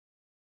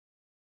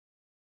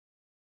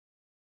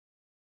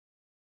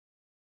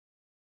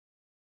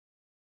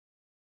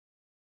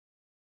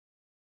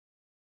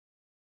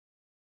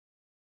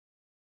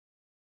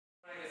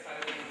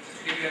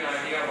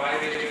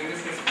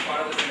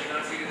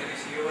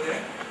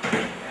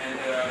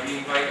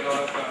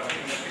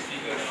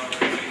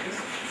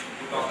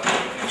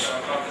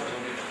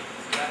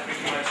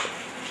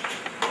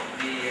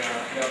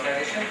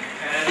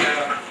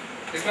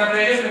So I'm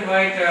ready to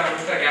invite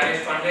Mr.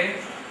 Gyanesh Pandey.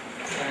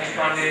 Gyanesh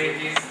Pandey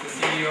is the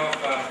CEO of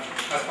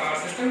Husk Power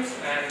Systems,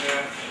 and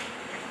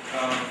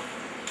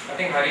I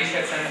think Harish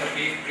had sent a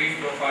brief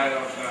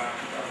profile of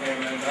him.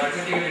 And I'll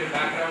just give you a little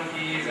background.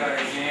 He is an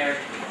engineer,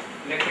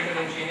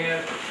 electrical engineer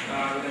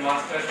with a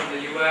master's from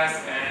the US,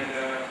 and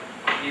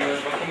he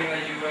was working in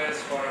the US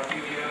for a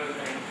few years,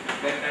 and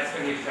then that's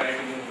when he decided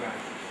to move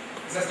back.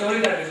 It's a story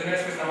that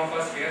resonates with some of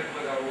us here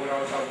because our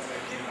overall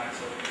outside came back.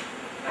 So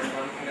that's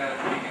one thing that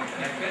we can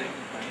connect with.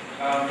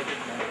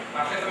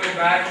 After coming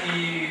back,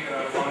 he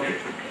founded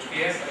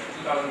HPS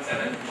in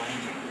 2007,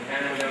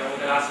 and over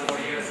the last 4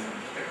 years,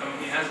 the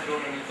company has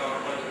grown, and we talk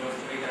about the growth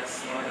story.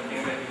 That's one of the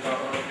things that we talk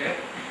about there.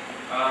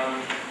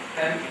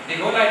 And the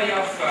whole idea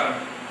of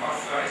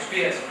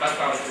HPS, Husk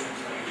Power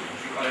Systems,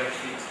 we call it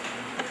HPS,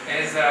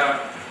 is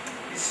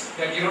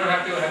that you don't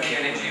have to have the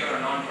energy or a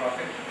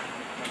non-profit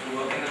to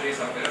work in the base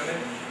of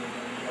pyramid,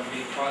 what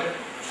we call it.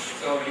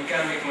 So you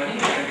can make money,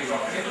 you can be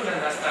profitable,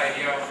 and that's the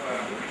idea of,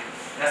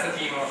 that's the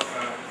theme of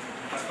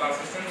Husk Power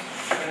Systems.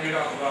 And we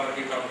talk about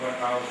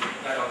how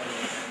that also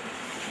works.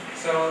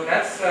 So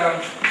that's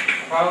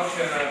about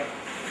a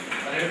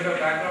little bit of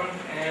background.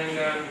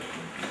 And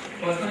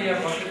personally,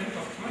 I've worked with him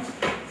for 6 months,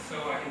 so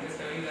I can just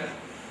tell you that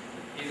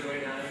he's a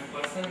very dynamic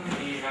person.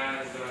 He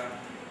has,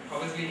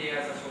 obviously, he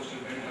has a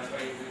social bent. That's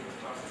why he's doing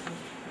Husk Power Systems.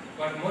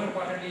 But more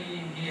importantly,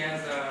 he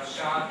has a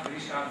very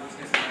sharp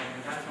business mind,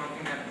 and that's one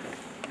thing that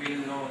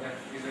we'll know that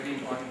is very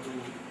important to,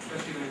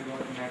 especially when we go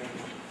to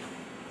marketing.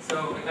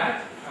 So with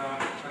that,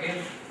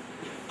 again,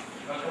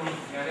 welcome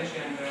Gyanesh,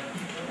 and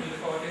we look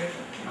forward to it.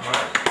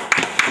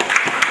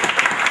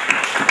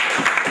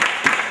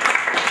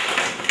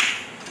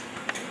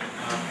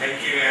 Thank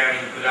you and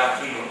good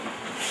afternoon.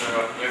 It's a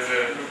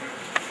pleasure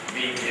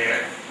being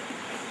here.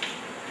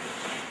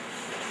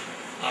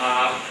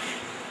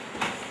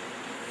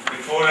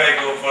 Before I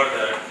go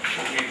further,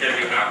 let me tell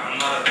you, I'm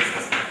not a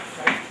businessman.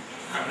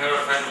 I've never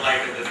felt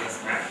like a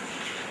businessman.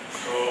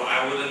 So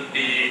I've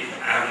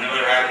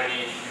never had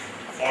any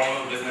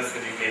formal business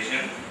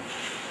education.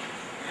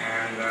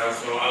 And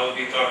so I will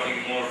be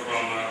talking more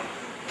from a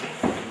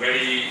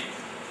very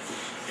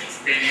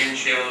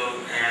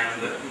experiential and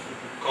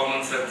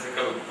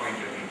commonsensical point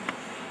of view,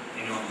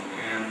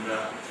 and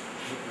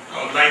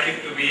I would like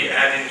it to be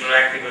as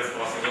interactive as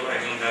possible.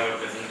 I don't have a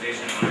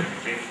presentation or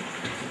anything.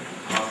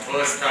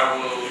 First, I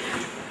will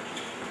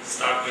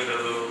start with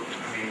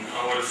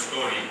our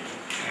story,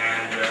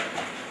 and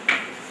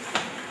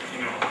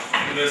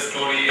in the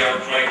story, I'll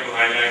try to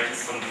highlight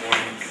some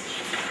points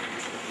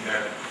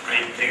that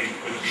I think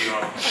could be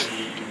of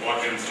any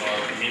importance or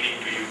meaning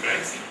to you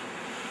guys.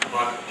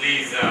 But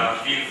please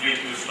feel free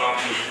to stop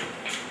me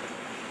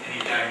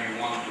anytime you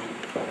want to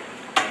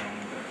and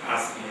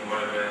ask me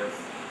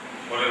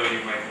whatever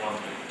you might want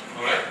to.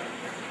 Alright?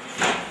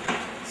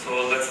 So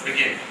let's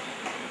begin.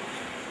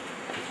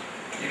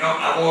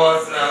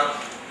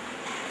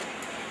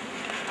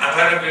 I've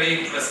had a very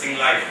interesting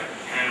life,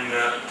 and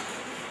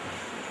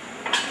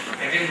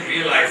I didn't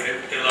realize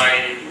it till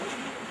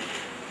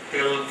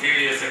a few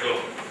years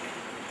ago.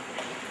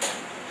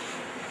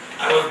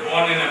 I was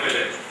born in a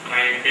village.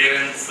 My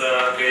parents,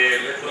 they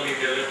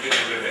lived in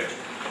a village.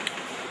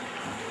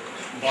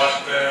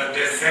 But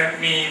they sent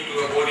me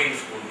to a boarding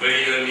school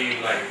very early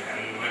in life,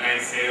 and when I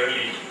say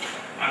early,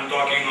 I'm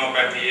talking of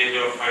at the age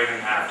of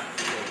 5.5.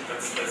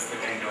 So that's the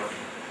kind of.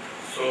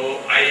 So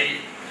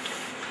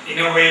in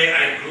a way,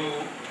 I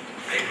grew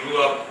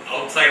up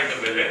outside the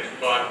village,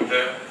 but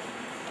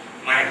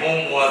my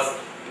home was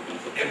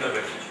in the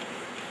village,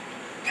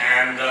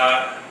 and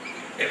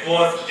it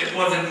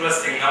was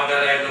interesting now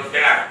that I look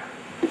back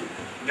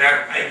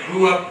that I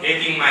grew up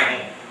hating my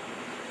home.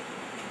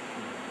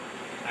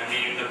 I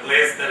mean, the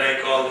place that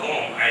I called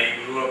home, I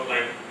grew up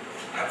like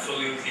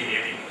absolutely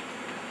hating it.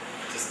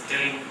 Just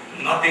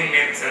nothing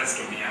made sense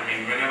to me. I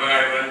mean, whenever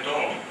I went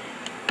home,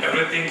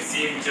 everything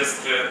seemed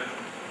just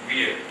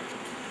weird.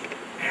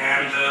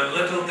 And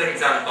little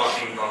things I'm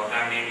talking about.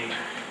 I mean,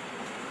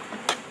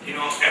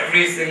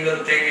 every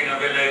single thing in a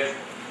village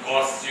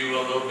costs you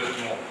a little bit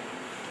more.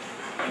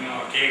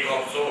 A cake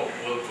of soap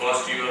will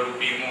cost you a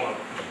rupee more.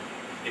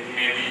 It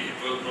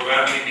will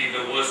probably be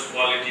the worst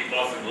quality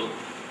possible.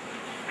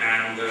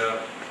 And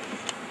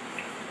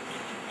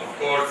of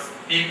course,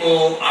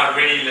 people are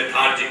very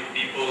lethargic.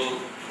 People,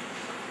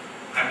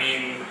 I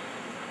mean,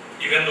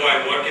 even though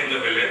I work in the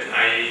village,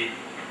 I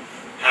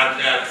have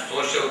that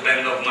social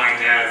bend of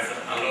mine, as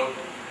Alok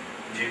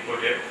ji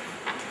put it.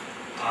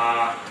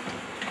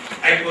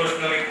 I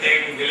personally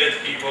think village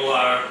people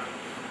are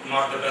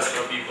not the best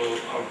of people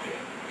out there.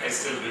 I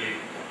still believe,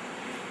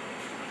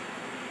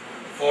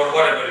 for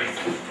whatever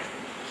reason.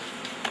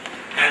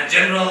 And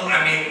general,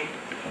 I mean,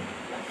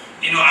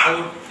 I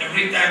would,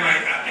 every time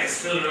I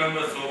still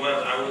remember so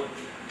well, I would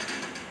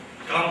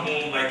come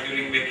home like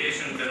during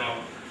vacations and all.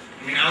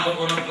 I mean, I was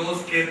one of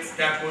those kids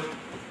that would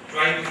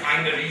try to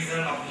find a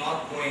reason of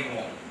not going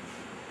home.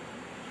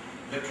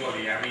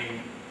 Literally, I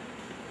mean,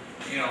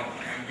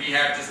 and we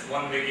had just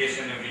one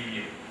vacation every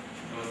year.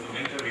 It was the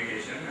winter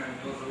vacation, and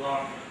it was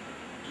along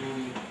to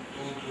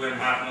two and a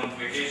half month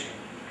vacation.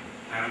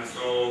 And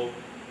so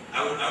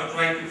I would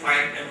try to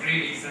find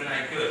every reason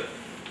I could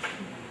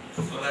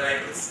so that I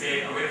could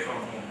stay away from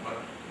home. But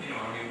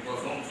it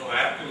was home, so I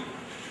had to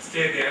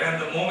stay there.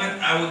 And the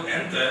moment I would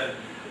enter,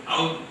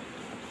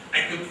 I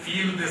could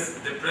feel this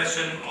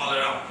depression all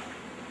around.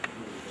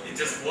 It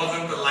just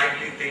wasn't a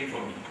lively thing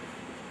for me.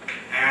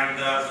 And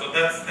so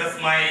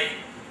that's my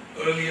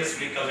earliest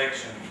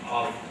recollection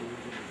of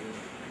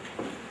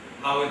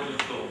how it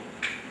would go.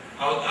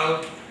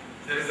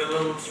 There is a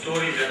little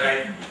story that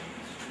I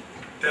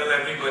tell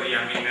everybody,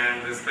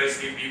 and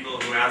especially people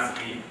who ask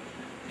me,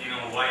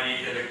 why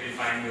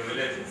electrifying the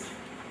villages.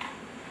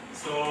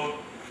 So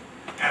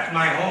at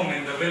my home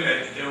in the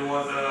village, there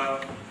was a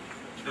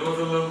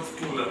little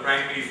school, a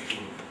primary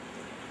school,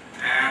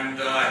 and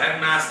the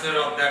headmaster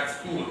of that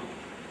school,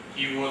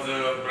 he was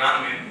a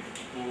Brahmin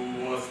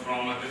who was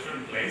from a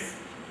different place.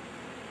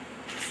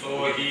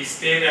 So he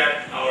stayed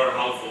at our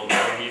household,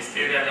 he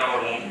stayed at our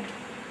home,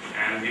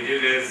 and he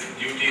did his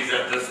duties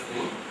at the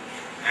school.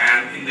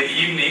 And in the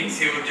evenings,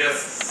 he would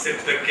just sit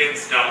the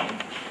kids down,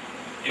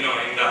 in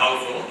the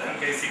household, and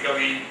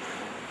basically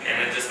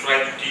just try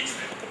to teach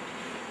them.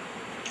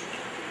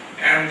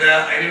 And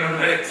I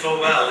remember it so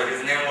well.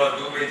 His name was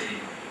Dubeji.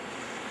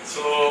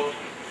 So,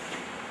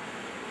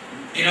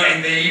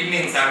 in the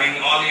evenings,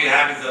 all you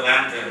have is a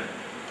lantern,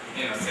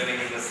 sitting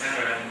in the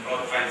center, and 4,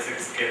 5,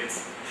 6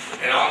 kids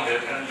around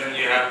it, and then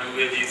you have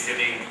Dubeji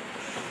sitting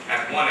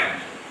at one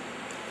end.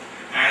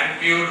 And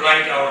we would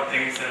write our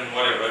things and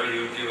whatever, he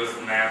would give us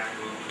math.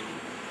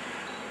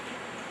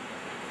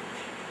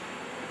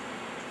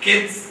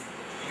 Kids,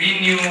 we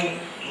knew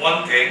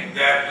one thing,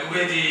 that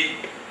Dubeji,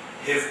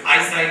 his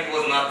eyesight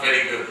was not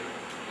very good.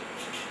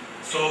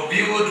 So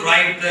we would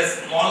write the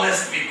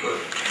smallest we could.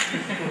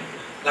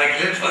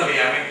 Like literally,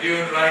 we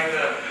would write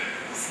the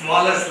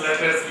smallest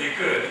letters we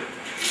could,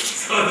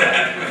 so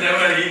that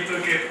whenever he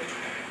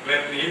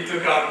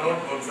took our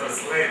notebooks or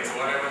slates,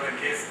 whatever the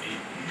case be,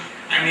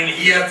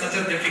 he had such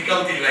a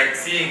difficulty like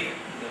seeing.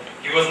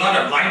 He was not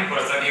a blind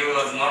person, he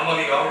was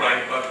normally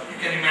alright, but you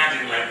can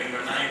imagine like in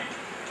the night,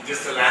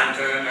 just a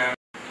lantern, and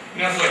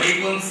so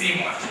he couldn't see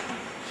much.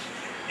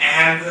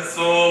 And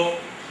so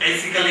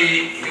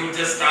basically he would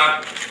just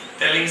start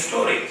telling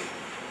stories,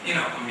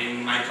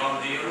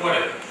 mythology or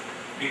whatever,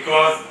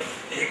 because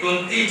he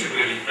couldn't teach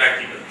really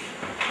practically.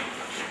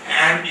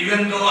 And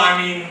even though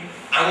I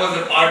was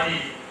a party,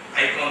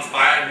 I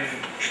conspired in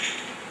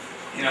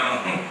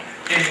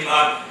him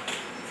not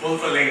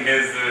fulfilling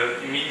his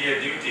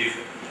immediate duties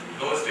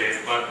those days,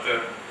 but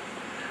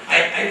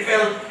I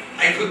felt,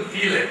 I could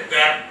feel it,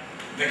 that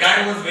the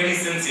guy was very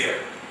sincere.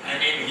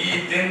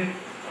 He didn't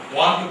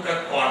want to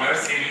cut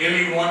corners, he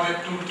really wanted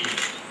to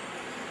teach.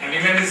 And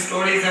even his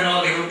stories and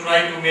all, he would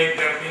try to make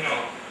them,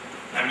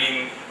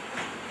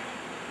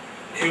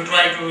 he would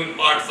try to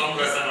impart some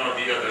lesson or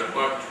the other,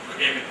 but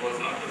again, it was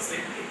not the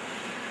same thing.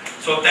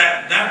 So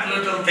that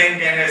little thing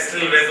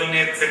still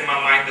resonates in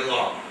my mind a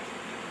lot.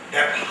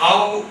 That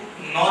how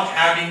not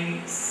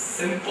having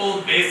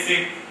simple,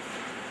 basic,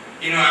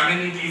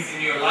 amenities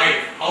in your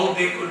life, how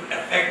they could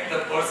affect the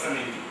person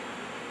in you.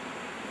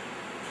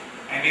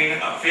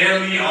 A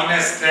fairly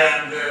honest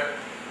and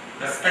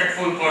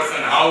respectful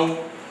person, how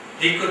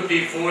he could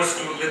be forced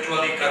to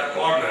literally cut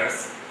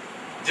corners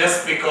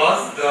just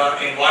because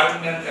the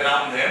environment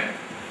around him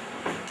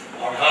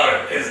or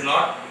her is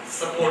not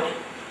supportive.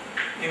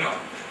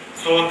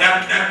 So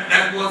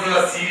that was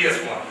a serious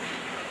one.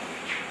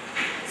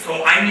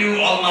 So I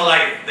knew all my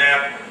life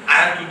that I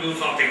had to do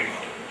something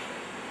about it.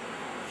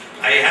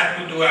 I had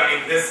to do,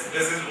 this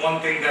is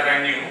one thing that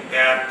I knew,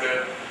 that,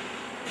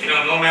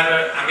 no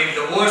matter,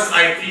 the worse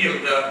I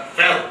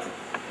felt,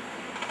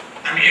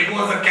 it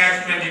was a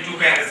catch-22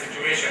 kind of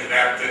situation,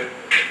 that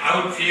I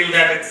would feel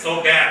that it's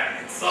so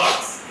bad, it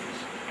sucks.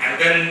 And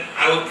then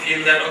I would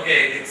feel that,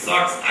 okay, it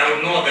sucks, I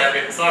would know that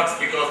it sucks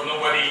because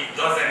nobody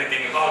does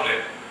anything about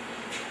it.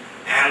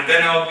 And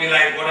then I would be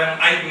like, what am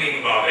I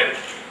doing about it?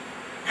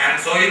 And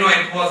so, it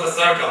was a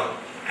circle.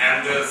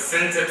 And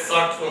since it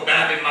sucked so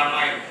bad in my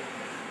mind,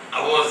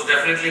 I was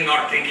definitely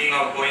not thinking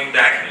of going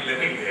back and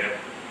living there.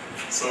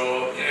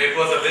 So, it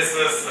was a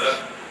vicious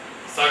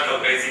circle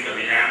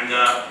basically. And,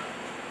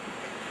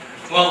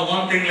 well,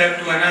 one thing led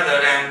to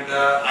another, and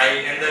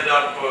I ended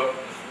up,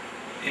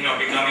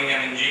 becoming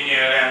an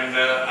engineer, and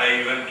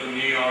I went to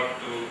New York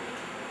to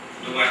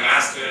do my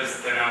master's.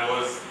 Then I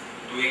was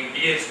doing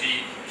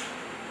PhD.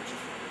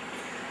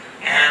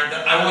 And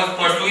I was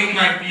pursuing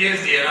my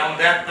PhD. Around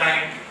that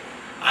time,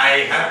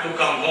 I had to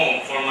come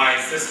home for my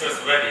sister's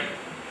wedding.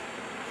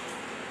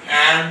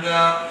 And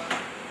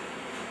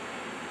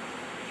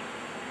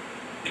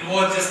it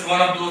was just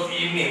one of those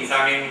evenings.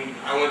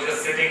 I was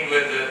just sitting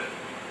with a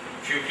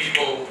few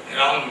people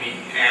around me,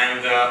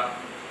 and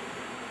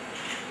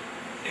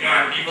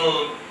and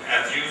people,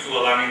 as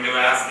usual, they were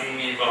asking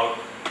me about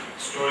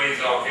stories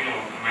of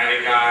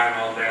America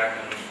and all that,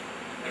 and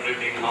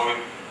everything, how it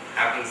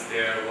happens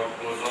there, what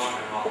goes on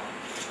and all.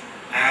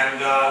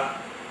 And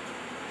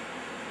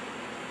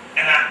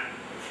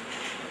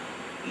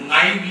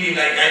naively,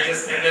 like I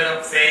just ended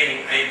up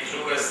saying, I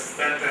threw a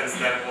sentence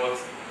that was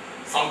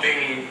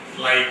something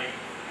like,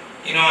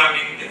 I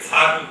mean, it's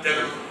hard to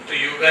tell to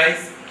you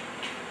guys,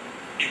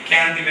 it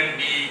can't even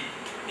be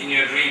in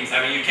your dreams.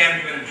 I mean, you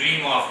can't even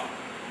dream of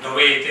the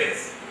way it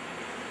is.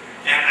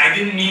 And I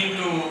didn't mean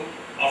to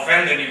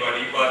offend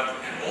anybody, but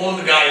an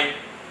old guy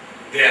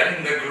there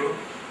in the group,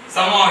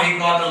 somehow he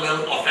got a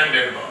little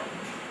offended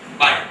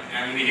by it.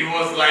 And he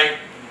was like,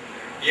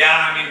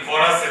 yeah, I mean, for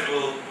us it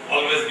will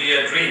always be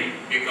a dream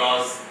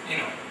because,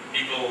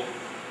 people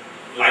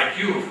like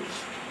you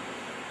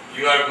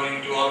are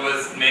going to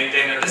always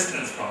maintain a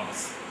distance from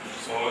us.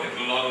 So it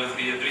will always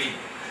be a dream.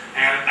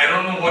 And I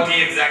don't know what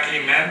he exactly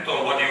meant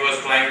or what he was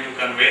trying to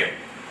convey,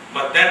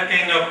 but that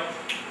kind of,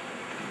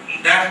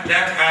 that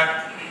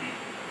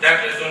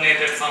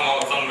resonated somehow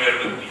somewhere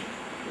with me.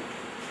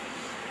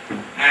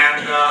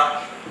 And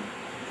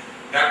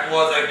that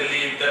was, I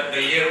believe, that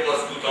the year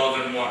was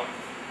 2001.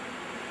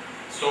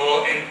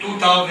 So in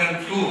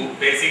 2002,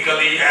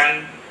 basically,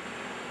 and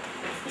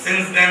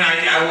since then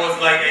I was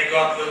like, I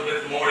got a little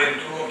bit more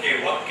into,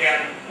 okay,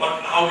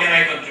 how can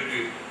I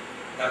contribute?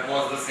 That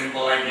was the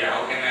simple idea,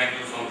 how can I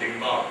do something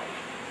about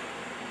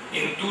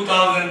it? In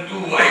 2002,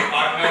 I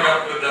partnered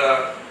up with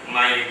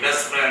my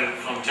best friend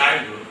from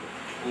childhood,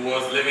 who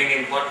was living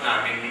in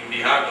Patna, in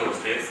Bihar those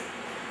days.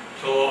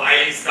 So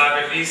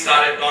we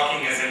started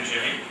talking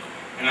essentially,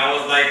 and I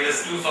was like,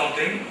 let's do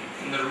something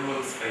in the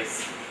rural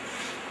space.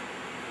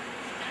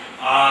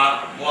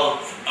 Well,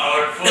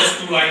 our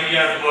first two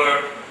ideas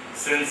were,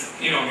 since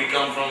we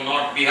come from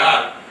North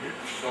Bihar,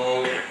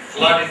 so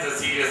flood is a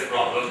serious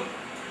problem,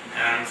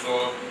 and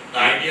so the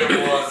idea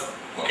was,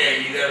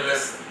 okay, either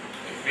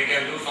if we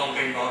can do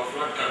something about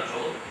flood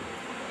control,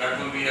 that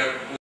will be a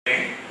cool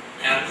thing,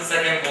 and the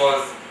second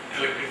was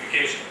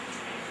electrification.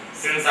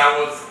 Since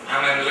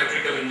I'm an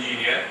electrical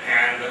engineer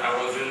and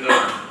I was in the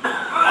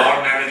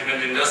power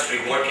management industry,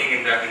 working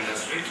in that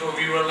industry, so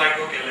we were like,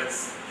 okay,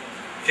 let's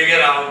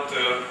figure out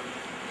a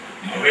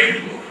way to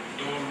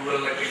do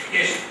rural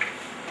electrification.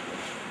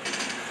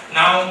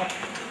 Now,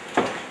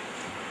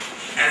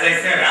 as I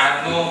said, I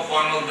have no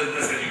formal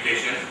business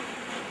education.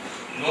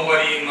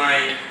 Nobody in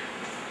my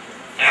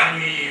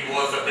family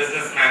was a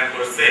businessman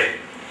per se.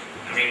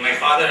 I mean, my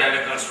father had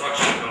a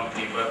construction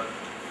company, but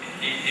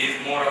he is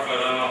more of a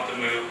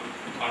run-of-the-mill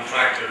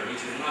contractor,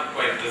 which is not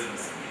quite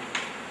business.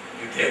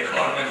 You take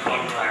government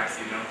contracts,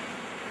 and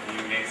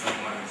you make some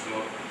money. So,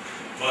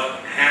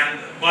 but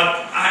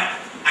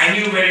I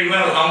knew very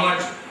well how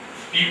much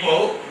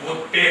people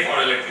would pay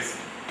for electricity.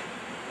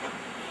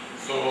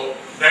 So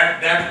that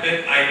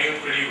bit I knew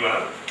pretty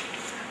well.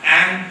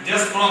 And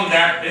just from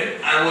that bit,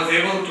 I was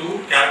able to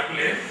do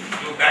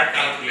back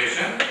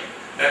calculation,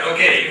 that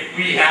okay, if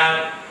we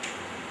have,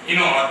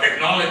 a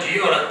technology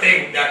or a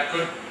thing that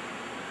could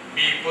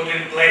be put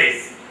in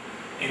place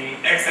in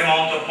X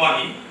amount of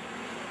money,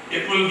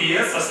 it will be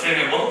a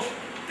sustainable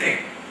thing.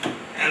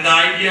 And the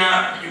idea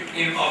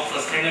of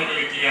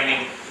sustainability,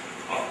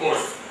 of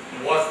course,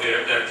 was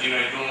there that you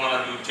don't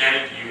want to do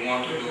charity, you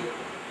want to do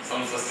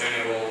some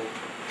sustainable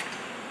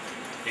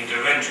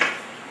intervention.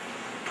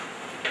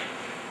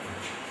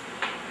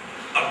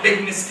 A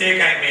big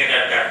mistake I made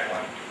at that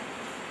point.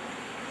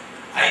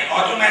 I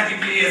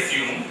automatically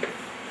assumed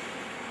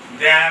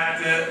that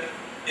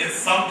it's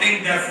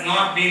something that's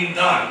not being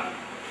done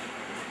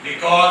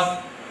because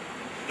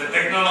the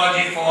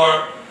technology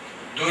for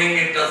doing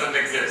it doesn't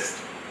exist.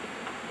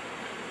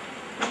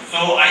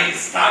 So I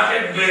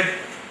started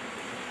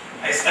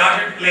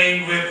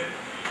playing with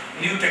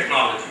new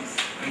technologies.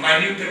 And by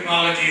new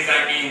technologies,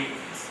 I mean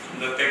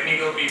the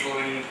technical people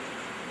in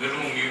the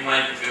room, you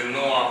might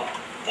know of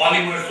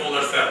polymer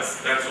solar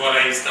cells. That's what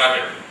I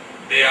started.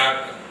 They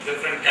are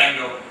different kind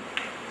of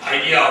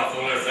idea of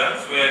solar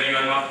cells where you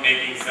are not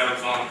making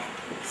cells on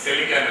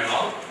silicon and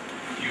all.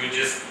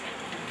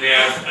 They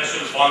are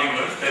special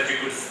polymers that you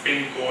could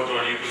spin coat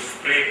or you could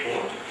spray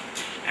coat,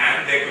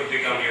 and they could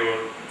become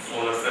your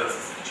solar cells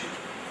essentially.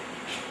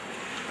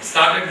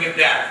 Started with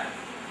that.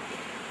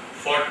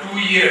 For 2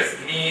 years,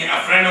 a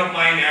friend of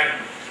mine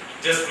had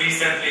just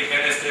recently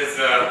finished his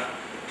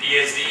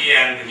PhD,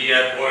 and he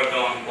had worked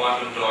on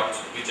quantum dots,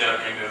 which are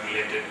kind of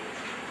related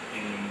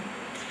in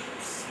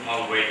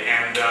small way.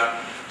 And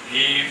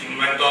he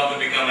went on to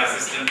become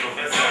assistant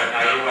professor at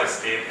Iowa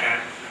State.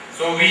 And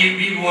so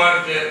we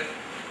worked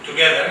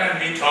together,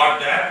 and we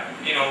thought that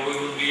we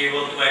would be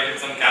able to, I did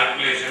some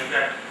calculation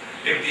that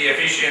if the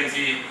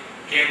efficiency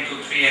came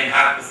to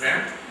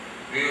 3.5%,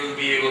 we will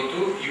be able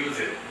to use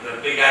it. The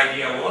big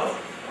idea was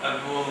that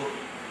we'll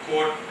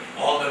coat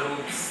all the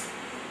roofs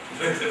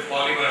with the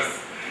polymers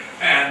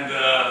and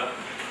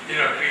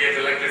create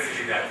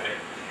electricity that way.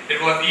 It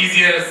was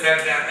easier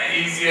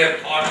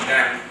thought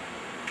than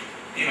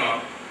it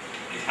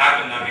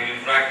happened. In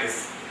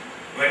practice,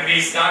 when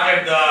we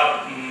started,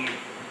 the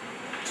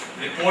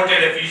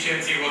reported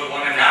efficiency was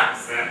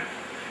 1.5%,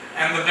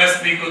 and the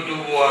best we could do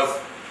was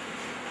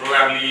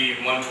probably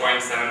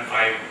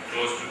 1.75,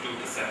 close to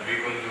 2%. We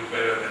couldn't do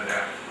better than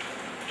that.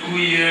 2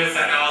 years,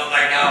 and I was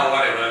like,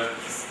 whatever,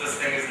 this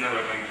thing is never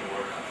going to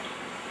work out.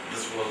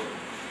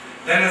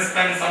 Then I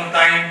spent some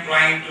time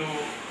trying to,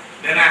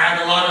 then I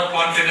had a lot of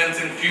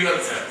confidence in fuel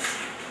cells,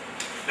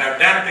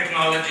 that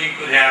technology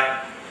could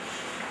have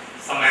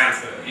some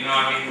answer,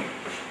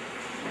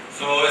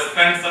 So I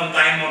spent some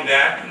time on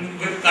that.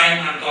 With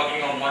time, I'm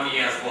talking of money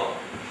as well,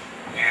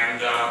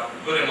 and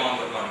good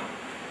amount of money.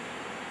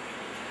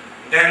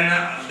 Then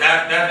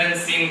that didn't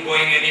seem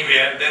going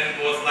anywhere. Then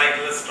it was like,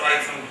 let's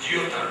try some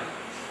geothermal.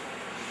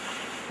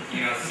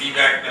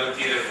 Seaback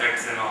Peltier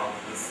effects and all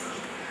this.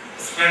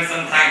 Spend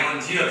some time on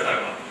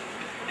geothermal.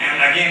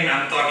 And again,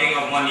 I'm talking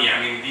of money.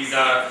 These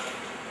are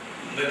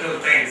little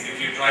things.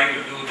 If you try to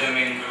do them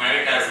in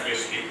America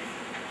especially,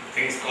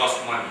 things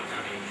cost money.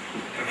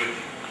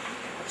 Everything.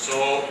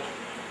 So,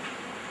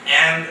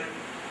 and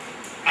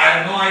I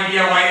had no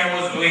idea why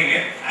I was doing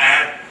it. I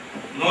had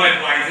no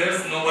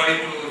advisors, nobody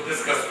to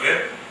discuss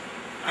with.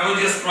 I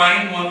was just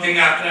trying one thing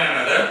after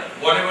another.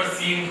 Whatever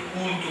seemed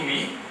cool to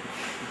me,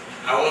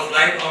 I was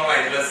like, all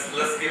right,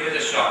 let's give it a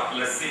shot.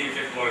 Let's see if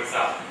it works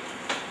out.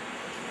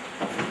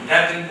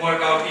 That didn't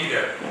work out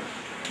either.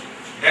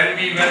 Then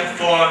we went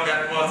for,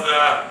 that was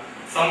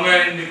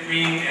somewhere in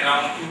between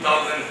around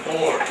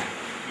 2004.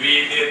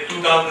 We did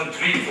 2003-4.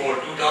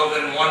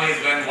 2001 is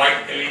when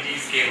white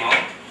LEDs came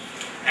out.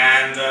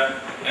 And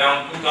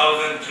around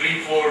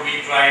 2003-4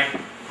 we tried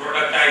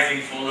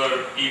productizing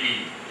solar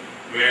PV,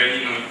 where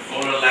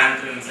solar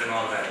lanterns and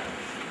all that.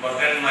 But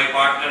then my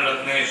partner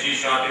Ratnesh, she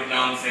shot it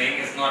down saying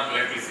it's not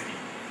electricity.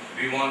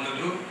 We want to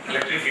do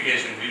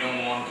electrification. We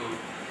don't want to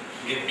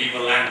give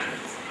people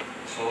lanterns.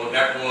 So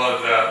that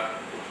was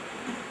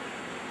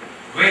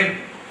wind.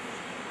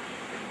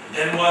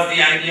 Then was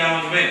the idea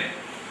on wind.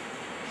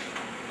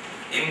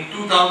 In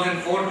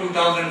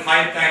 2004-2005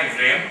 time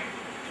frame,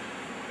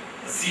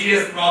 a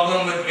serious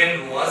problem with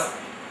wind was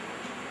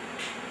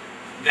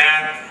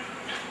that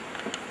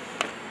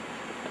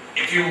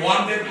if you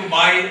wanted to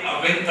buy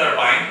a wind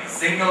turbine, a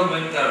single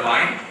wind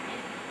turbine,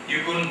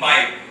 you couldn't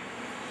buy it.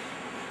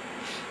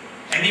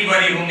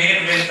 Anybody who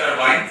made wind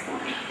turbines,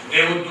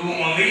 they would do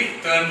only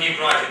turnkey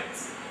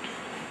projects.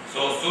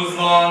 So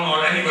Suzlon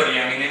or anybody,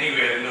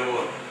 anywhere in the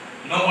world,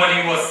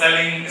 nobody was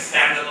selling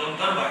standalone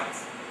turbines.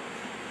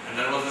 And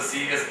that was a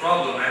serious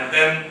problem. And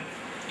then,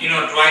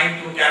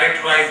 trying to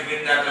characterize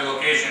wind at a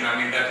location,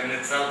 that in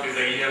itself is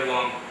a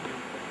year-long,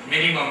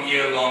 minimum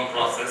year-long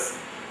process.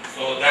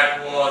 So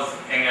that was,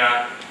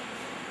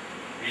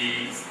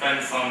 we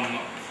spent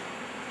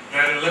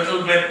then a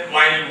little bit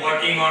while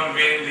working on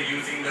wind,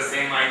 using the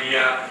same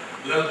idea,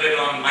 a little bit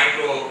on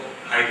micro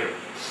hydro,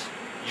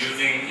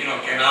 using,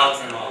 canals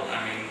and all.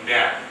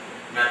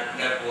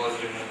 That was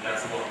removed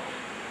as well.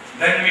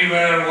 Then we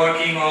were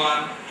working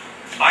on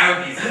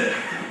biodiesel.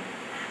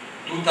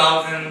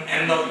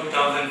 End of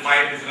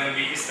 2005 is when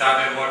we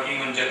started working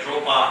on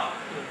Jatropha.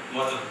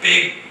 Was a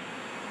big,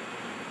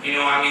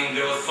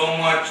 there was so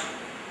much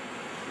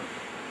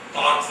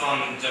thoughts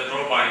on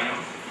Jatropha,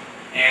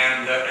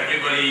 and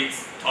everybody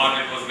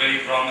thought it was very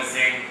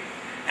promising.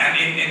 And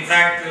in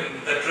fact,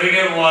 the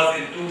trigger was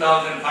in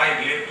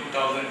 2005, late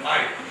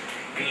 2005.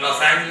 In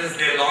Los Angeles,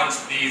 they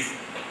launched these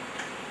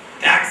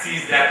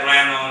taxis that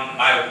ran on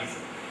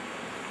biodiesel.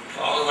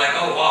 So I was like,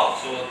 oh wow,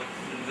 so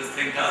this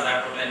thing does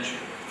have potential.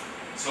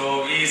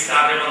 So we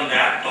started on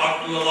that,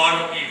 talked to a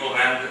lot of people,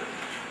 and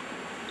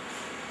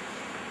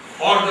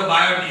for the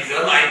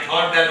biodiesel, I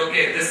thought that,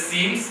 okay, this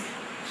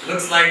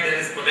looks like there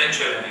is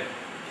potential in it.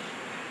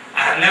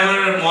 I had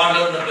never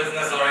modeled the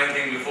business or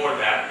anything before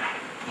that,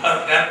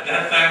 but that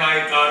time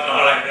I thought,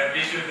 all right, that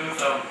we should do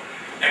some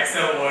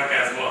Excel work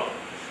as well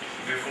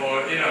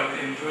before,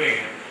 in doing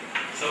it.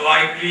 So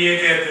I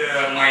created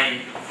my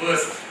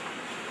first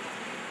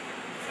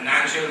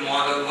financial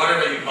model,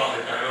 whatever you call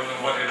it, I don't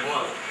know what it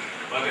was.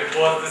 But it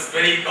was this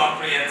very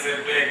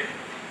comprehensive big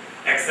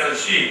Excel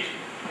sheet,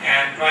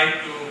 and tried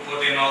to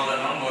put in all the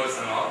numbers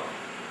and all,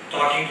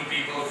 talking to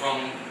people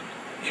from,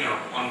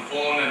 on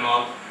phone and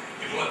all.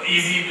 It was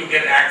easy to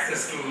get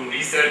access to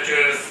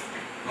researchers,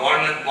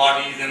 government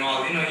bodies and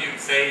all. You'd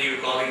say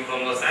you're calling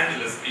from Los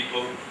Angeles,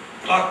 people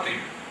talk to you.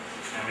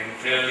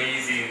 Fairly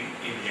easy in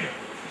India.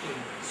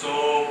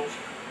 So,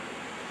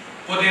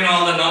 put in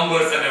all the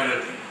numbers and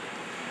everything.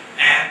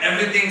 And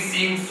everything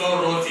seemed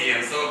so rosy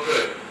and so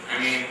good.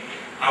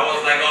 I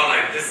was like, all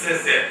right, this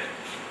is it.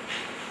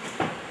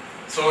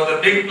 So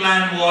the big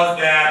plan was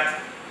that,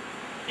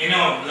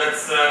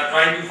 let's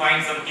try to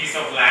find some piece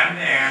of land,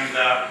 and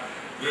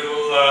we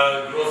will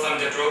grow some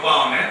Jatropha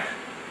on it.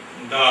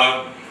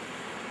 The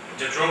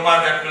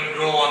Jatropha that will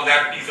grow on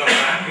that piece of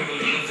land, we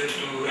will use it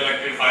to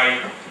electrify,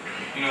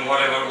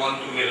 whatever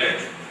 1-2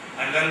 village.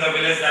 And then the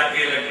village that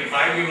we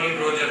electrify, we will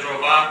grow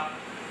Jatropha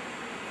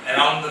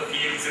around the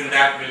fields in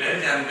that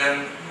village, and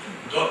then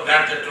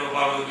that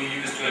Jatropha will be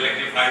used to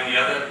electrify the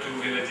other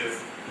 2 villages,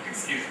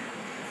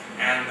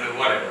 and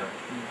whatever.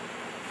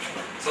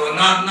 So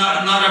not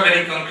a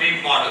very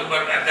concrete model,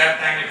 but at that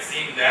time it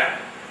seemed that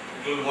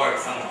it will work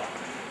somehow.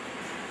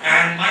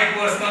 And my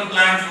personal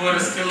plans were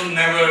still I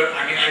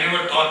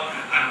never thought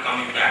I'm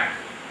coming back.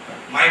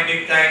 My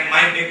big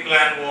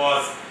plan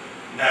was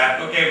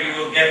that, okay, we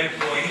will get it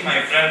going.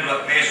 My friend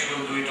Ratnesh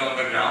will do it on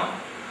the ground.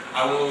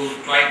 I will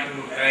try to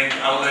arrange,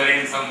 I will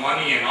arrange some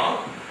money and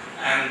all.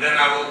 And then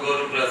I will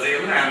go to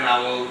Brazil and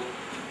I will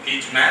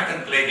teach math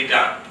and play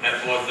guitar. That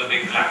was the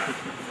big plan.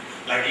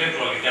 Like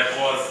literally, that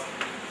was,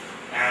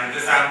 and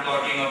this I'm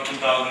talking of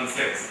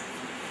 2006.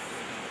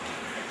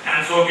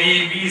 And so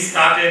we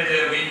started,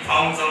 we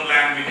found some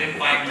land, we didn't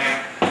find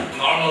land,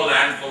 normal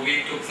land, so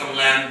we took some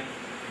land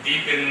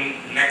deep in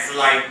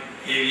Naxalite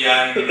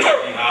area, in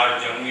Bihar,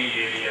 Jammu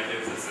area,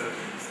 there's a certain.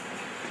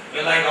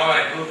 We're like,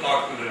 alright, we'll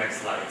talk to the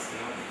Naxalites, you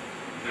know,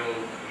 they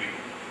will agree.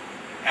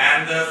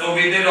 And so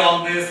we did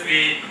all this,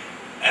 we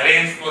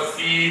arranged for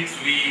seeds,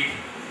 we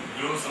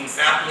grew some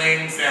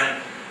saplings,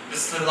 and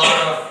just a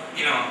lot of,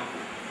 you know,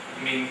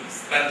 I mean,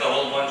 spent a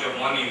whole bunch of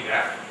money in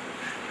that.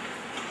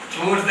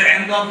 Towards the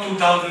end of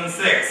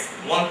 2006,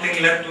 one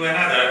thing led to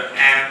another,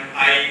 and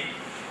I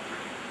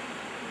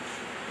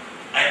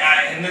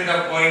ended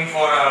up going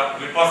for a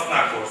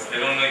Vipassana course. I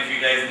don't know if you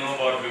guys know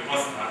about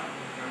Vipassana,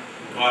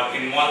 but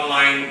in one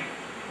line,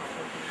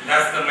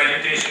 that's the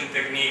meditation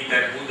technique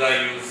that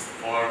Buddha used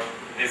for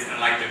his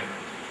enlightenment,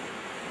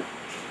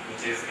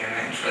 which is kind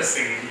of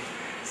interesting in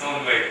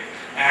some way.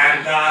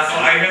 And so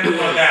I went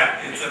for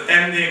that. It's a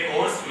 10-day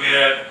course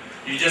where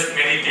you just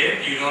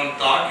meditate, you don't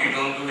talk, you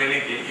don't do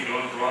anything, you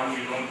don't run,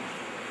 you don't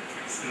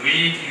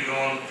read, you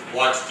don't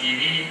watch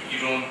TV, you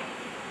don't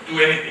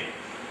do anything.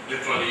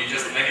 Literally, you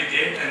just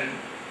meditate and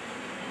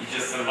you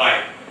just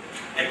survive.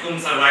 I couldn't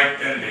survive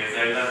 10 days,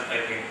 I left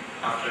I think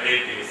after 8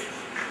 days.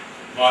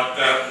 But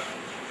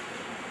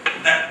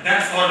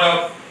that sort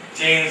of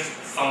changed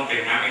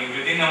something. I mean,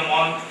 within a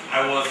month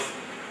I was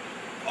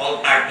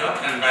all packed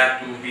up and back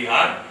to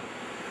Bihar,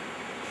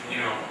 you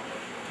know,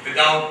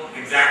 without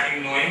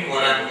exactly knowing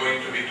what I'm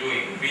going to be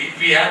doing.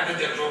 We had the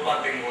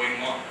Jatropa thing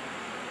going on,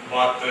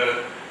 but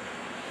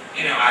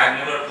you know, I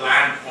had never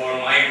planned for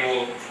my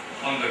role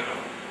on the ground.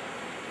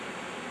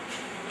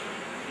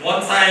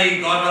 Once I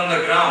got on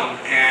the ground,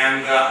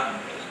 and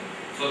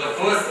so the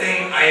first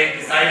thing I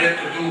decided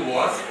to do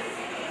was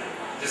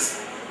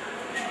just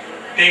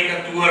take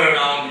a tour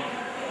around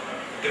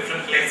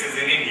different places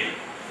in India.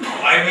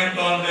 I went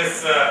on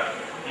this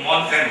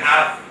month and a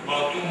half,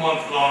 about 2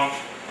 months long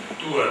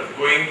tour,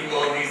 going to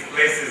all these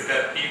places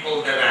that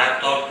people that I had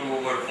talked to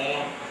over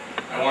phone,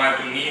 I wanted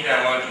to meet,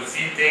 I wanted to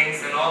see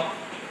things and all,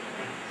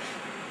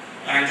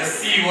 and just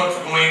see what's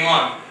going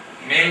on,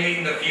 mainly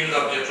in the field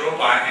of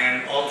Jatropa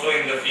and also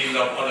in the field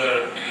of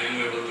other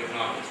renewable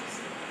technologies.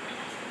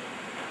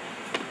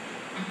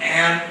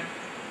 And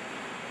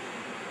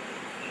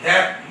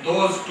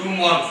those 2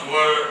 months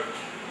were,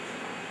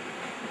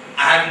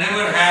 I had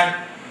never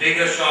had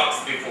bigger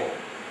shocks before,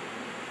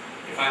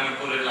 if I may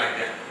put it like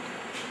that.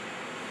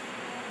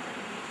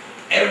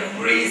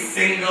 Every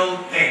single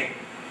thing,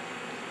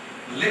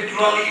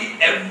 literally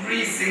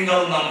every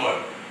single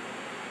number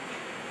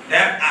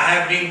that I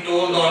have been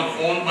told on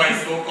phone by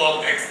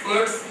so-called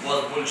experts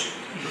was bullshit.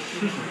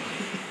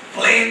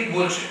 Plain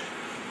bullshit.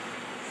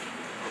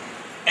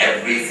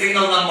 Every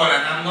single number,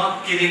 and I'm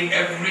not kidding,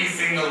 every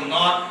single,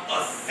 not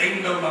a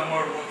single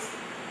number was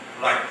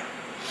right.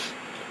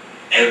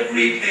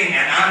 Everything,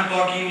 and I'm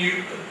talking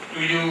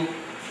to you,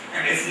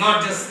 and it's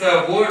not just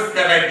the words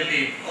that I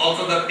believe,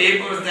 also the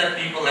papers that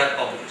people have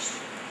published,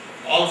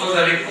 also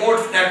the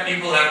reports that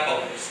people have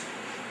published.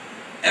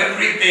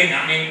 Everything,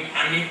 I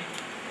mean,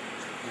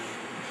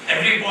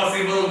 every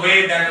possible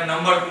way that a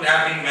number could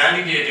have been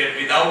validated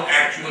without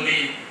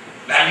actually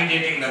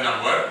validating the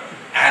number,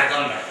 I had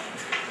done that.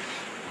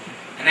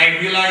 And I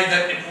realized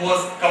that it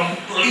was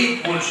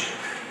complete bullshit.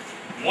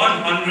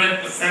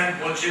 100%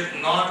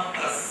 bullshit, not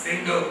a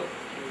single.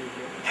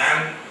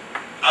 And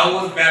I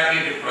was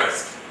badly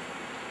depressed.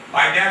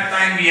 By that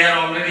time, we had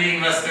already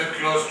invested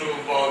close to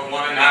about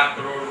 1.5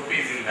 crore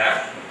rupees in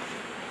that.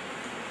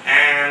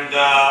 And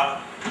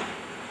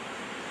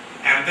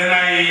then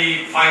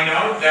I find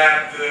out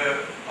that,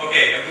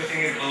 okay,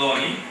 everything is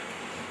baloney.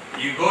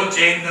 You go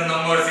change the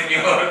numbers in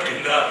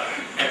the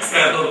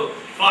Excel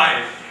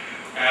file,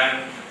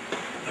 and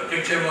the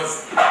picture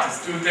was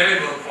just too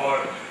terrible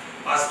for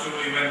us to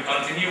even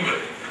continue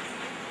with it.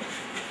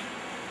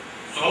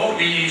 So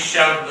we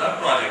shelved the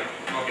project.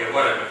 Okay,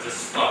 whatever,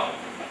 just stop.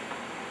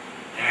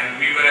 And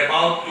we were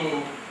about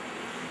to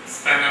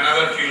spend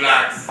another few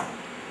lakhs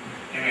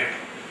in it.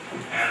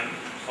 And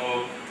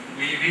so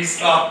we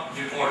stopped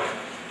before that.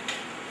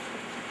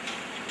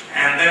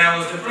 And then I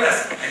was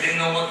depressed. I didn't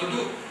know what to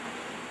do.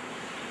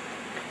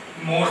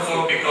 More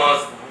so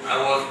because I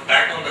was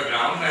back on the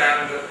ground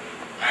and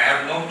I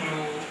have no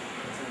clue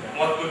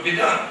what could be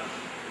done.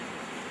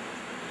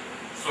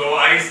 So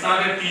I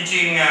started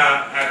teaching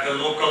at the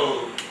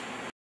local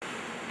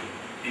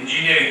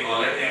engineering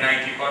college,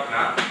 NIT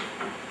Patna,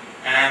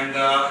 and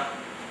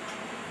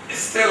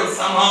still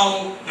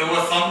somehow there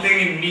was something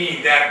in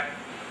me that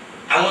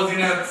I was in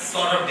a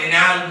sort of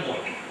denial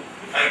mode,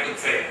 if I could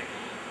say.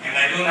 And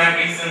I don't have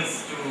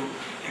reasons to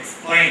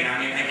explain. I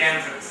mean, I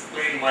can't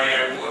explain why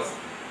I was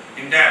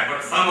in that,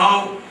 but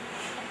somehow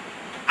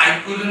I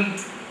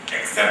couldn't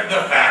accept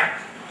the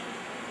fact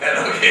that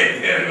okay,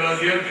 there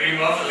goes your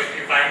dream of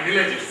electrifying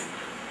villages.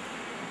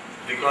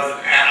 Because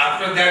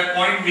after that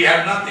point we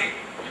had nothing.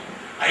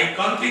 I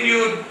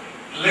continued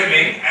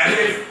living as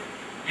if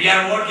we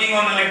are working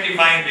on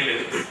electrifying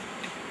villages.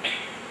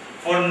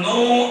 For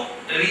no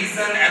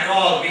reason at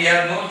all, we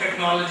have no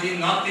technology,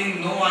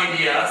 nothing, no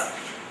ideas,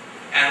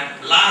 and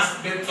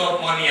last bits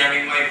of money, I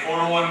mean my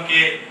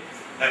 401k,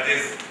 that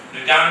is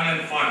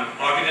retirement fund,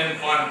 provident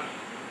fund,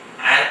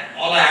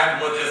 all I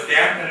had was just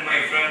that, and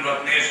my friend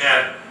Ratnesh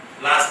had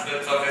last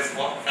bits of his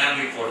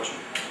family fortune.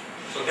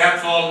 So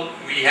that's all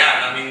we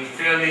had, I mean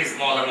fairly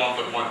small amount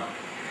of money.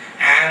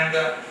 And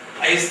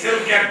I still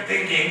kept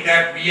thinking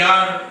that we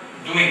are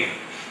doing it.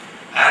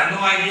 I have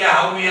no idea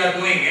how we are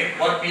doing it,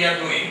 what we are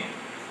doing.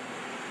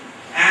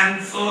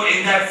 And so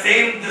in that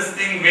same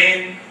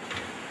vein,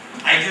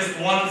 I just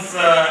once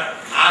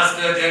asked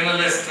a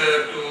journalist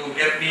to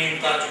get me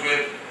in touch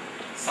with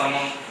some,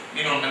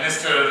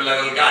 minister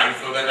level guy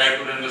so that I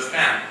could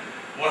understand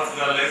what's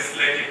the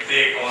legislative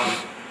take on,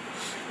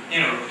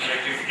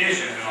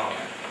 electrification and all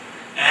that.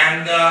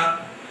 And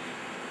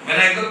when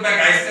I look back,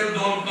 I still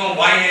don't know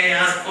why I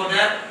asked for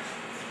that.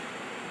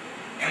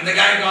 And the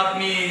guy got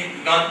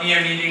me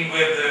a meeting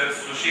with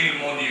Sushil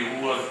Modi,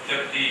 who was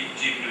Deputy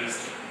Chief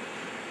Minister.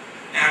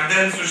 And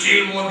then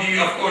Sushil Modi,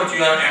 of course,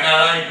 you are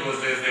NRI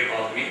those days, they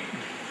called me.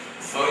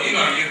 So, you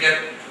get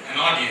an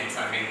audience,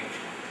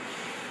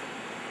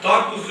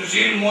 Talk to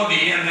Sushil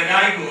Modi, and the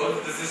guy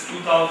goes, this is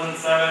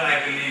 2007, I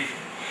believe,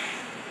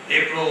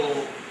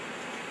 April,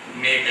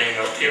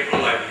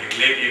 I believe,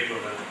 late April.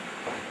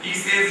 He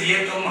says,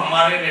 ye tum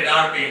hamare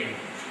radar pe nahi.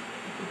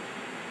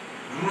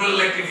 Rural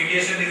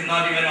electrification is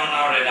not even on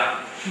our radar.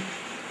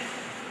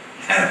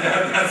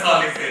 That's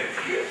all he said.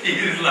 He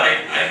is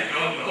like, I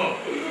don't know.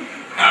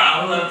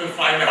 I will have to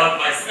find out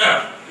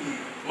myself.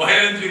 Why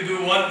don't you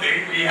do one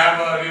thing? We have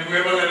a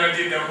Renewable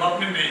Energy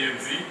Development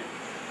Agency.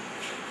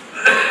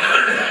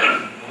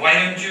 Why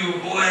don't you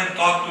go and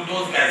talk to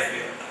those guys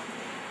there?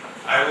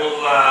 I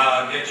will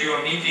get you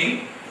a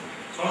meeting.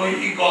 So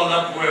he called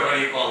up whoever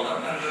he called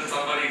up, and then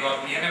somebody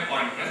got me an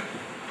appointment.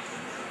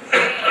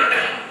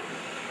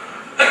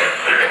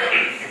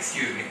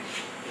 Excuse me.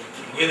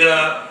 With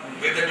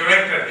the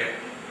director there.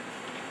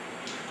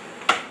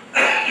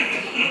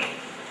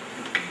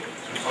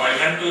 So I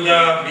went to the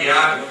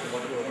Bihar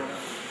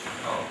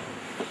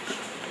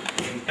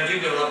Energy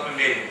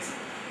Development Agency.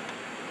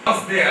 I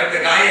was there, the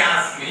guy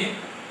asked me,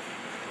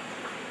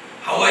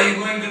 how are you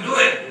going to do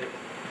it?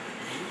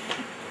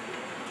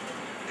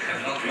 I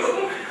have no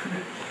clue.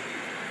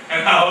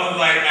 And I was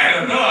like, I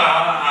don't know,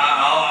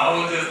 I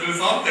will just do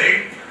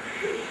something.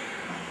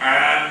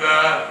 And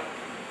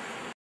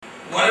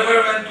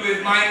whatever went to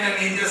his mind, and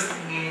he just,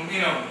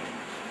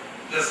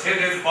 just hit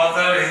his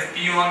buzzer, his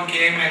peon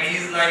came, and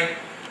he's like,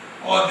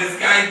 oh, this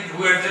guy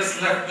who had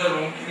just left the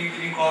room, can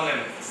you call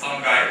him?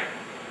 Some guy.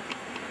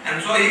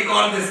 And so he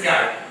called this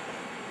guy.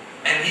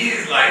 And he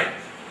is like,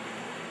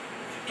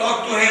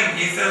 talk to him,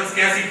 he sells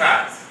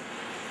gasifiers.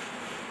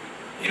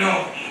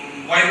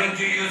 Why don't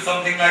you use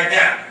something like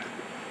that?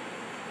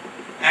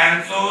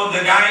 And so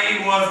the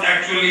guy was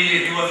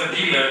a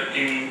dealer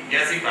in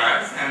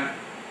gasifiers, and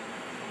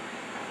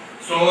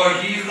so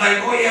he's like,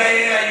 oh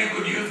yeah, you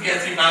could use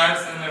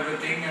gasifiers and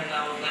everything, and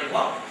I was like,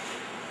 wow.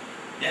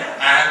 Yeah,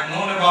 I had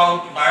known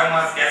about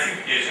biomass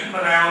gasification,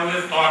 but I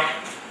always thought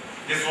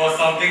this was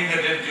something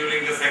they did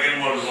during the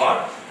Second World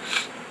War.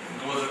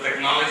 It was a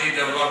technology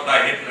developed by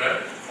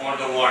Hitler for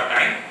the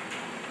wartime,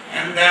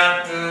 and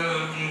that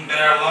there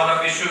are a lot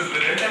of issues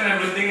with it and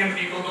everything, and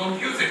people don't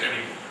use it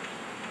anymore.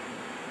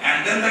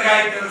 And then the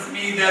guy tells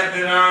me that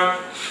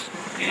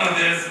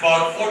there's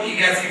about 40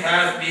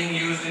 gasifiers being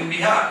used in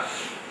Bihar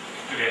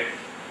today.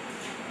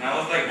 And I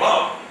was like,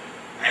 wow,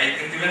 I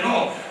didn't even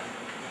know.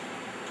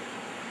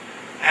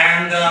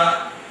 And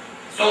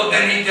so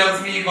then he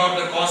tells me about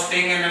the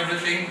costing and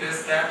everything,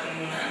 this, that,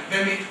 and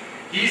then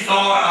he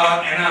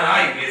saw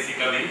NRI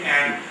basically,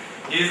 and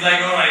he's like,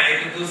 all right,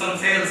 I can do some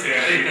sales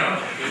here,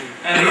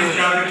 And he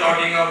started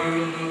talking about, we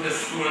will do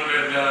this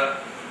 200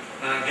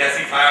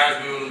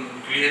 gasifiers, we will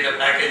create a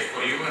package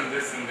for you, and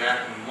this and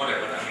that, and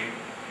whatever.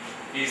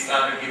 He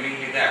started giving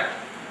me that.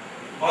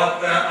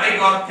 But I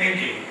got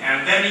thinking,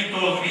 and then he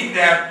told me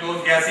that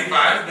those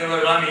gasifiers, they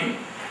were running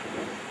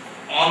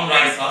on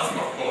rice husk,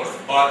 of course,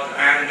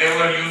 and they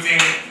were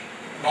using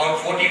about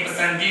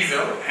 40%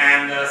 diesel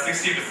and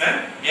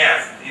 60%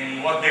 gas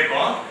in what they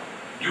call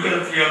dual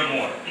fuel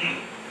mode.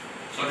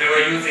 So they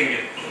were using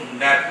it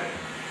that way.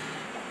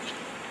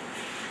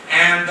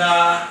 And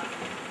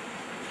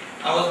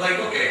I was like,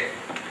 okay.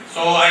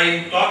 So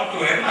I talked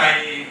to him,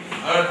 I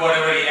heard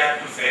whatever he had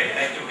to say,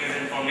 I took his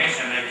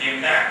information, I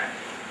came back.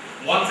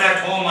 Once at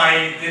home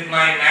I did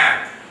my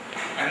math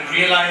and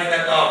realized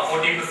that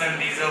 40%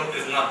 diesel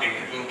is nothing,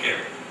 it will kill.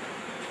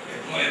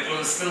 It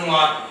will still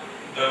not,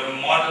 the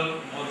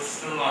model would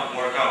still not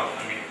work out.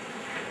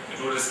 It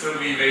would still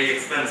be very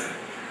expensive.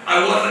 I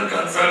wasn't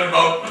concerned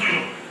about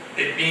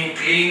it being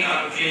clean,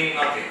 unclean,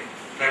 nothing.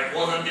 That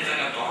wasn't even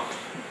a thought,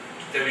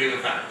 to tell you the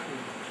fact.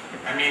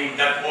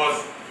 That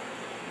was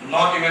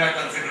not even a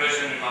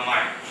consideration in my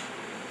mind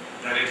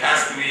that it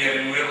has to be a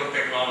renewable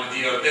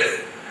technology or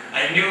this.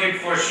 I knew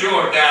it for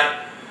sure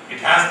that it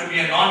has to be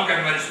a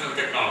non-conventional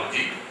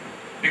technology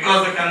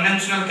because the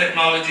conventional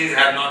technologies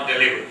had not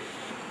delivered.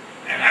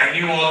 And I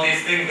knew all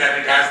these things, that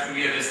it has to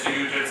be a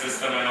distributed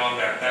system and all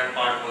that. That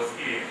part was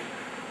clear.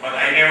 But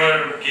I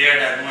never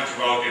cared as much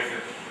about if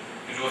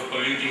it was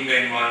polluting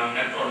the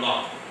environment or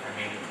not. I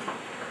mean,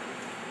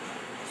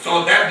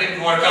 so that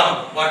didn't work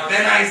out. But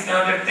then I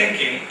started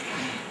thinking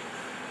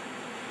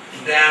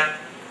that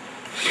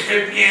if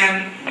it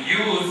can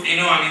use,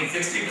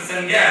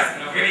 60% gas,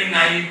 a very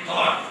naive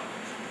thought.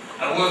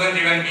 I wasn't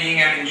even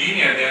being an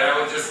engineer there,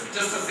 I was just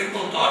a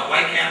simple thought,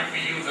 why can't we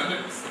use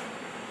 100%?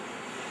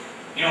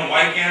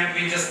 Why can't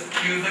we just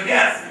use the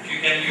gas? If you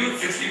can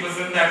use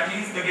 60%, that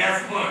means the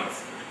gas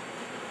burns.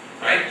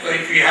 Right? So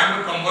if you have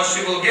a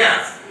combustible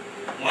gas,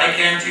 why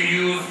can't you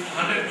use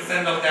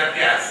 100% of that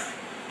gas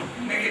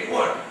to make it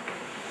work?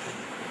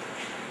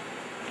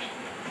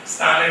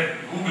 Started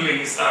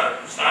Googling,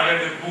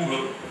 started with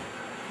Google.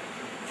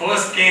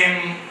 First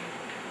came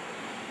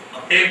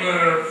a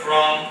paper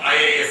from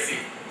IISc.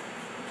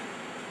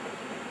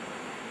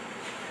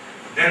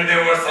 Then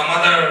there was some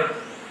other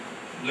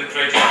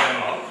literature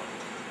and all.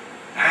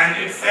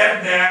 And it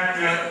said that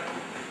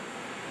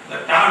the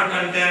tar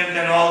content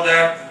and all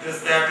that,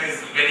 that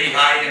is very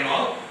high and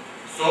all.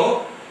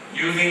 So,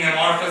 using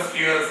amorphous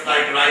fuels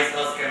like rice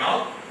husk and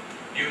all,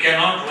 you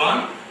cannot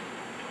run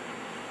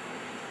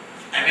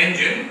an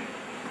engine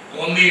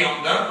only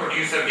on the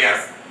producer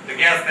gas. The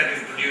gas that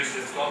is produced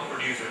is called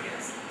producer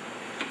gas.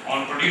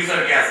 On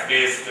producer gas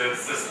based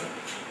system.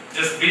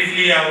 Just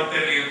briefly I will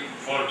tell you,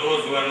 for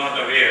those who are not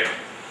aware,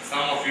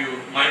 some of you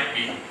might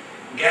be.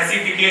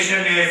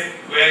 Gasification is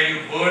where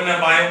you burn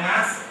a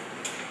biomass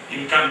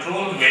in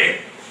controlled way.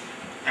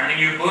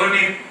 You burn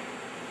it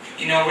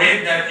in a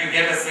way that you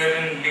get a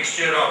certain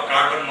mixture of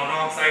carbon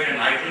monoxide and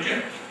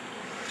hydrogen,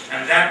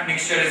 and that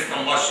mixture is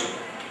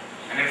combustible.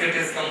 And if it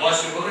is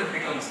combustible, it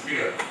becomes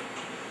fuel.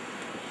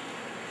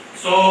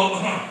 So,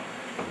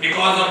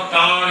 because of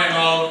tar and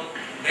all,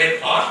 they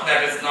thought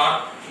that is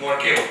not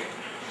workable.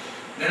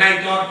 Then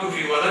I talked to a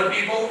few other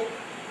people,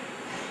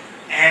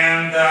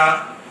 and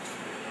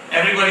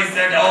everybody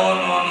said, oh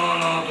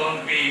no,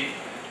 don't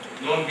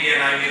be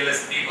an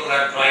idealist. People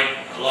have tried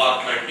a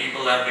lot, like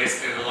people have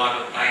wasted a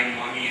lot of time,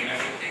 money and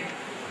everything.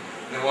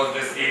 There was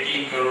this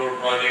 18 crore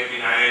project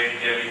in IIT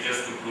Delhi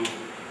just to prove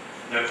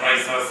that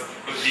rice husk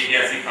could be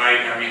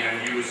gasified,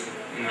 and used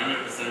in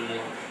 100%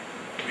 more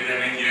with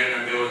an engine,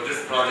 and there was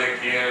this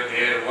project here,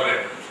 there,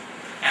 whatever.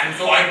 And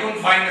so I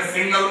couldn't find a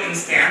single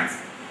instance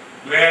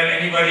where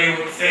anybody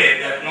would say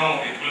that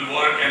no, it will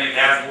work and it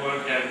has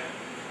worked and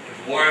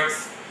it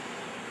works.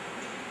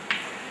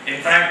 In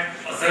fact,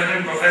 a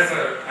certain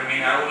professor,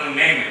 I wouldn't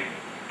name him,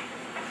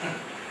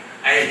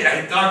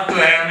 I talked to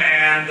him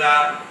and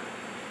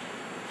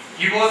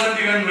he wasn't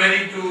even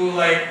ready to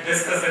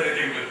discuss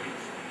anything with me.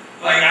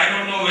 I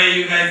don't know where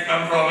you guys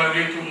come from.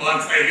 Every 2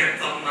 months I get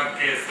some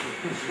nutcase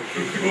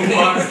who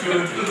wants to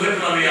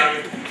literally,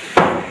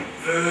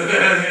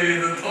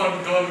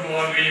 don't go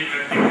on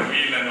reinventing the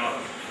wheel and all.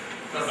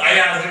 Because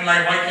I asked him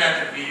why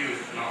can't it be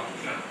used? No.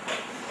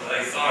 Because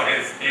I saw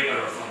his paper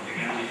or something,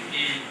 and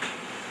he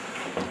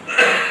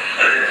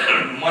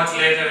much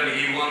later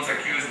he once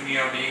accused me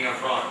of being a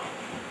fraud,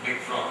 big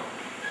fraud.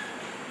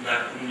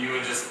 That you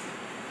were just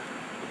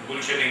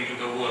bullshitting to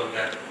the world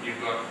that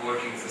you've got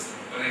working system.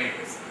 But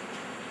anyways,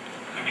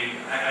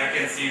 I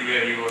can see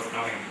where he was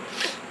coming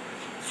from.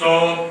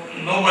 So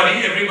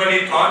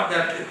everybody thought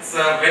that it's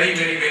a very,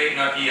 very, very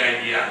nutty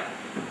idea.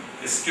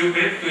 It's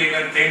stupid to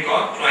even think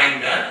of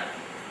trying that.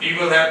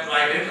 People have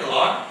tried it a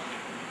lot.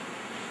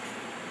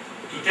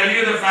 To tell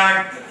you the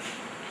fact,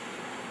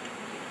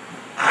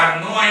 I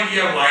have no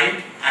idea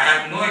why. I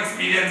have no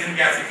experience in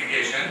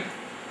gasification.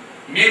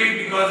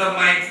 Maybe because of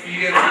my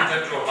experience with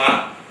the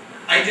Tropa,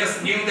 I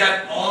just knew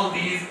that all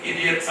these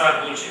idiots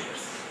are bullshitters.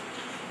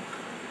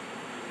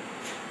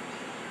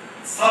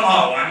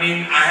 Somehow,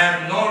 I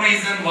have no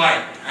reason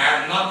why. I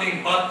have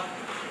nothing, but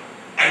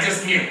I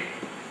just knew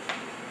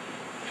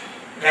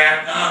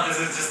that this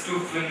is just too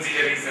flimsy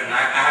a reason.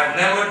 I have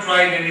never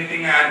tried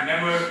anything.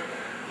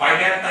 By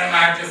that time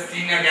I had just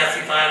seen a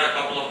gasifier a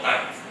couple of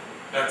times.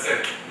 That's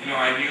it.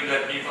 I knew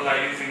that people are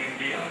using it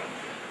beyond.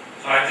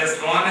 So I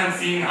just gone and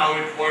seen how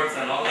it works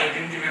and all. I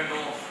didn't even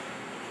know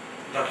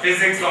the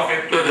physics of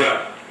it too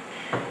well.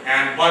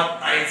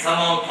 But I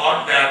somehow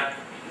thought that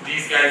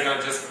these guys are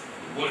just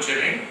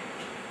bullshitting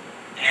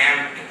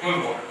and it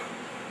will work.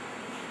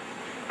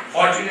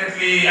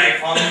 Fortunately, I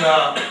found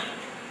a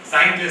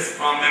scientist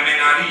from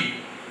MNRE.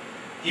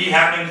 He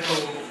happened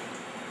to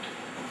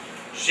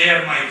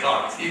share my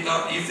thoughts. He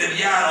said,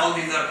 yeah, all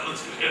these are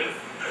bullshit.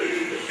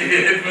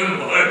 It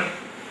will work.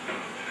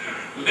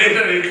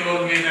 Later he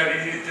told me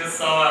that he just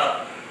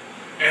saw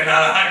an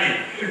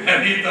RI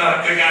and he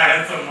thought the guy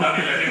had some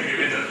money, let him give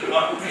it a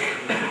shot.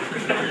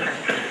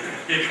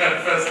 He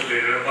confessed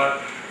later,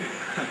 but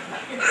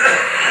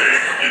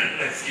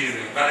excuse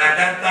me. But at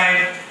that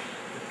time,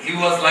 he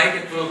was like,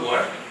 it will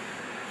work.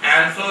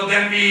 And so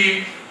then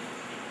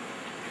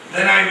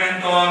I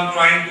went on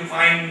trying to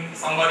find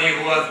somebody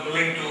who was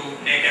willing to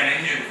make an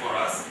engine for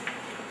us.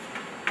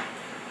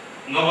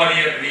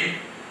 Nobody agreed.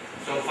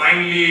 So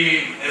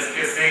finally,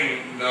 S.K.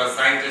 Singh, the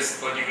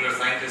particular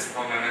scientist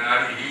from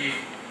MNR, he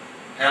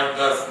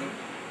helped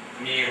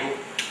me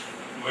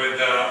with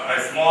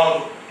a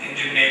small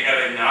engine maker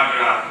in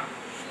Agra,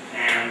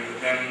 and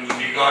then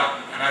we got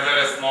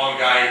another small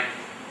guy,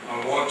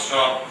 a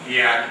workshop he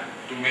had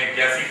to make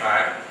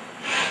gasifier.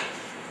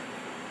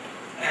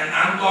 And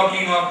I'm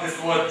talking of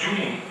this was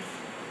June,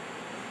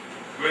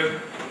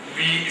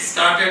 we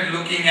started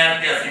looking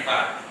at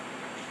gasifier.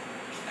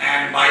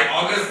 And by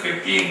August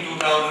 15,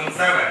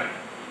 2007,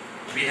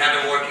 we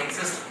had a working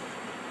system.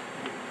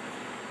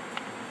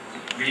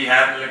 We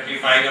had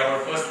electrified our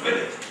first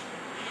village.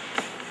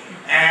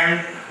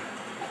 And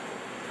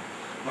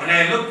when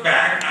I look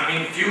back, I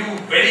mean, few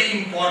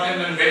very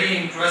important and very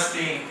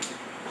interesting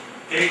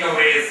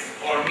takeaways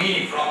for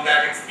me from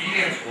that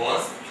experience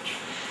was,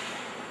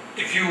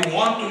 if you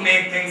want to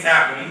make things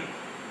happen,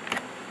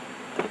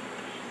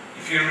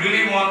 if you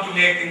really want to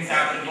make things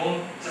happen,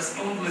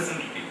 don't listen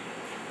to people.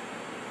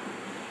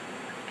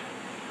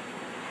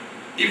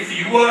 If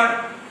you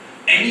are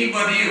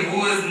anybody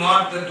who is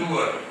not the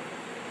doer,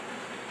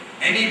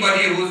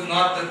 anybody who is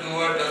not the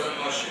doer doesn't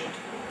know shit.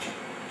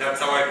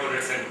 That's how I put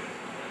it simply.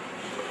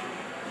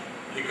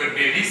 He could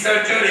be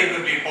researcher, he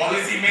could be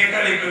policy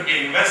maker, he could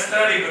be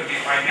investor, he could be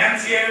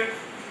financier.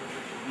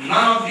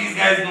 None of these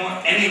guys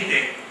know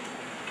anything.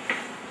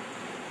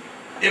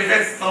 If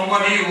it's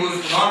somebody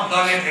who's not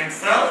done it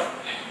himself,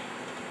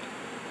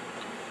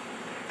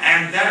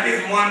 and that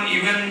is one,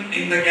 even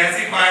in the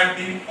gasifier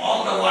thing,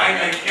 all the while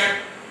I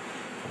kept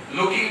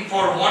looking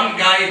for one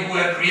guy who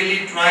had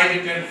really tried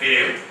it and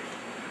failed.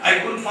 I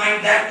couldn't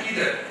find that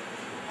either.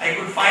 I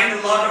could find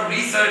a lot of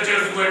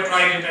researchers who had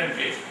tried it and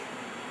failed.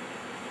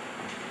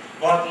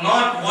 But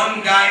not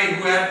one guy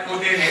who had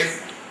put in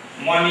his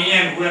money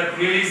and who had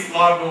really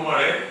slogged over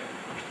it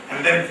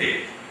and then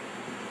failed.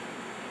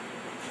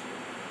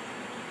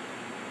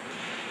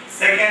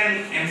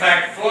 Second, in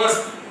fact,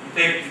 first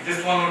big,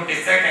 this one would be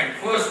second.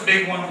 First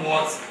big one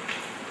was,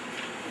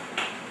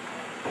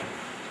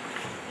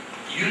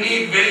 you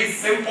need very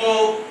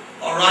simple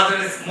or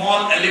rather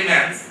small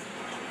elements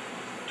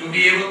to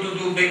be able to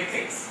do big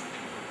things.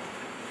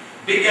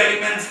 Big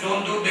elements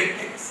don't do big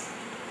things.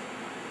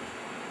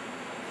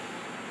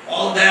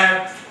 All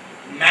that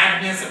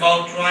madness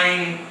about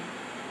trying,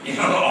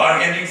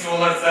 organic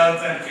solar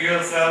cells and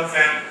fuel cells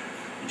and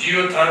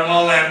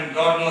geothermal and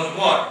God knows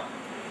what.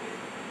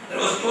 That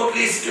was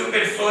totally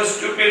stupid, so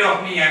stupid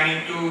of me,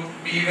 to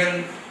be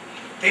even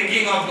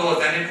thinking of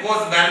those, and it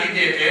was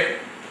validated.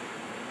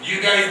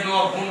 You guys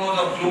know who knows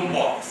of Bloom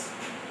box?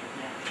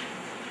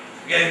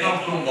 You guys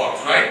know Bloom box,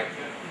 right?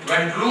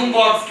 When Bloom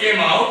box came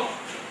out,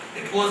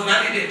 it was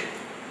validated.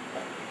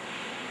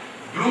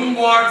 Bloom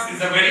box is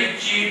a very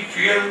cheap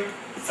fuel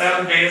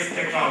cell based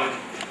technology.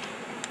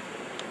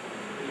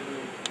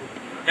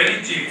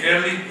 Very cheap,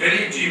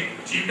 very cheap,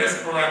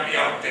 cheapest probably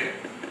out there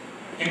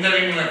in the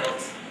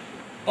renewables.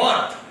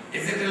 But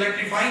is it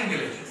electrifying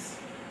villages?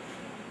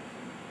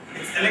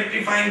 It's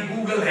electrifying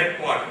Google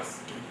headquarters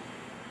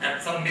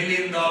at some $1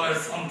 million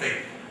something.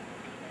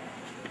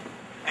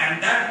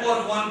 And that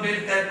was one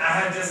bit that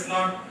I had just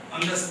not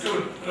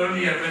understood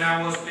earlier when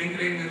I was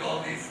tinkering with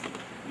all these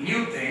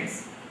new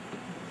things,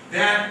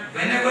 that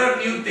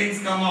whenever new things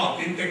come out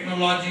in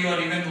technology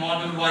or even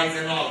model wise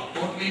and all,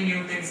 totally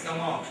new things come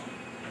out,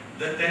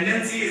 the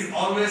tendency is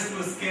always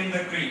to skim the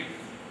cream.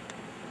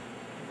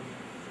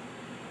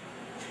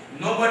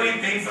 Nobody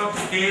thinks of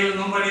scale,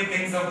 nobody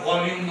thinks of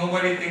volume,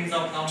 nobody thinks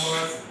of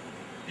numbers.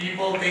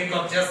 People think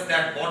of just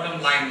that bottom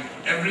line.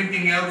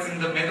 Everything else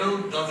in the middle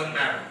doesn't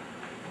matter.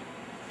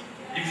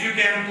 If you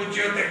can put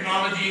your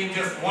technology in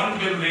just one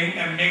building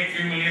and make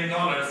 $few million,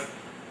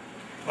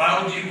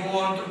 why would you go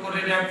on to put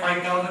it at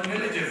 5,000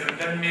 villages and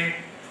then make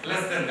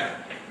less than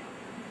that?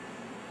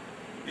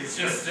 It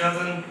just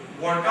doesn't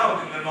work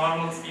out in the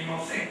normal scheme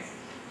of things.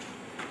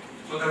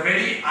 So the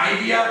very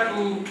idea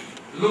to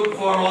look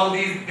for all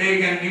these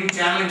big and new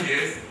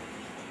challenges,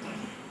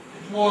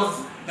 it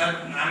was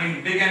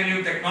that, big and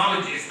new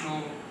technologies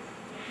to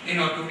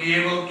be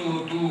able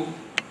to do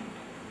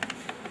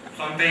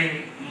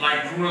something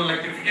like rural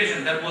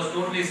electrification. That was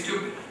totally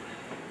stupid.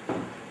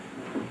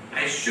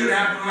 I should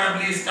have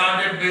probably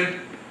started with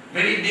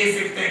very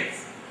basic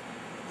things.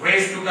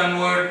 Ways to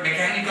convert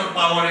mechanical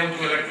power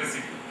into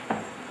electricity.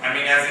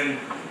 As in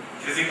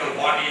physical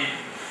body,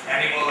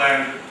 animal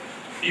and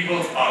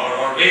people's power,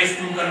 or ways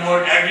to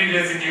convert agri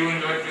residue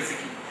into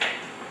electricity.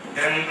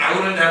 Then I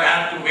wouldn't have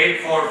had to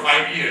wait for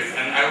 5 years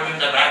and I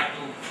wouldn't have had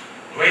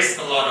to waste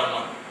a lot of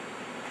money.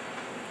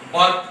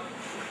 But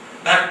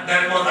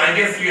that was, I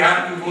guess you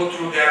have to go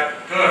through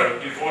that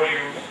curve before you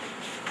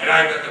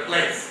arrive at the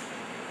place.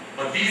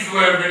 But these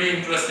were very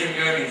interesting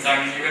learnings.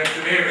 Even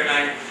today when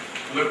I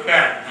look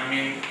back,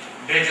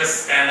 they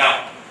just stand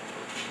out.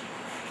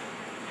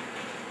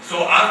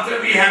 So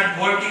after we had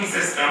working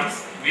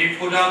systems, we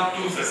put out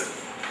two systems.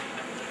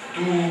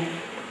 Two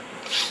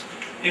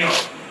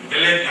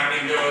village. I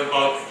mean, there was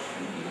about,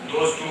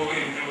 those two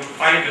include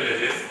 5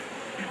 villages.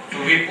 So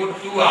we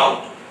put 2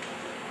 out.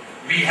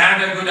 We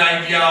had a good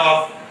idea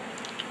of,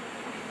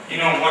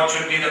 what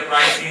should be the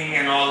pricing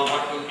and all,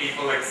 what will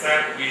people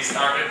accept. We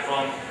started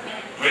from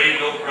very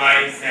low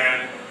price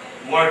and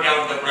worked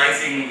out the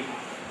pricing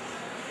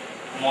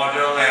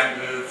model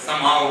and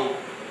somehow,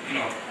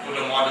 put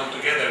a model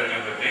together and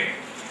everything.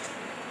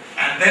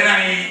 And then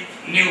I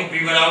knew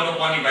we were out of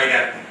money by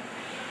that time.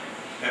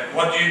 That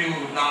what do you do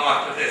now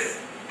after this?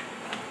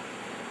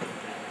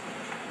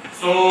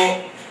 So,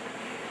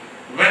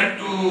 went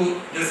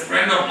to this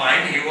friend of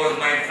mine. He was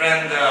my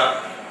friend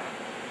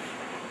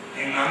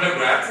in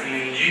undergrads in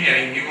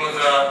engineering. He was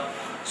a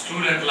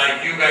student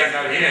like you guys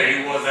are here.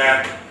 He was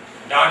at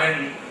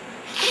Darden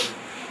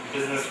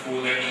Business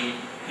School in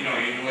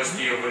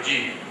University of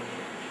Virginia,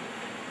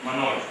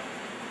 Manoj.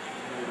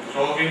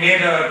 So we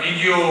made a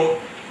video,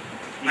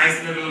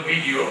 nice little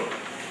video.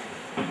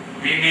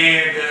 We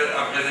made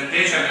a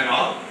presentation and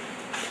all,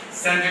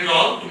 sent it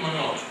all to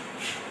Manoj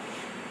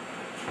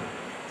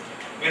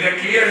with a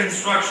clear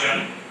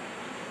instruction.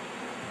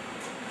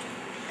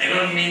 I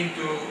don't mean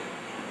to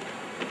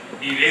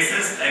be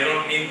racist, I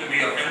don't mean to be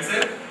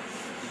offensive,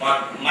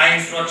 but my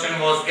instruction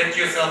was, get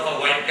yourself a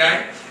white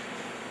guy,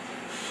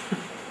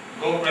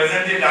 go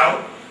present it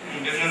out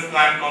in business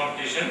plan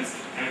competitions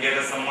and get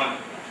us some money.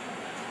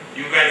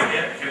 You guys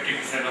get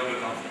 50% of the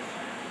company.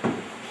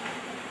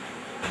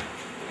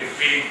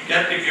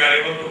 If you are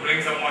able to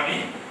bring some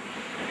money,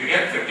 you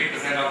get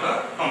 50% of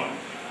the company.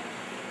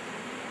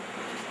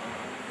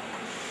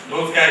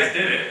 Those guys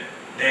did it.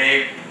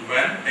 They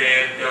went,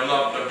 they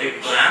developed a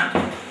big plan,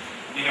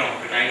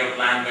 the kind of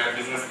plan, that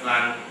business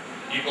plan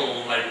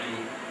people like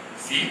to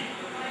see.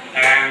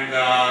 And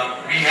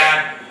we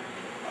had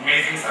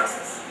amazing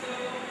success.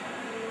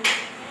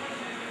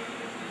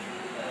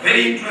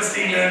 Very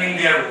interesting learning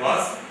there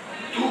was,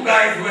 2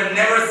 guys who had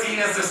never seen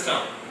a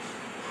system,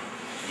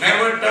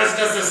 never touched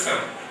a system,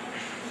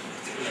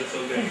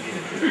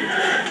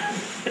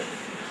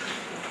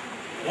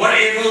 were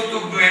able to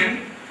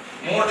win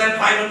more than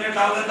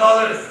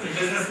 $500,000 in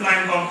business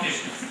plan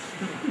competitions.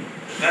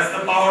 That's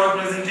the power of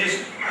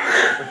presentation.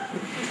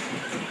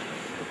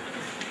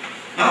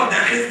 Now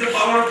that is the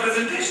power of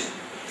presentation.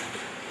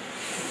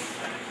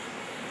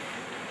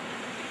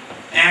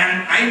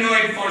 And I know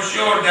it for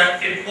sure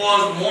that it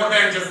was more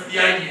than just the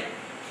idea.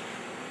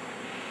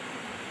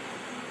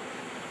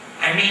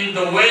 I mean,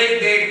 the way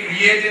they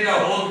created a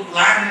whole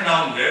plan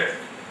around it,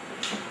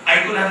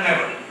 I could have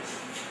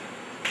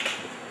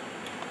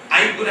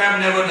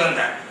never done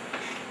that.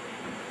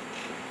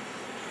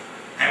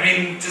 I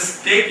mean,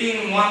 just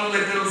taking one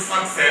little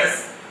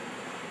success,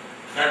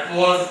 that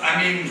was,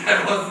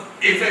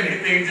 if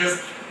anything,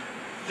 just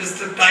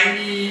a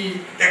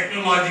tiny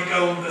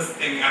technological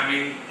thing. I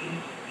mean,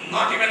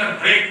 not even a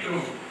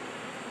breakthrough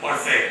per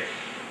se.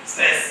 It's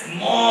a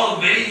small,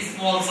 very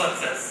small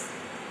success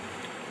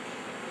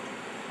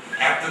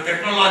at the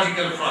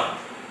technological front.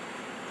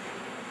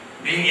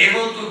 Being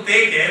able to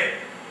take it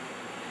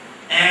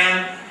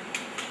and,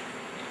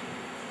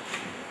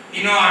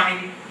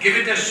 give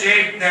it a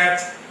shape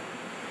that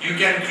you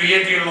can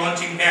create your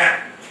launching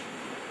pad.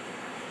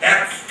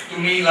 That's, to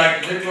me,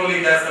 like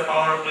literally that's the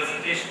power of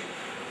presentation.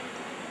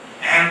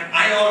 And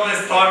I always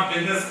thought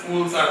business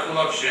schools are full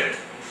of shit.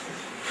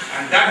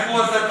 And that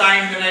was the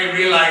time when I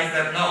realized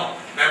that no,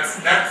 that's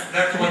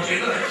what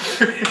you learn.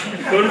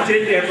 Don't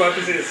change the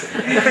hypothesis.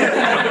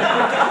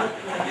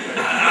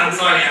 I'm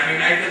sorry,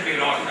 I could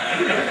be wrong.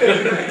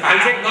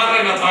 I'm not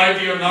an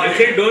authority or not. I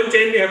say don't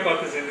change the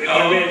hypothesis.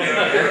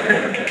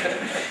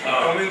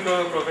 Coming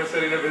from a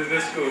professor in a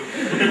business school.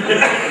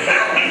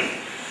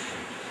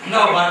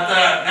 No, but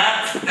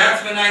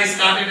that's when I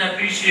started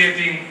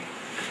appreciating,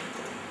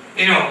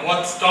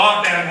 what's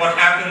taught and what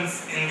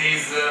happens in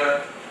these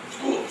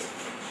schools.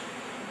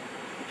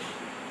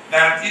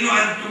 That,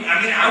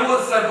 I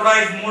was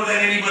surprised more than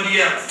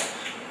anybody else.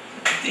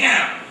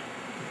 Damn.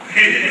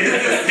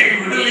 This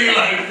thing really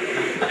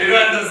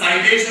and the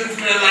citations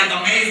were like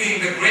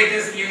amazing, the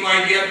greatest new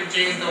idea to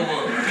change the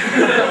world.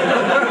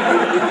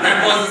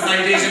 That was a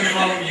citation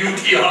from UT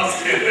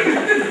Austin.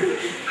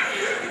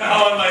 I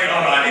was like,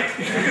 alright.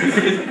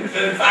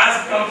 The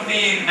Fast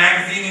Company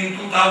magazine in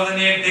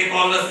 2008, they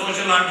called us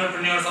Social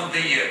Entrepreneurs of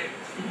the Year.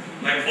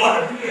 Like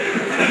what?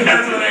 And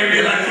that's when I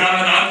realized I'm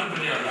an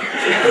entrepreneur now.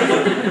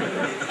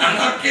 I'm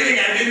not kidding,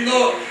 I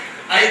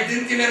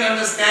didn't even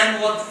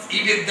understand what's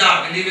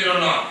EBITDA, believe it or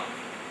not.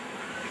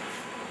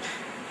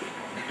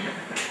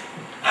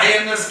 I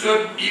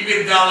understood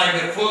EBITDA, like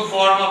the full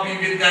form of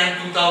EBITDA in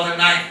 2009.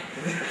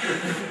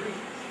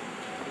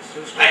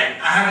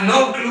 I have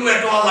no clue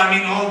at all,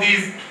 all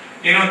these,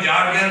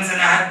 jargons, and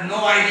I had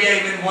no idea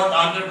even what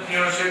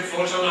entrepreneurship,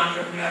 social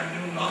entrepreneur, I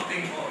knew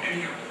nothing about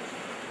any of it.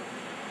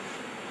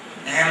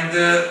 And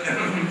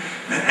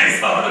when I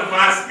saw the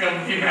Fast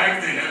Company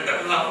magazine, I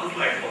was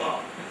like, wow.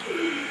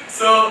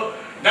 So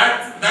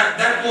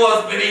that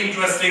was very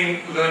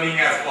interesting learning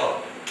as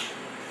well.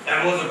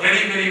 That was a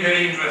very, very,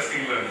 very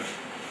interesting learning.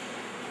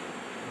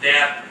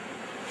 That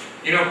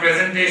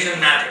presentation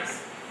matters.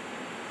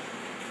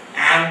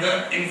 And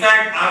in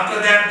fact, after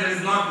that, there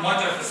is not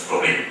much of a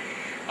story.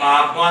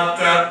 But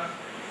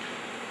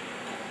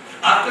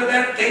after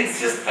that, things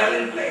just fell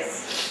in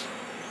place.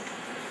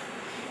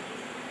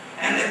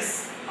 And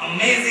it's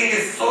amazing,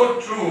 it's so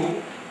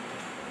true.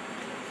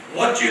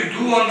 What you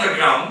do on the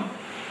ground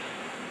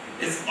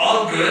is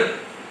all good,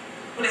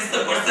 but it's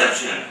the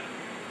perception.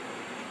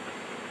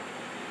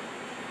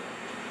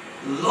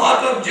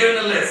 Lot of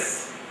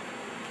journalists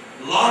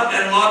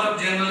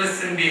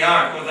in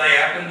Bihar, because I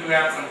happen to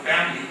have some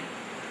family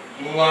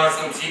who are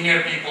some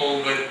senior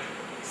people with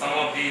some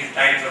of these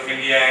Times of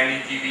India,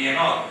 NDTV and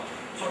all.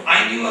 So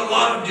I knew a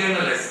lot of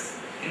journalists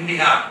in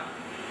Bihar.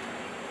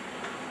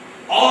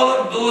 All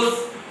of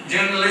those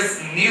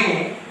journalists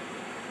knew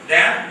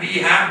that we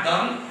have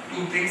done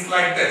two things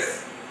like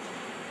this.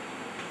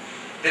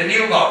 They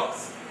knew about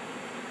us.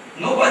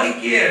 Nobody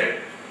cared.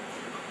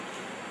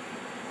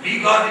 We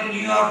got in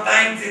New York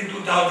Times in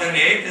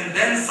 2008 and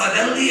then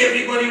suddenly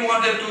everybody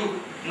wanted to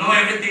know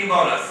everything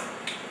about us.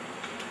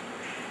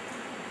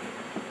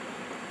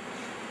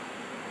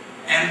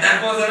 And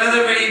that was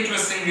another very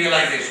interesting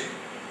realization.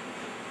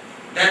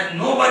 That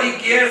nobody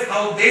cares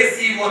how they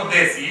see what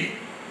they see.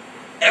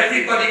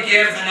 Everybody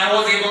cares, and I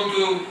was able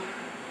to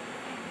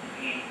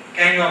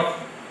kind of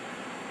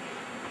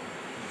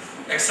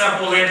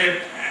extrapolate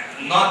it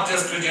not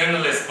just to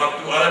journalists but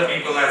to other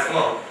people as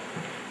well.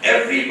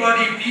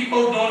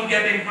 People don't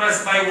get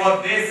impressed by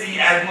what they see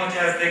as much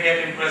as they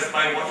get impressed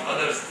by what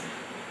others see.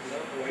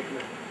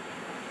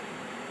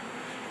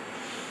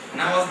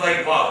 And I was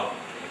like, wow,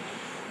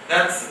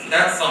 that's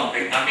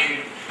something. I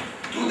mean,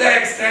 to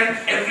that extent,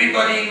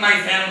 everybody in my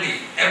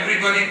family,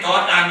 everybody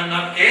thought I'm a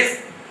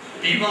nutcase.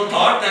 People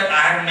thought that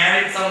I had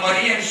married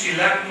somebody and she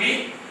left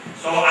me.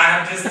 So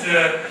I'm just,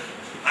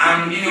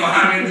 I'm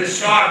in the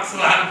shock, so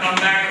I'll come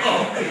back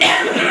home.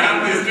 And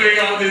I'm just doing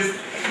all this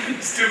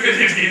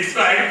stupidity,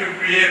 trying to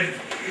create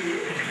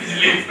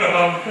bijli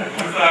from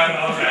Musa and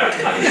all that.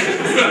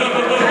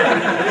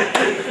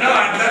 No,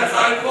 that's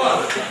how it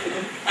was.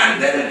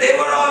 And then they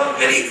were all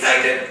very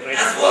excited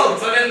as well,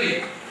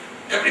 suddenly.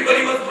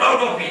 Everybody was proud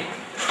of me.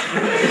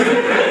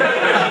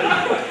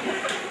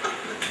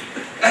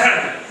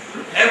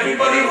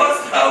 Everybody was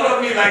proud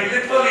of me, like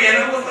literally, and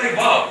I was like,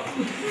 wow.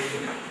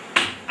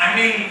 I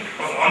mean,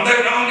 on the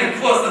ground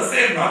it was the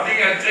same, nothing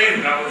had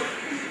changed. I was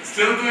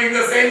still doing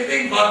the same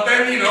thing, but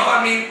then,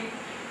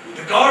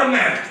 the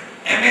government,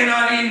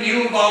 MNRE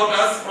knew about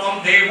us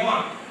from day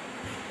one.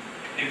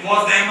 It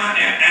was the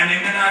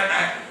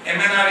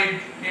MNRE,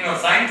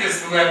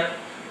 scientists who had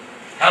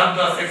helped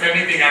us, if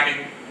anything. I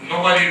mean,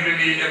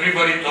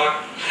 everybody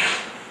thought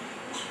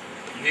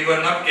we were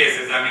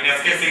nutcases. I mean,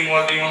 SK Singh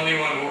was the only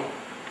one who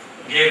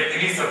gave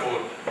any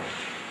support.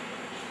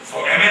 So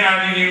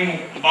MNRE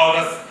knew about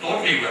us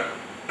totally well.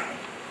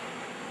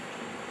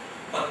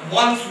 But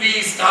once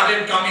we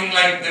started coming,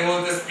 like there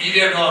was this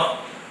period of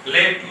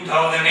late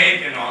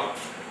 2008 and all,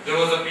 there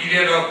was a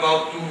period of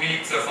about 2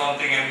 weeks or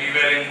something, and we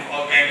were in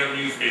all kinds of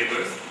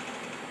newspapers.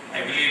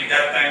 I believe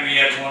that time we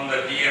had won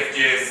the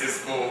DFJ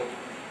Cisco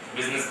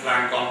business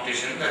plan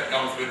competition that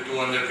comes with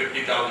 $250,000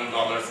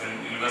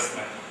 in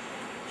investment.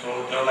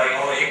 So they were like,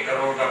 oh, 1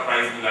 crore ka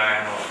prize mila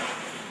hai and all.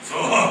 So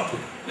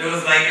there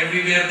was like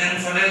everywhere.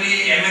 Then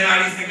suddenly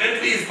MNRE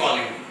secretary is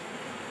calling me.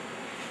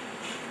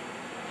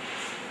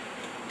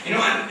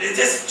 And it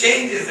just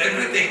changes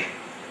everything.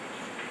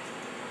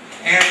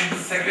 And the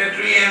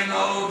secretary, and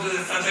oh, this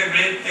is such a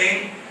great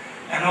thing,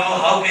 and all,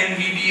 how can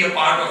we be a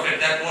part of it?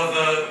 That was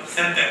a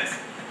sentence.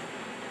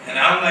 And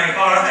I'm like,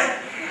 all right.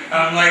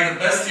 I'm like, the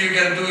best you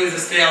can do is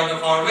stay out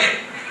of our way.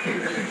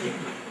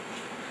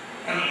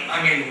 And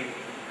I mean,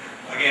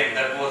 again,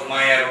 that was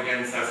my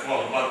arrogance as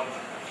well. But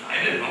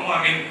I didn't know.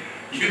 I mean,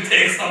 you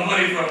take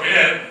somebody from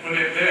here, put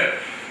it there.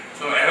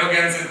 So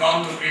arrogance is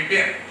bound to creep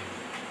in.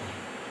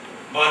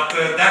 But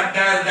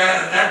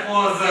that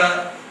was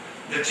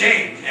the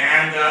change.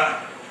 And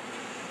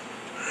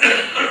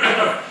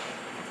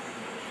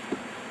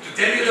to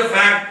tell you the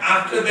fact,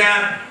 after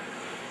that,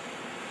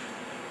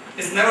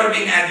 it's never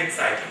been as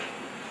exciting.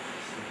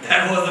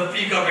 That was the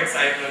peak of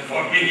excitement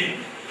for me.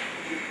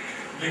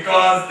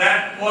 Because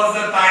that was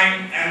the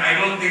time, and I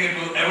don't think it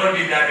will ever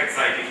be that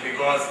exciting,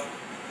 because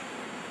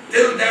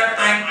till that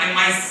time I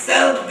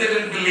myself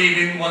didn't believe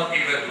in what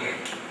we were doing.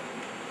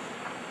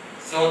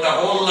 So the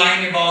whole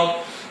line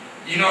about,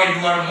 you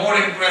are more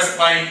impressed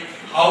by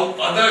how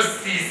others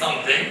see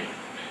something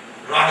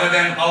rather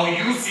than how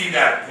you see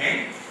that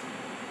thing.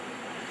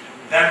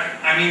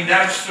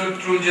 That's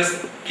true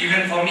just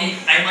even for me.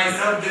 I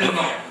myself didn't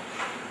know.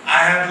 I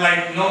had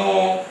like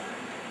no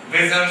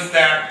visions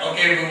that,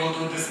 okay, we will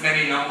do this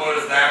many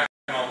numbers, that.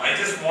 I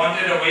just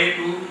wanted a way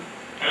to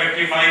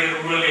electrify the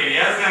rural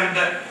areas, and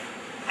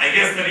I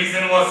guess the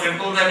reason was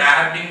simple, that I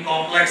had been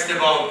complexed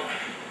about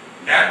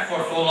that for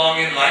so long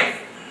in life.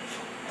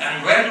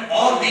 And when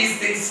all these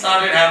things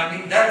started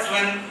happening, that's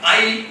when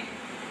I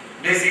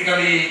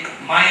basically,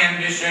 my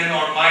ambition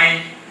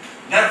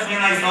that's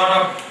when I sort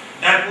of,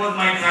 that was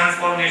my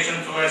transformation,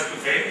 so as to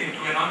say,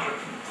 into an entrepreneur.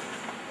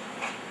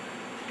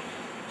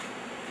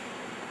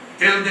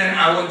 till then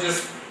I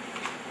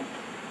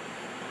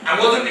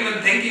wasn't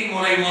even thinking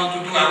what I want to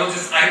do.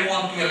 I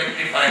want to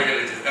electrify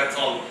villages. That's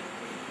all.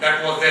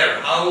 That was there.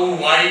 How,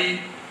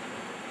 why,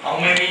 how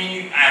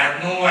many? I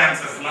had no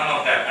answers. None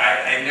of that.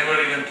 I never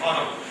even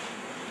thought of it.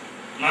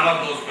 None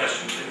of those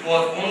questions. It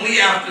was only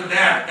after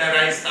that that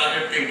I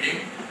started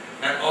thinking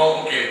that,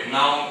 oh, okay,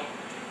 now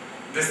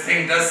this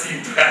thing does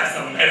seem to have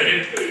some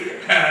merit,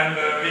 and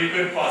we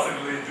could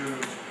possibly do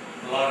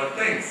a lot of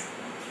things.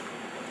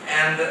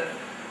 And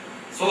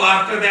so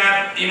after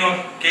that,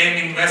 came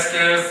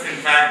investors. In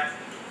fact,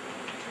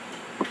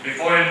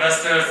 before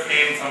investors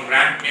came some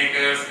grant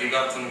makers. We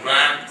got some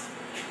grants,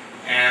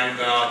 and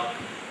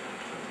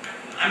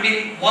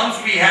once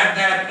we had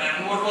that,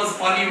 and what was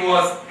funny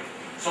was,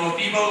 so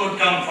people would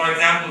come. For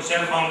example,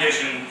 Shell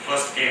Foundation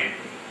first came,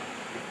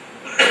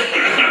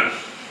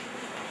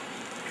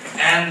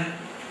 and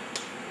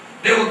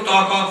they would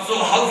talk of, so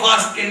how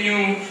fast can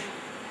you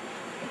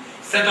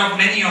set up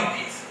many of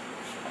these?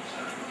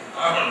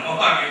 I don't know,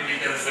 we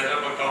can set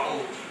up a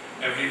couple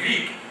every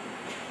week.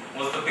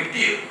 What's the big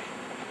deal?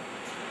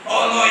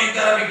 Oh no, you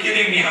gotta be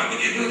kidding me, how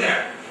could you do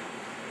that?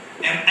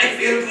 And I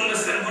fail to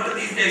understand what are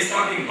these guys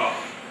talking about.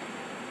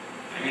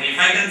 If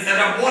I can set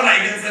up one, I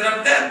can set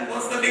up 10,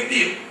 what's the big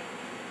deal?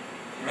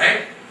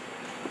 Right?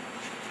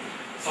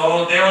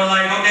 So they were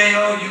like, okay,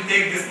 you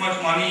take this much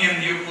money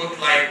and you put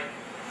like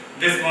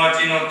this much,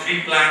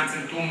 3 plants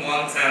in 2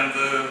 months, and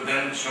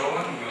then show,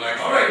 and we're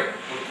like, alright,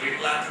 put 3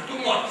 plants in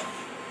 2 months.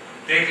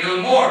 Take a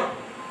little more,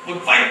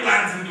 put 5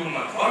 plants in 2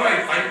 months.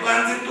 Alright, 5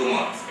 plants in 2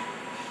 months.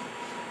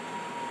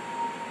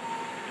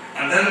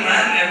 And then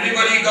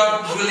everybody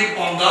got really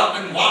pumped up,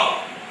 and wow,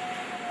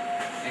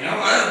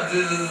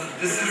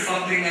 this is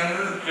something,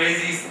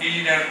 crazy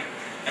speed and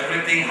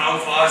everything, how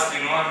fast,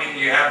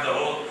 you have the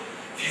whole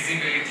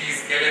feasibility,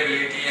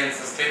 scalability and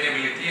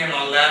sustainability and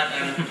all that.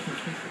 And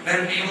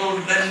then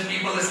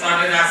people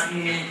started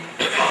asking me,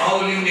 how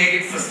will you make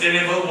it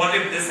sustainable? What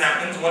if this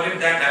happens? What if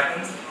that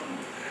happens?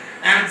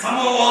 And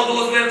somehow all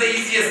those were the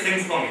easiest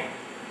things for me.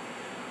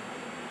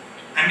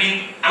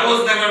 I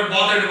was never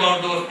bothered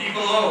about those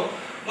people. Oh,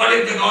 what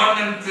if the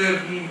government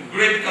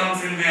grid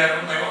comes in there?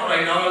 I'm like,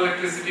 alright, our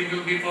electricity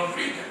will be for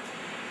free then.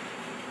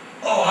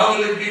 Oh, how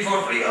will it be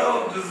for free?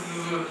 Oh,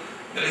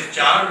 there is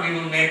char, we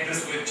will make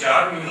this with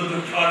char, we will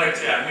do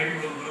product char, maybe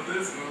we will do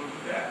this, we will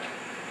do that.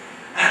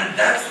 And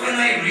that's when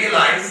I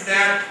realized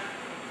that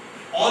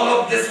all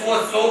of this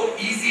was so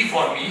easy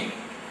for me,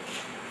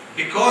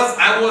 because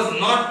I was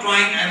not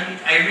trying, and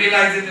I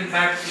realize it in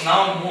fact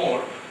now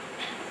more,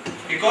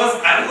 because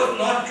I was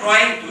not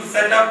trying to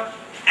set up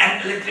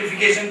an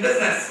electrification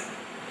business.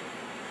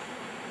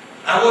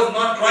 I was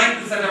not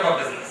trying to set up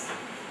a business.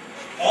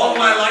 All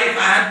my life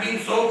I had been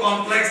so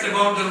complex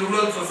about the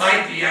rural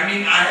society.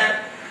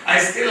 I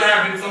still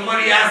have, if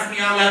somebody asks me,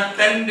 I'll have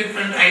 10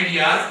 different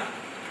ideas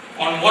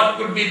on what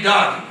could be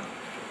done,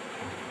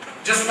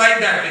 just like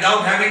that,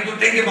 without having to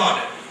think about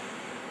it.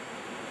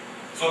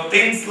 So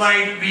things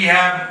like we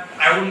have,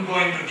 I wouldn't go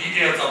into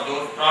details of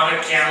those,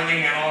 product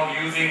channeling and all,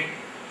 using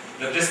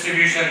the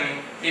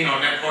distribution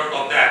network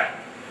of that.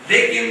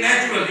 They came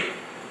naturally.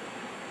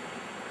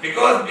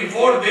 Because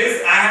before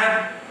this, I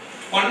had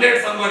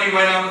funded somebody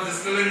while I was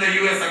still in the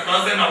US, a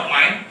cousin of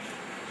mine.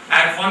 I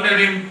had funded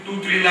him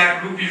 2-3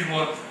 lakh rupees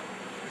worth,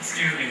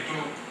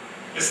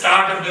 to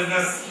start a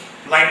business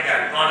like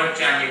that, product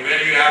channeling,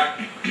 where you have,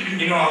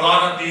 a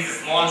lot of these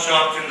small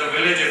shops in the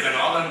villages and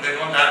all, and they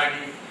don't have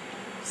any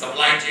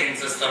supply chain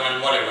system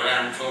and whatever.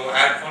 And so I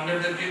had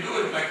funded that you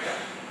do it like that.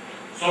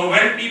 So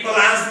when people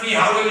ask me,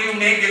 how will you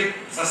make it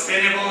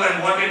sustainable,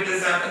 and what if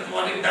this happens,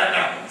 what if that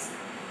happens?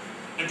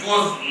 It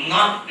was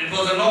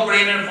a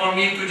no-brainer for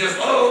me to just,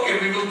 oh, okay,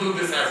 we will do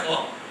this as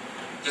well.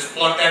 Just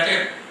plug that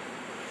in.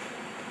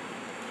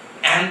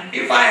 And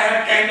if I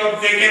had kind of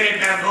taken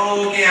it as,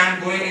 oh, okay, I'm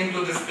going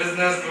into this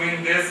business,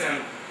 doing this,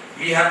 and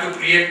we have to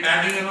create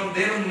padding,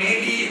 then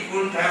maybe it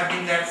wouldn't have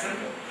been that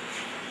simple.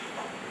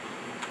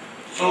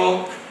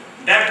 So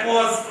that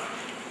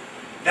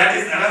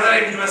is another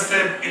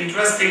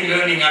interesting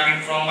learning,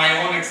 from my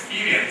own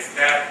experience,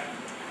 that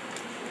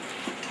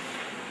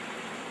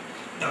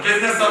the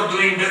business of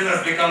doing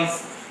business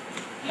becomes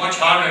much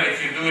harder if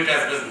you do it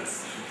as business.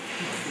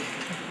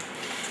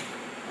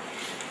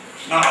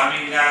 No,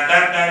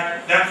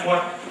 that's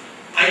what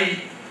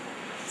I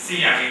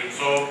see.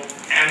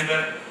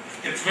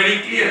 It's very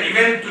clear.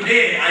 Even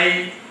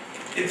today,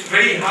 it's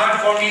very hard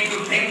for me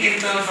to think in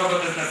terms of a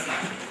business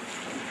now.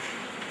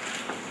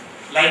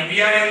 Like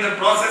we are in the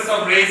process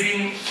of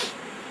raising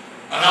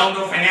a round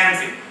of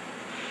financing.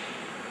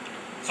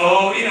 So,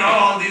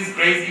 all these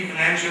crazy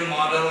financial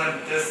model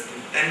and this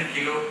 10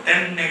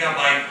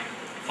 megabyte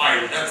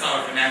file, that's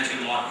our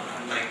financial model.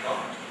 I'm like,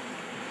 God.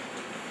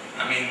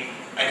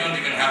 I don't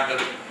even have the,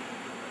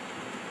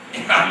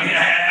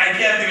 I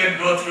can't even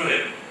go through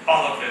it,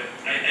 all of it.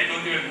 I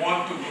don't even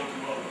want to go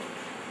through all of it.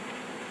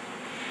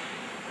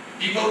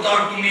 People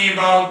talk to me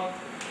about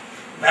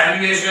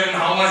valuation,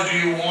 how much do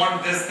you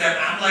want, this, that.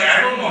 I'm like,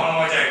 I don't know how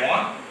much I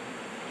want.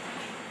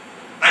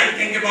 I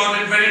think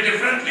about it very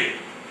differently.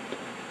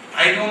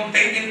 I don't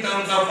think in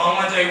terms of how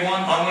much I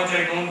want, how much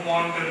I don't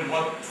want, and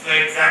what's the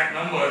exact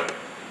number.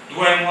 Do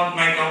I want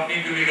my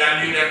company to be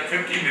valued at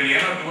 50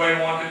 million or do I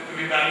want it to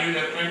be valued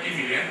at 20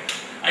 million?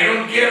 I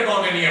don't care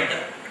about any of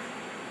that.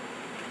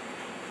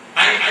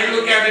 I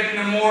look at it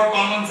in a more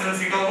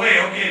commonsensical way.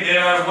 Okay,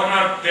 there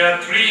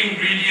are three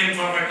ingredients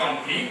of a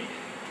company.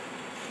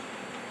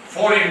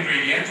 Four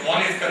ingredients.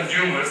 One is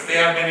consumers, they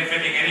are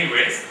benefiting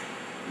anyways.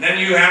 Then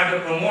you have the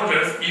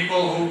promoters,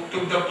 people who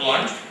took the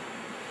plunge.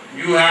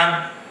 You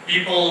have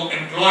people,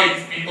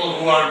 employees, people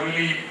who are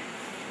really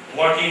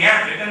working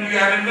at it, and you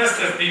have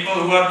investors, people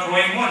who are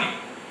throwing money.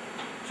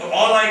 So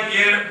all I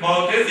care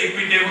about is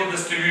equitable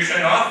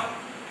distribution of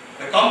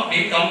the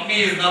company.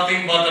 Company is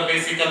nothing but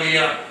basically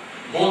a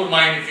gold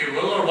mine, if you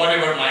will, or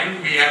whatever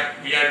mine we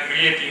are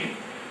creating.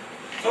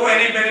 So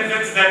any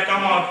benefits that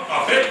come out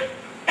of it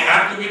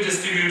have to be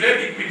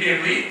distributed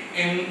equitably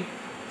in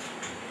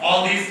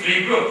all these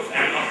three groups.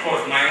 And of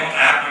course, I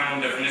have my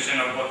own definition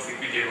of what's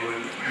equitable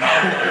now.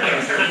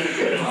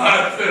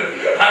 But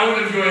I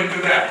wouldn't go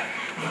into that.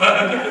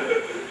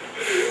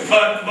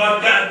 But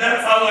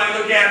that's how I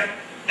look at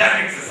that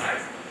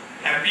exercise.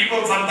 And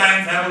people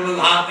sometimes have a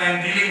little hard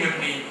time dealing with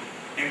me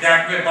in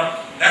that way,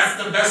 but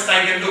that's the best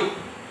I can do.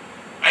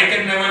 I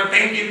can never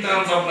think in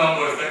terms of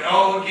numbers that,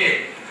 oh,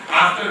 okay,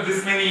 after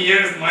this many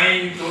years,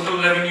 my total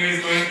revenue is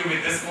going to be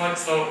this much,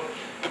 so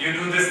you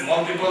do this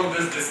multiple,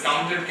 this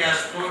discounted cash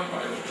flow, and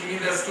whatever. To me,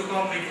 that's too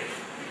complicated.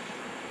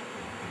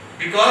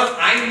 Because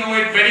I know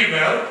it very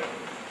well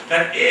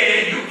that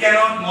A, you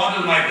cannot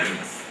model my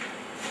business.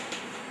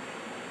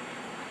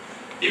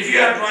 If you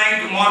are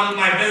trying to model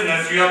my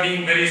business, you are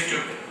being very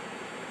stupid.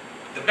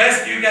 The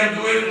best you can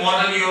do is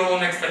model your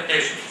own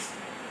expectations.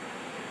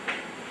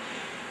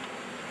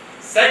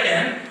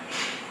 Second,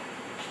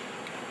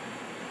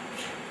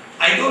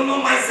 I don't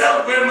know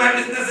myself where my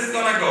business is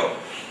going to go.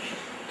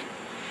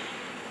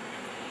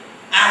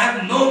 I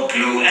have no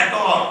clue at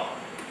all.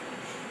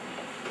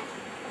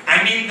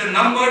 I mean, the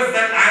numbers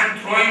that I am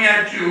throwing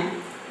at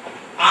you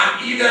are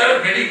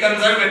either very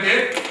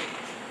conservative,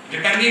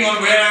 depending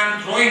on where I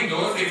am throwing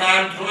those. If I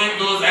am throwing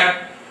those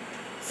at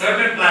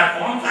certain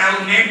platforms, I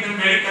will make them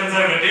very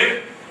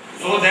conservative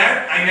so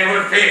that I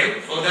never fail,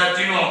 so that,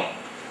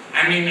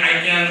 I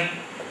can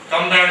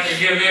come back a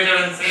year later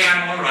and say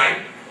I'm alright.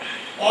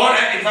 Or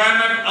if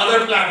I'm at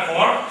other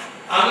platform,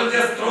 I will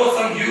just throw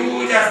some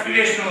huge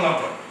aspirational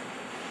number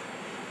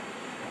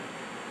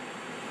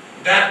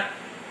that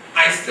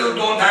I still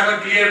don't have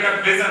a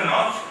clear-cut vision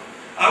of.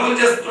 I will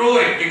just throw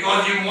it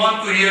because you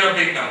want to hear a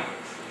big number.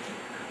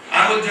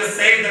 I will just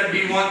say that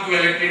we want to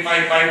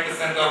electrify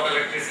 5% of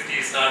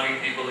electricity starving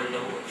people in the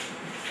world.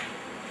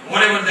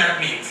 Whatever that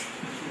means.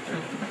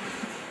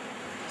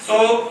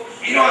 So,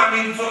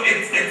 so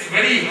it's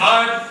very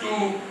hard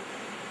to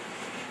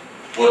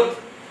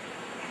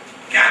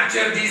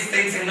capture these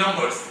things in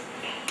numbers.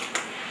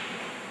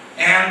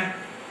 And,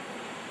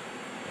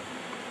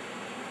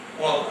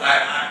 well, I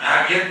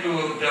have yet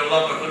to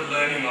develop a good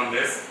learning on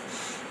this,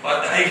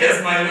 but I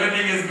guess my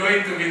learning is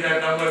going to be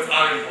that numbers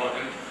are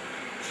important.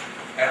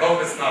 I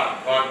hope it's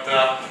not, but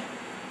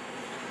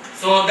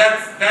so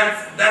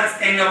that's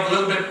kind of a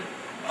little bit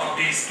of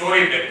the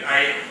story bit.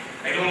 I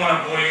don't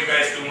want to bore you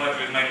guys too much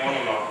with my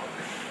monologue.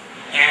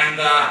 And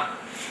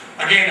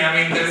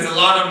again, there is a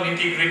lot of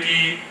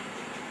nitty-gritty.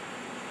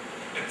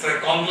 It's a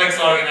complex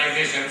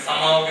organization.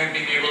 Somehow we've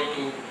been able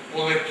to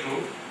pull it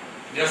through.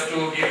 Just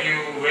to give you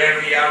where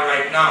we are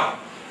right now.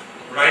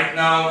 Right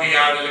now we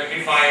are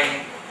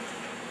electrifying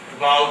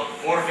about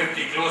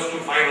 450, close to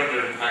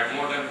 500, in fact,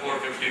 more than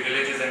 450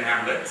 villages and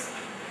hamlets.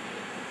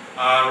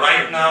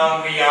 Right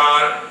now we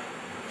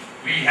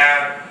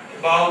have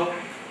about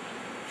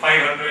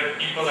 500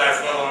 people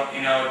as well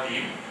in our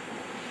team.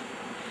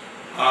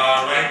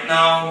 Right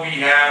now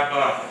we have,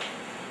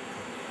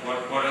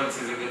 what else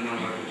is a good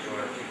number to throw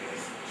at you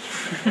guys?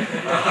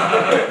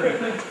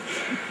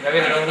 I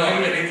don't know,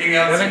 anything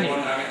else you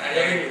want?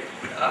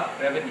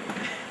 Revenue.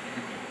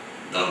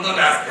 Don't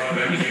ask about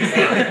revenue.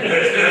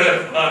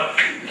 But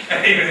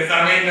anyways, we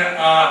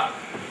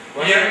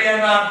are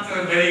not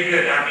very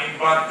good,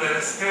 but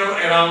still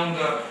around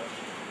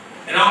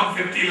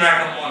 50 lakh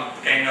a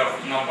month kind of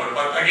number.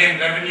 But again,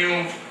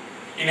 revenue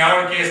in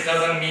our case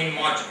doesn't mean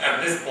much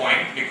at this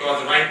point,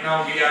 because right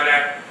now we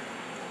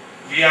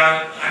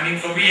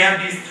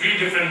have these three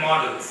different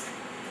models.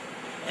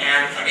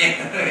 And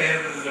again,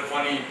 this is a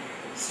funny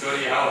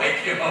story how I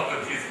came up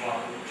with this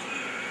model.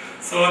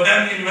 So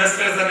then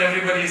investors and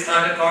everybody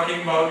started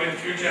talking about in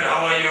future,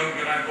 how are you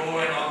going to go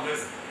and all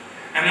this.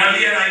 And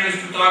earlier I used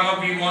to talk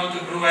about we want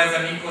to grow as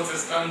an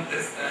ecosystem,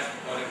 this, that,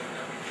 whatever.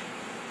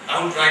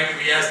 I would try to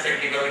be as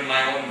technical in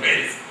my own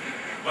ways.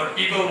 But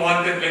people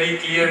wanted very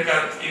clear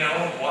cut,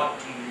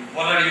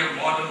 what are your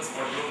models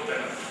for growth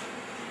and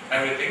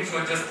everything.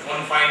 So just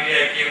one fine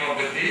day I came up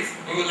with these.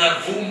 We will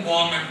have boom,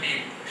 bomb and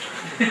beam.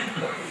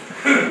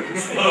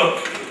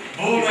 So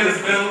boom is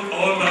built,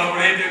 owned,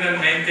 operated and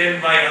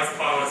maintained by Husk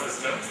Power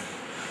Systems.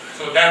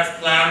 So that's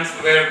plants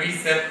where we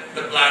set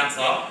the plants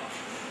up.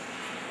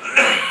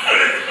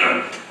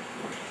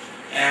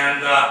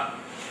 And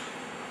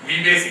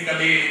we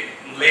basically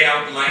lay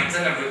out lines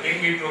and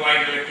everything. We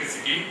provide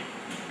electricity.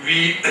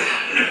 We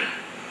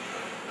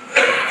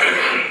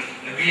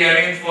we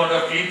arrange for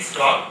the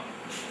feedstock.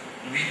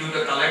 We do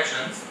the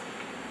collections.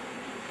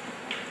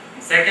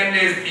 Second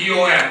is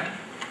BOM.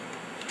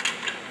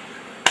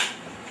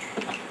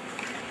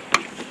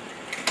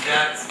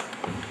 That's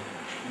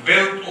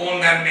built,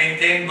 owned and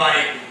maintained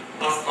by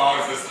Husk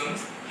Power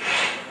Systems.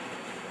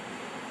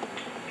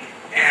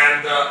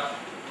 And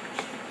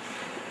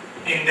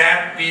in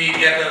that we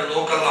get a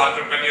local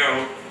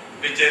entrepreneur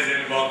which is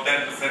in about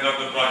 10% of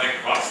the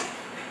project cost.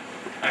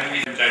 And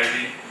we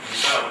franchisee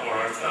himself or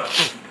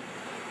herself.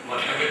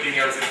 But everything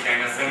else is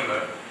kind of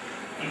similar.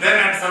 And then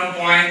at some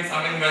point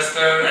some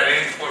investor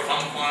arranged for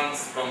some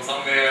funds from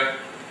somewhere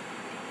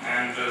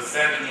and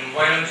said,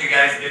 why don't you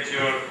guys get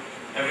your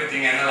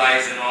everything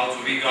analyzed, and also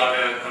we got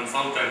a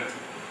consultant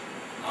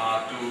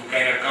to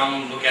kind of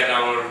come look at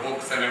our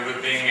books and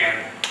everything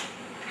and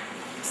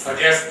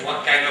suggest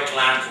what kind of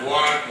plans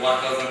work,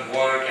 what doesn't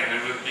work and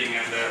everything.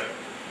 And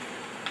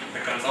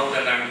the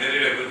consultant, I mean, they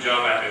did a good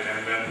job at it.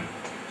 And then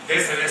they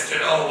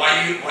suggested, oh, why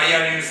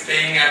are you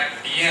staying at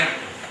BM?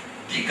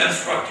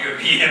 Deconstruct your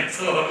BM.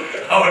 So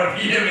our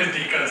BM is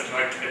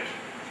deconstructed,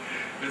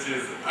 which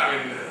is, I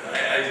mean,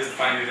 I just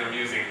find it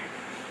amusing.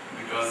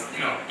 Because, you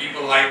know,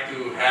 people like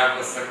to have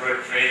a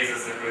separate phrase, a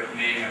separate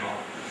name and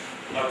all.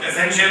 But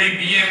essentially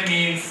BM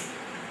means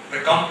the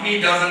company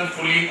doesn't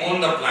fully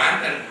own the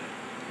plant and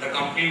the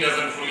company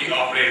doesn't fully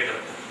operate the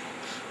plant.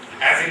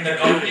 As in, the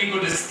company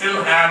could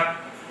still have,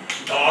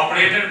 the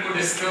operator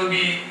could still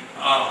be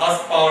a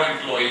Husk Power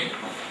employee,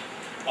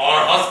 or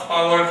Husk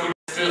Power could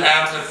still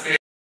have, let's say,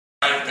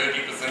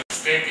 30%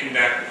 stake in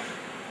that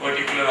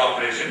particular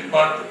operation.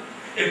 But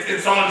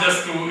it's all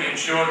just to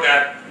ensure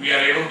that we are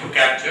able to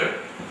capture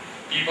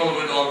people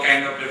with all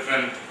kind of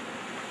different,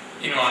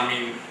 you know, I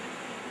mean,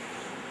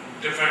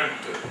 different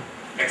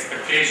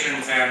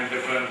expectations and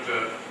different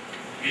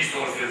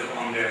resources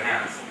on their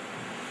hands.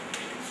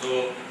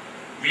 So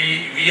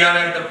we are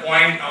at the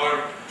point,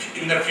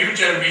 in the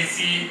future we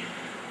see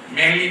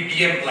mainly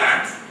BM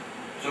plants.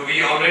 So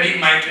we already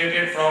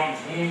migrated from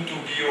BOOM to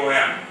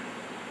BOM,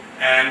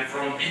 and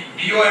from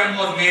BOM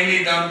was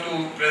mainly done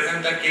to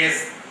present a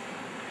case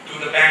to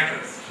the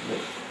bankers.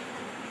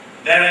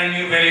 That I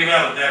knew very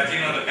well, that,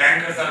 you know, the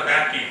bankers are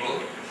bad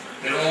people.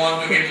 They don't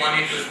want to give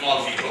money to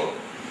small people.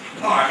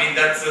 No, I mean,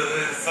 that's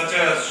such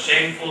a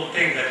shameful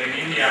thing that in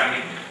India, I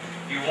mean,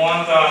 you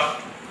want a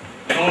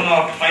loan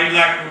of 5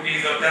 lakh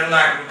rupees or 10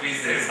 lakh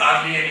rupees, there is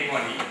hardly any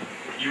money.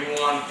 You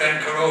want 10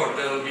 crore,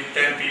 there will be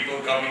 10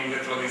 people coming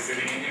literally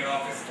sitting in your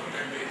office for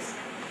 10 days.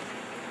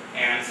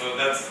 And so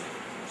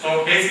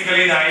so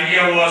basically the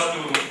idea was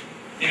to,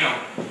 you know,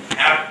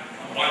 have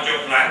a bunch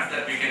of plans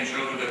that we can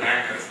show to the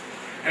bankers.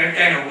 And it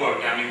kind of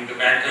worked. I mean, the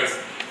bankers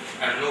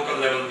at local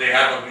level, they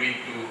have agreed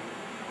to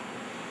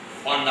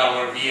fund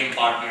our BM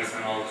partners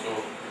and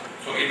also.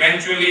 So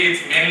eventually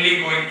it's mainly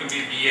going to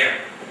be BM.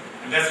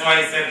 And that's why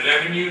I said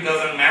revenue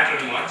doesn't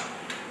matter much,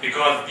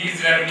 because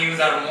these revenues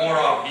are more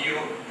of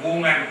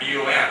BOOM and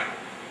BOM.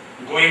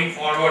 Going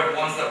forward,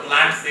 once the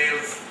plant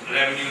sales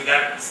revenue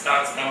that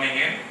starts coming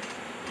in,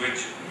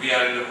 which we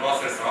are in the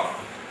process of,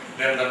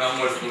 then the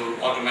numbers will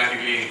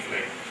automatically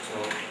inflate.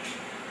 So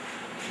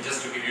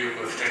just to give you a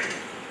perspective.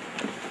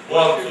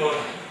 Well, so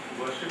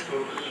what's the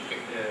total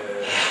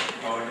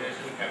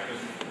coordination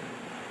capacity?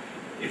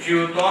 If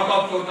you talk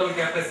of total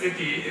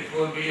capacity, it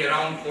will be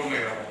around 4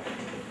 megawatt.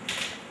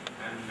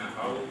 And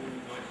how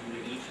much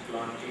each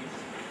plant is?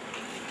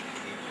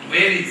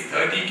 Varies,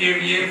 30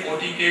 kVA,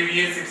 40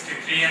 kVA,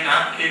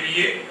 63.5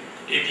 kVA,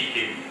 80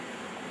 kVA.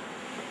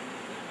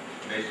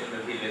 Based on the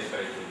relay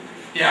size?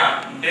 Yeah,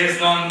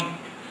 based on,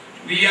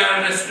 we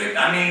are restricted,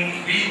 I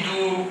mean, we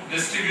do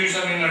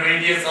distribution in a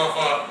radius of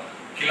a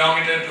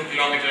kilometer to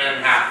kilometer and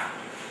a half.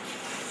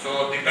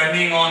 So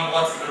depending on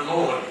what's the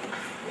load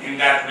in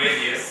that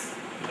radius,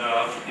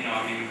 the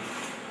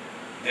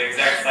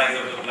exact size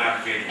of the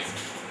plant varies.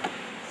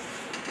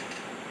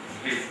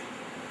 Please.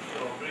 The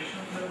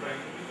operations are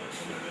primarily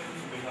concentrated in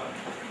Bihar.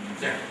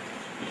 Yeah.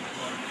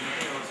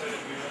 Nothing outside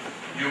of Bihar.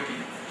 UP,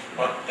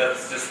 but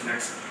that's just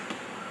next.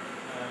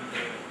 And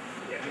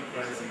the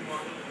pricing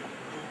model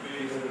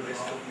is the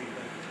rest of the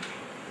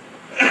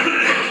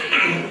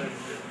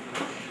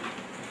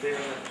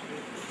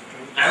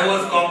I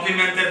was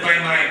complimented by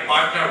my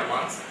partner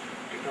once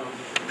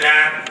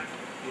that,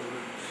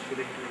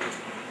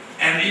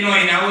 and you know,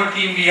 in our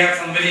team we have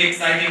some very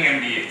exciting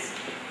MBAs.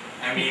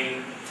 I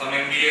mean, some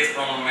MBAs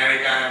from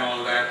America and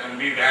all that, and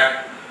we've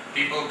had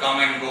people come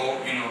and go,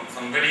 you know,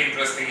 some very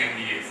interesting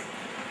MBAs.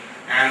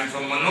 And so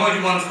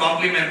Manoj once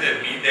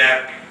complimented me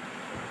that,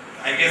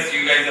 I guess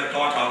you guys have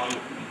taught how to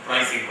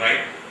pricing,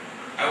 right?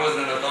 I was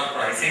never taught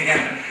pricing,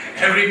 and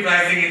every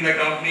pricing in the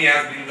company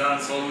has been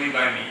done solely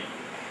by me.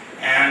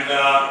 And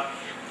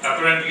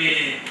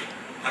apparently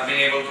I've been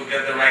able to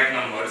get the right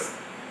numbers.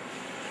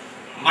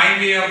 My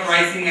way of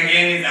pricing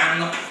again is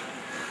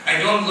I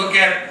don't look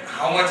at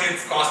how much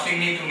it's costing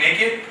me to make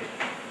it.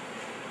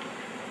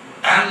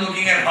 I'm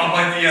looking at how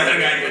much the other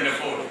guy can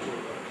afford.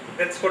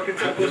 That's what it's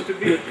supposed to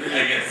be.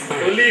 I guess.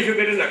 Only if you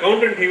get an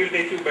accountant, he will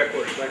take you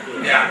backwards.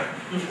 Yeah.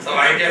 So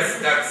I guess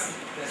that's,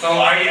 so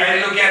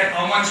I look at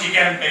how much he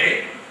can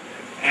pay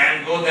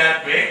and go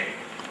that way.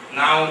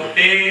 Now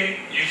pay,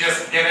 you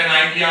just get an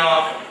idea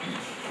of,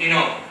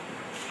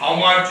 how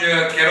much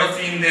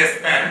kerosene they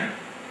spend,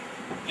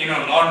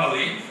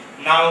 normally.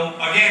 Now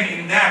again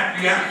in that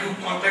you have to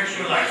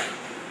contextualize.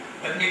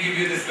 Let me give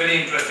you this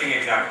very interesting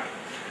example.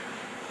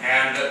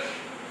 And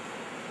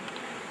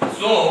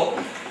so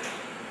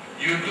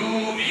you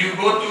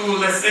go to,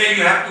 let's say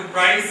you have to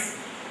price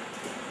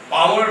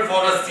power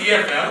for a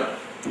CFL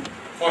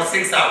for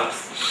 6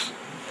 hours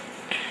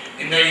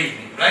in the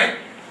evening, right?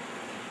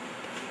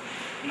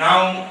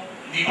 Now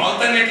the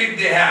alternative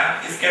they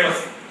have is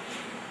kerosene.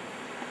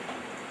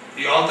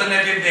 The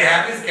alternative they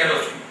have is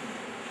kerosene.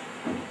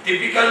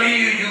 Typically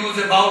you use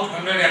about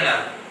 100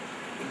 ml.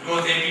 It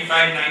goes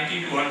 85,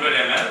 90 to 100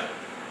 ml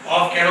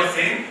of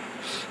kerosene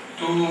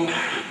to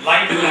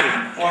light a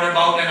lamp for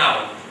about an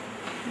hour.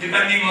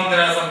 Depending on,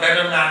 there are some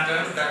better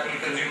lanterns that will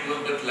consume a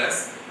little bit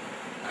less,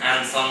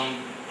 and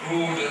some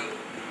crude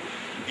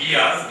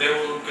diyas, they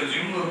will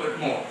consume a little bit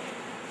more.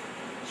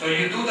 So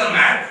you do the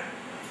math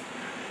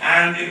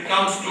and it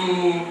comes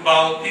to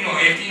about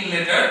 18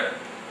 liter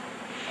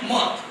a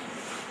month,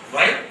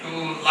 right,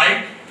 to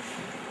light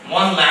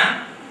one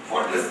lamp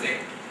for this thing.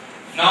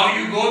 Now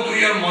you go to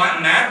your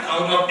math,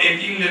 out of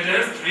 18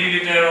 liters, 3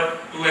 liter or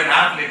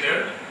 2.5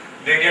 liter,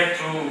 they get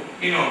through,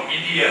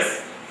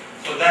 EDS.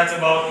 So that's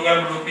about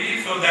 12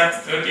 rupees, so that's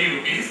 30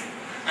 rupees.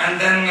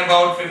 And then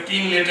about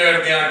 15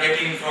 liter they are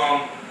getting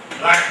from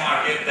black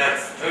market,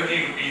 that's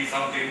 30 rupees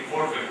something,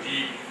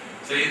 450.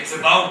 So it's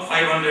about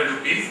 500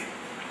 rupees.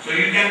 So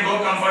you can go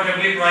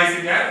comfortably price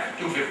it at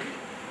 250.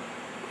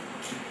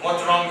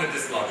 What's wrong with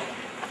this logic?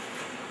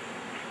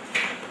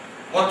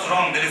 What's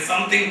wrong? There is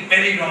something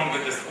very wrong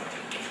with this logic.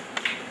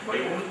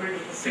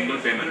 Single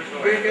payment.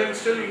 We can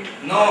still.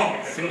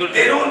 No,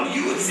 they don't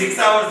use 6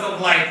 hours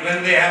of light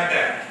when they have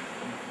that.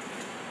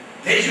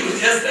 They use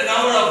just an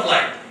hour of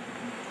light.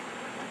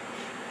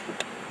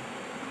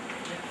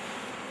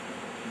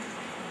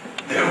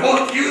 They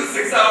won't use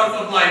 6 hours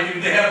of light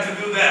if they have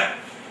to do that.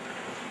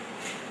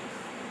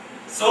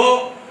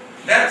 So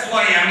that's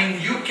why,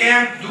 you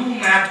can't do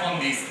math on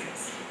these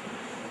things.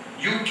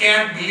 You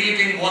can't believe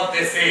in what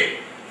they say.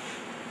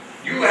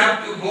 You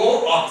have to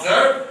go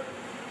observe.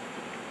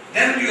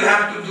 Then you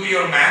have to do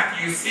your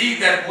math. You see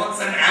that what's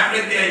an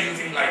average they are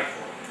using light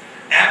for.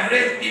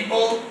 Average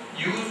people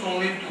use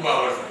only 2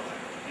 hours of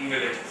light in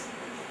villages.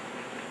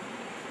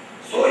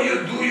 So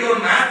you do your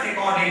math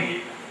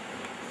accordingly.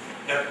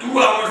 The 2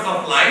 hours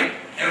of light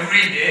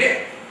every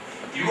day,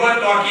 you are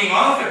talking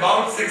of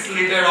about 6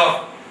 liter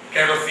of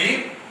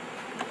kerosene,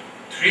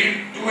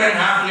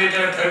 2.5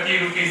 liter, 30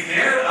 rupees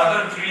there,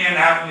 other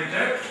 3.5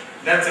 liter,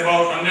 that's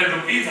about 100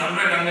 rupees,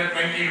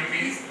 120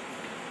 rupees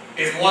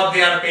is what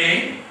they are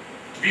paying.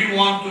 We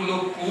want to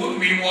look cool,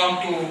 we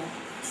want to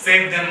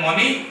save them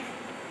money,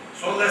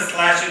 so let's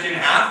slash it in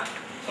half.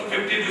 So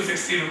 50 to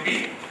 60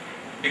 rupees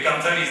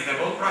becomes a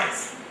reasonable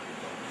price.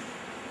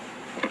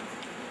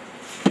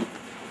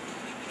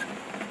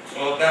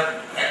 So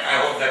that,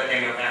 I hope that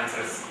kind of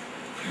answers.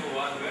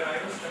 Where I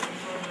was coming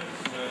from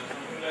is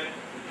something like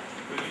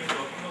when you're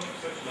talking of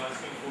such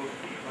large-scale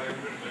 450 to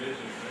 500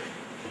 villages, right?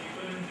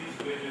 Even in these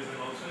villages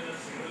and also in a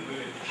single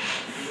village,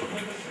 you don't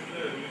have a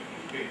similar ability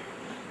to pay.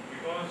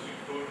 Because you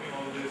told me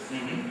all this,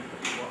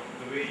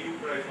 the way you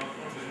price, not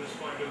from a business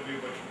point of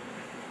view, but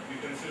you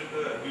consider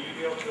the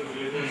ability of the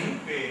villagers to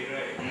pay,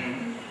 right?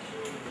 So,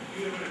 did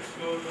you ever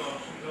explore the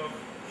options of,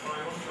 I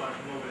want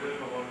to know whether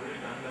you have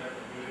already done that,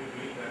 whether you're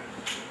doing that,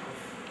 of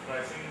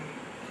pricing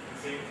the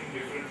same thing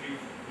differently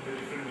in the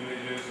different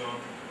villages or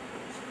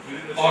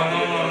within the same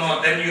village?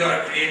 No, then you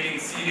are creating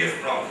serious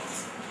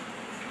problems.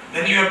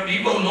 Then your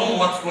people know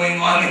what's going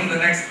on in the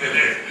next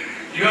village.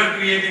 You are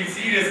creating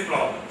serious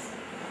problems.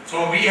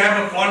 So we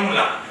have a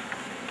formula.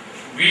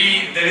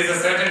 There is a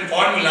certain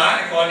formula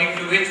according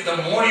to which the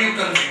more you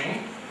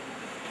consume,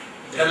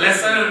 the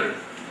lesser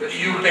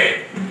you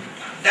pay.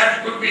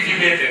 That could be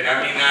debated.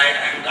 I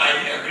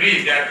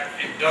agree that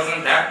it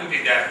doesn't have to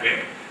be that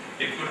way.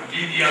 It could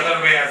be the other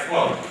way as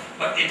well.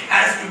 But it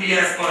has to be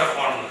as per a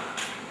formula.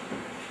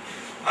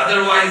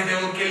 Otherwise they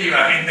will kill you.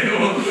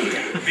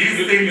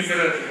 These things, it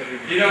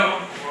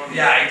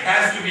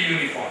has to be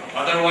uniform.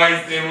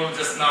 Otherwise they will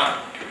just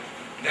not.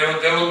 You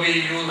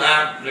will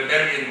have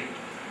rebellion,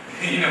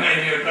 in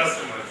your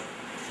customers.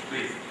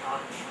 Please.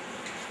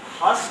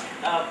 Husk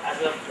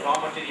as a raw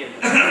material.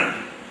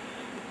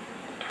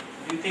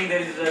 Do you think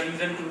there is a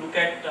reason to look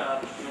at,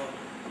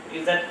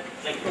 is that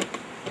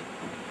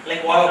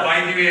like what? Oh,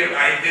 by the way,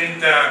 I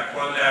didn't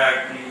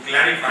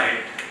clarify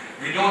it.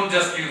 We don't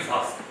just use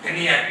Husk,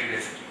 any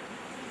activation.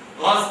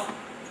 Plus,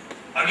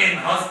 again,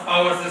 Husk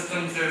Power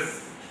Systems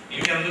is,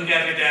 you can look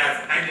at it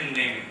as, I didn't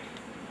name it.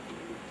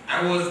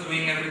 I was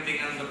doing everything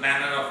on the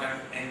banner of an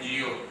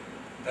NGO.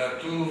 The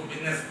two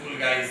business school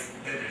guys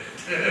did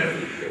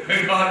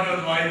it. God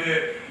knows why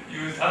they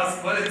used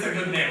Husk, but it's a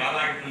good name, I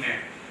like the name.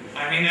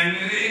 I mean, and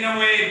in a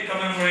way it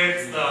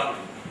commemorates the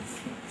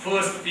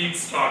first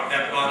feedstock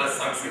that got us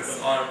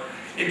success. Or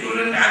it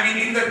wouldn't, I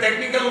mean, in the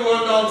technical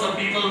world also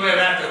people were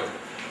rattled.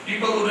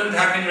 People wouldn't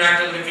have been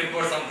rattled if it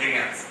were something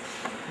else.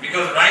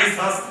 Because rice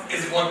husk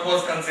is what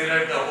was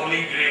considered the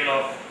holy grail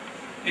of,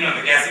 the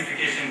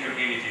gasification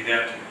community,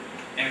 that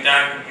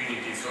entire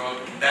community. So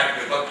that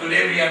way. But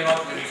today we are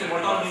not limited. So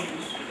what are we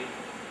used today?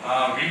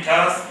 Wheat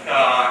husk,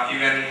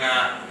 even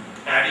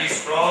paddy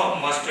straw,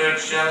 mustard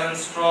shell and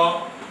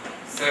straw,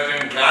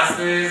 certain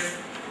grasses,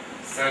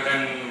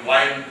 certain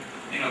wild,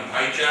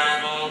 bhaicha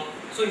and all.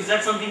 So is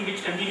that something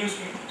which continues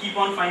to keep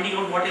on finding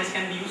out what else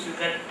can be used with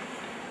that?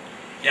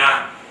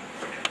 Yeah,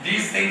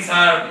 these things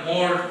are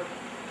more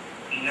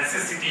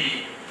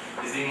necessity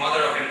is the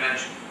mother of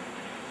invention.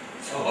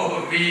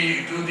 So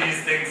we do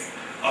these things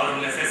out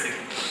of necessity.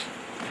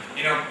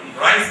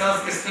 Rice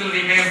husk still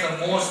remains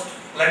the most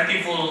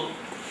plentiful,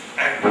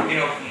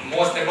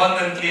 most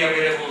abundantly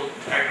available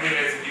agri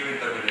residue in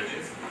the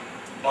villages.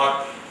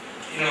 But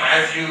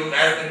as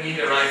the need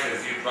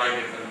arises, you try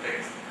different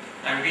things,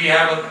 and we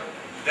have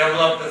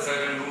developed a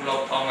certain rule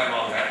of thumb and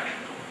all that.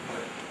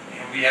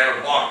 We have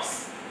a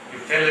box. You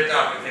fill it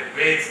up. If it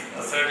weighs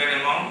a certain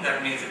amount,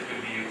 that means it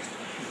will be used.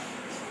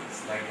 So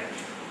it's like that.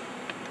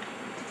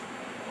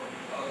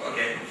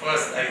 Okay,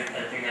 first I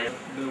think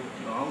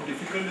how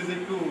difficult is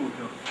it to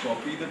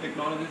copy the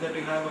technologies that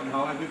you have, and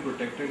how have you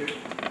protected it?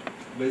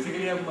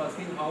 Basically, I'm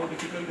asking how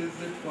difficult is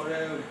it for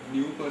a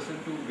new person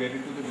to get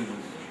into the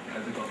business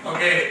as a copy?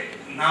 Okay,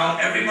 now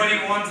everybody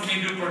wants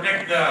me to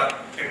protect the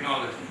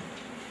technology,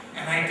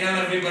 and I tell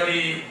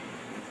everybody,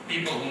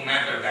 people who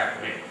matter that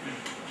way.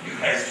 You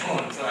guys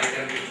don't, so I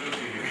can be true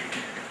to you.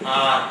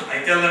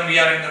 I tell them we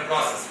are in the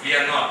process. We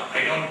are not.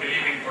 I don't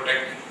believe in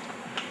protecting.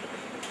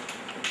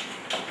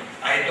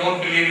 I don't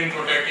believe in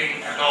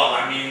protecting at all.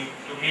 I mean,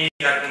 to me,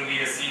 that will be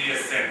a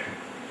serious sin.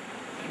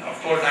 And of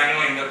course, I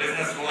know in the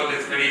business world,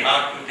 it's very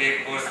hard to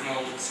take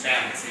personal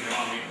stands.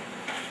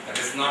 That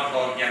is not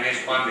about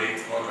Gyanesh Pandey,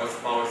 it's about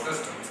Husk Power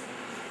Systems.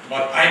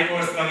 But I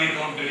personally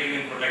don't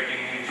believe in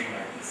protecting anything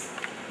like this.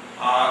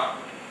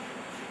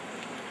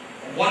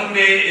 One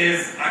way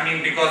is,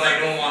 because I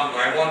don't want to,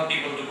 I want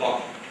people to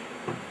copy.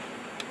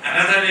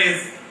 Another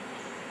is,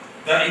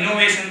 the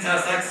innovations are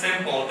such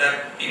simple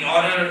that in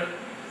order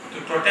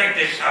to protect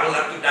it, I will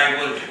have to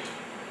divulge it.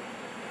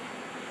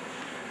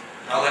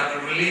 I will have to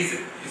release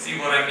it. You see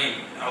what I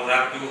mean? I will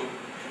have to,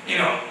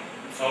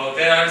 so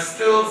there are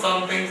still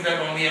some things that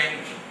only I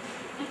know.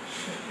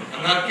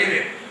 I'm not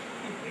kidding.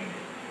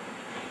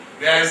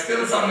 There are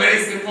still some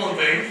very simple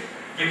things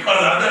because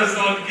others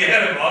don't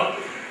care about.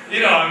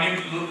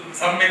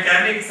 Some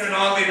mechanics and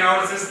all in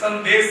our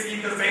system, they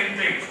see the same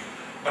things.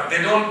 But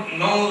they don't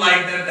know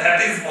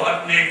that is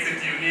what makes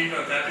it unique,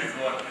 or that is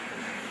what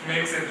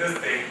makes it this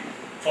thing.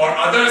 For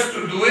others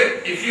to do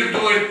it, if you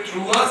do it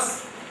through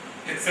us,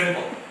 it's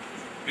simple.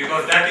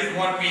 Because that is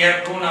what we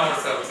have grown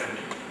ourselves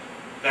into.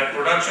 That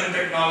production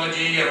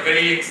technology, a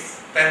very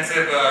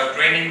expensive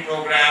training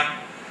program,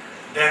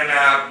 then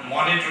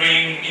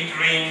monitoring,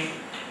 metering,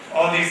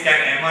 all these kind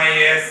of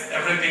MIS,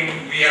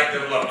 everything we have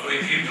developed. So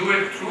if you do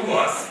it through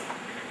us,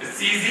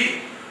 it's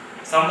easy.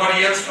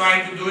 Somebody else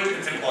trying to do it,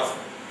 it's impossible.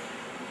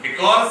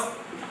 Because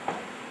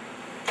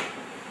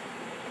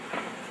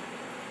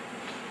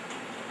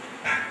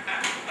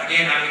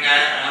again,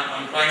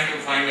 I'm trying to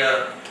find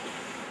a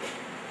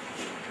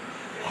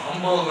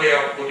humble way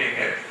of putting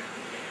it,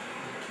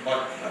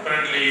 but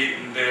apparently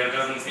there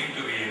doesn't seem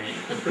to be any.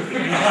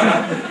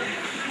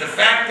 The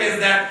fact is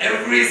that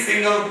every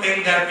single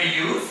thing that we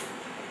use,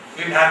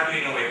 we'll have to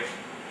innovate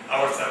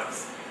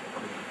ourselves.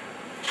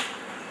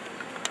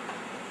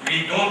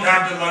 We don't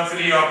have the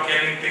luxury of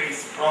getting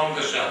things from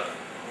the shelf.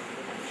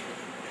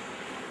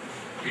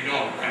 We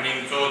don't.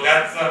 So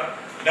that's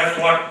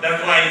why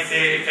I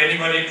say if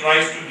anybody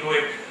tries to do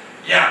it,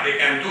 yeah, they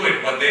can do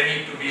it, but they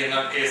need to be a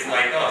nutcase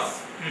like us.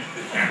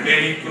 And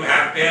they need to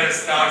have their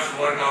stars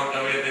work out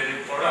the way they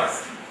did for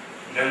us.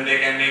 Then they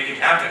can make it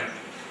happen.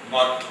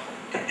 But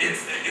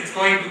it's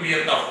going to be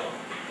a tough one.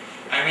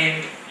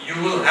 You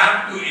will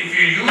have to, if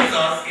you use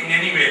us in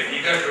any way,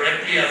 either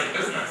directly as a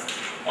business,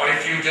 or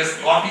if you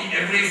just copy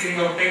every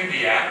single thing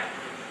we have,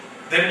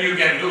 then you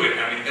can do it.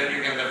 Then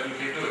you can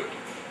definitely do it.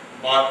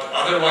 But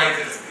otherwise,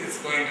 it's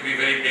going to be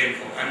very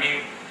painful. When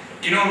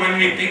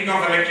we think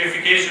of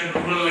electrification,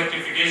 rural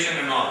electrification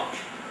and all,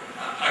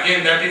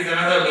 again, that is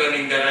another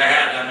learning that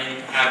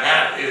I've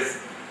had is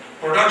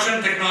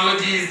production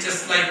technology is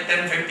just like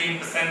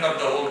 10-15% of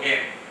the whole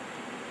game.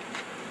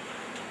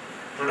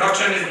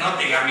 Production is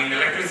nothing.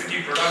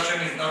 Electricity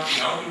production is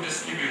nothing. How to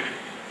distribute it,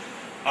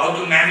 how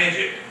to manage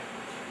it.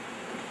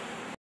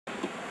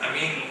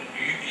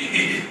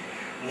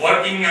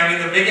 Working.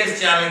 The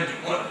biggest challenge.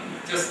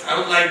 I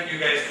would like you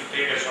guys to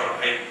take a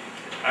shot.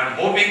 I'm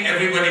hoping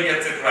everybody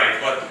gets it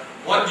right. But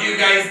what do you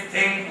guys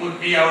think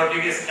would be our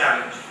biggest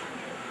challenge?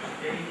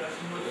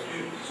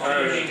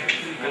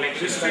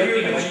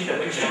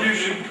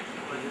 Distribution.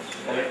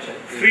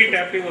 Free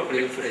tapping of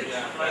electricity.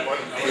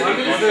 One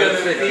is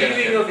the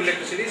saving of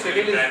electricity,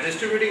 second is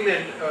distributing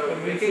the,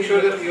 making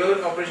sure that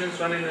your operations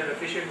run in an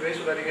efficient way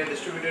so that you can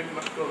distribute it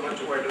to a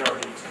much wider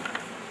audience.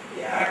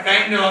 Yeah,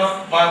 kind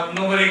of, but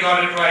nobody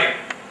got it right.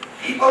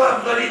 People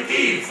are bloody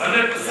thieves,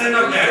 100%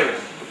 of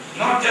them.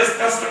 Not just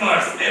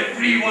customers,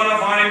 every one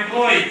of our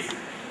employees.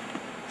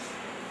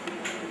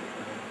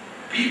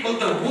 People,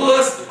 the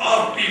worst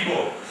of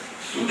people.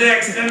 To the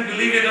extent,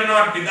 believe it or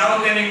not,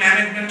 without any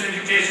management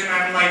education,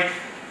 I'm like,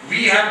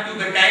 we have to,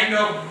 the kind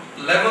of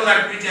level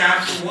at which I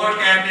have to work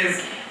at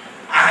is,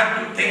 I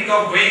have to think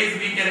of ways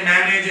we can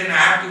manage, and I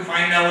have to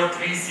find our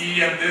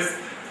 3C and this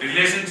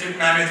relationship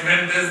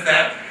management, this,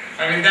 that.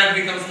 I mean, that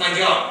becomes my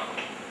job.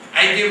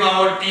 I give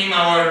our team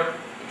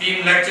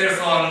lectures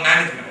on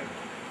management.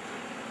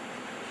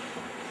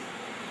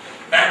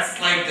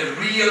 That's like the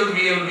real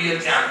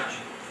challenge.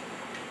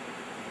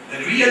 The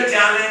real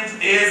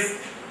challenge is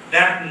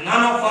that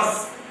none of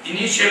us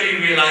initially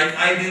realized,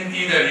 I didn't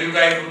either, you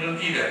guys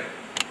wouldn't either,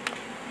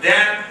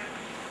 that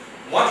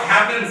what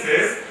happens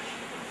is,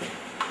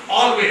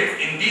 always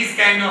in these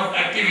kind of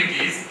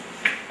activities,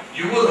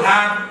 you will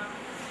have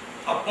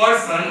a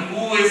person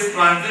who is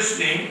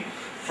transitioning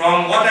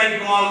from what I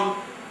call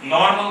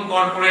normal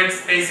corporate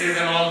spaces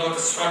and all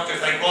those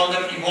structures. I call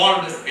them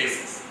evolved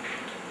spaces.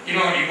 You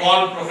know,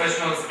 evolved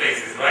professional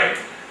spaces, right?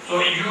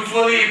 So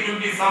usually it will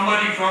be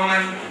somebody from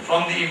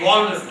the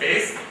evolved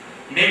space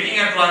making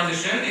a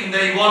transition in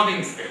the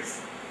evolving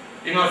space.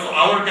 You know, so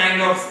our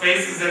kind of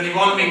space is an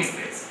evolving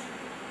space.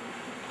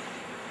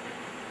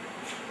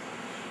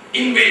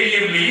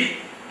 Invariably,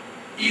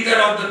 either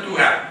of the two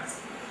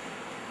happens.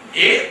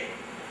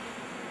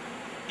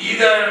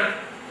 Either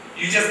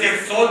you just get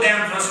so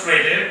damn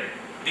frustrated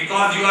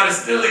because you are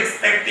still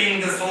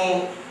expecting the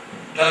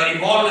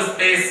evolved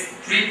space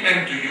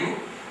treatment to you,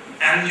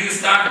 and you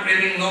start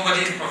feeling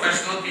nobody's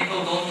professional,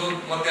 people don't do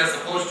what they're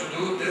supposed to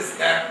do, this,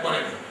 that,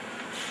 whatever.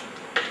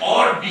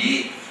 Or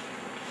B,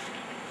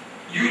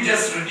 you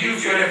just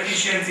reduce your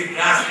efficiency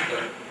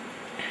drastically.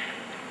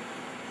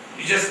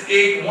 You just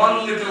take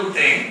one little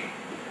thing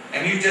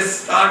and you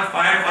just start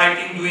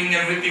firefighting, doing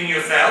everything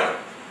yourself,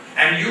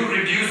 and you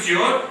reduce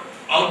your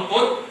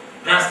output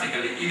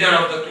drastically. Either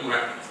of the two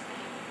happens.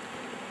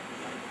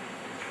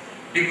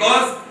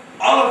 Because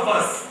all of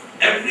us,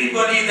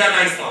 everybody that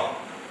I saw,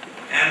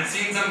 and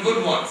seen some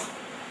good ones,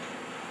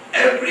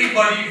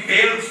 everybody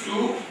fails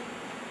to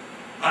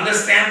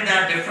understand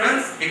that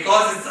difference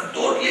because it's a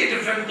totally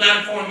different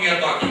platform we are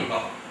talking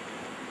about.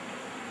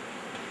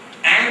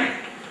 And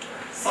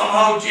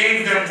somehow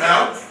change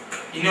themselves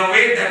in a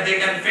way that they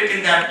can fit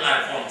in that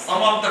platform.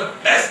 Some of the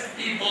best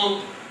people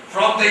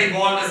from the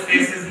evolved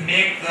spaces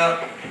make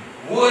the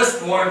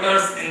worst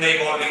workers in the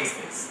evolving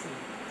space.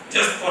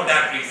 Just for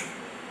that reason.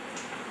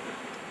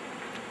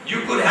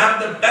 You could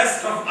have the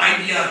best of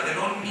ideas, they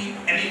don't mean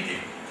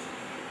anything.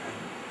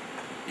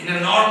 In a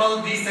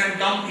normal, decent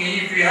company,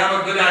 if you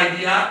have a good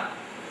idea,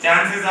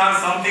 chances are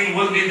something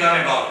will be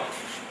done about it.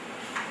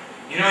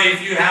 You know,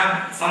 if you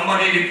have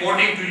somebody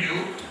reporting to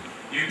you,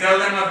 you tell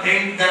them a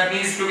thing that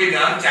needs to be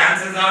done,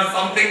 chances are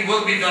something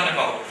will be done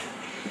about it.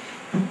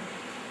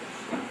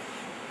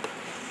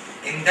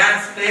 In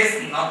that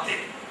space, nothing.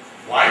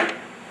 Why?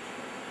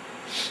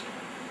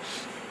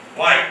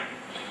 Why?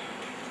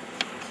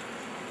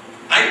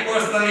 I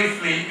personally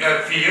feel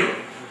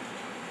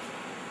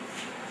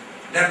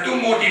there are two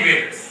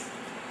motivators.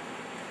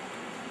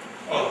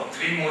 Oh,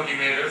 three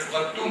motivators,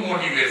 but two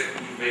motivators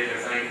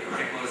I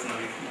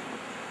personally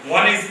feel.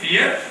 One is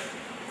fear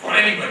for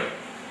anybody.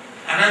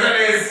 Another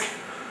is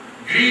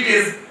greed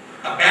is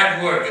a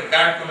bad word with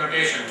bad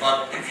connotation,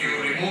 but if you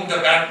remove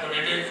the bad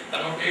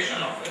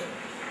connotation of it,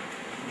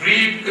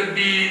 greed could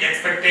be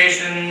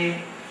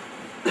expectation,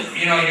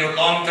 you know, your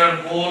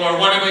long-term goal or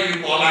whatever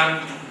you call.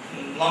 I'm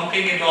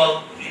lumping it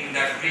all in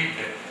that greed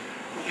bit.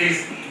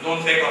 Please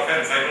don't take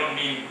offense. I don't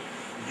mean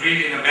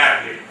greed in a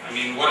bad way. I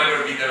mean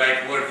whatever be the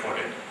right word for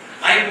it.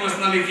 I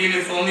personally feel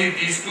it's only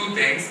these two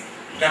things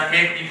that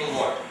make people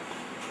work.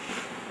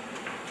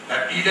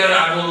 That either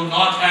I will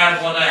not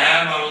have what I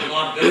have, I will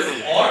not this,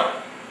 or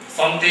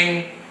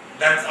something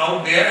that's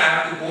out there, I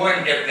have to go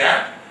and get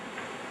that.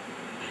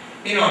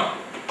 You know,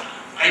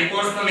 I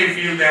personally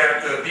feel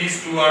that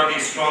these two are the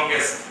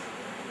strongest.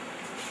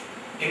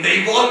 In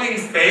the evolving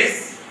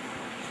space,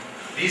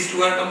 these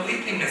two are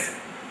completely missing.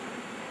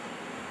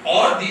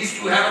 Or these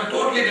two have a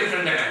totally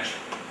different dimension.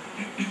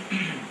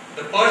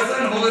 The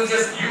person who is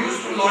just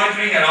used to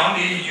loitering around,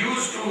 he is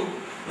used to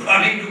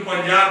running to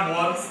Punjab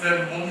once,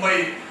 then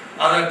Mumbai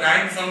other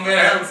time, somewhere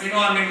else, you know,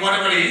 I mean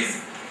whatever it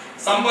is.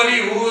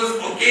 Somebody who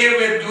is okay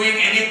with doing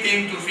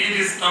anything to feed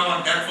his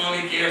stomach, that's all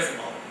he cares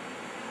about.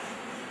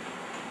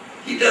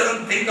 He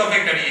doesn't think of a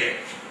career.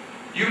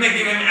 You may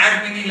give him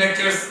as many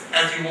lectures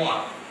as you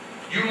want.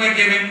 You may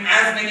give him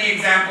as many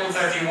examples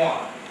as you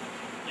want.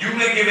 You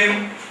may give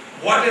him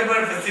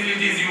whatever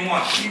facilities you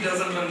want. He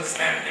doesn't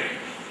understand career.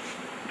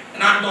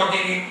 And I'm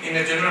talking in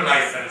a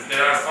generalized sense.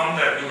 There are some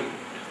that do.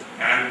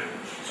 And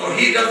so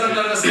he doesn't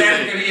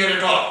understand career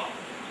at all.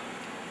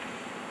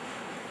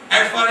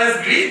 As far as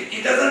greed,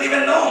 he doesn't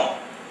even know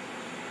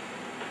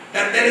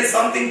that there is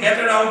something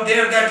better out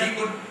there that he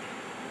could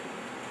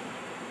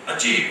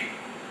achieve.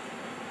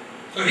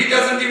 So he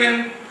doesn't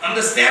even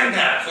understand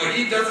that. So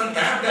he doesn't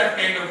have that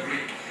kind of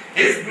greed.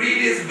 His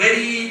greed is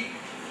very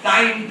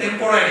time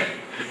temporary.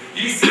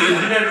 He sees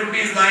 100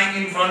 rupees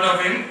lying in front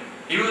of him,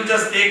 he will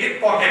just take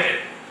it, pocket it.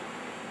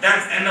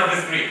 That's end of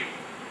his greed.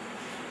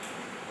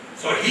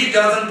 So he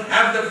doesn't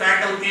have the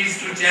faculties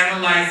to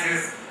channelize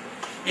his,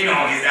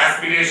 his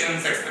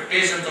aspirations,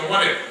 expectations or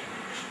whatever.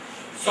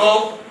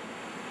 So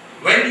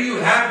when you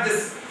have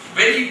this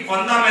very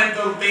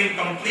fundamental thing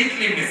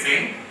completely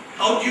missing,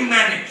 how do you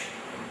manage?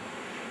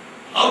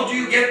 How do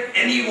you get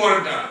any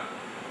work done?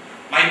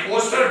 My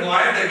poster boy,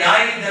 the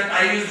guy that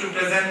I used to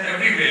present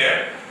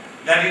everywhere,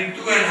 that in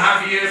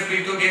 2.5 years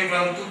we took him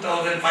from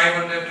 2,500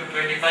 to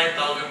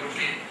 25,000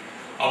 rupees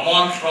a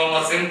month, from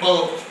a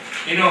simple,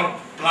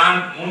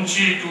 plant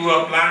munshi to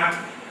a plant,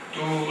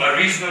 to a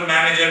regional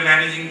manager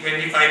managing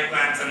 25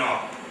 plants and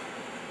all.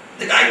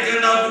 The guy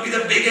turned out to be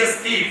the biggest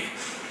thief.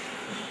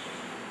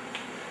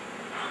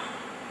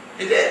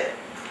 He did.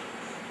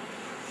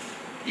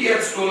 He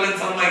had stolen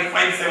some like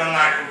 5-7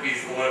 lakh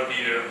rupees over a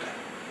period of time.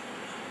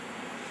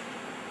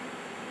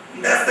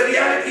 And that's the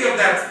reality of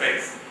that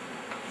space.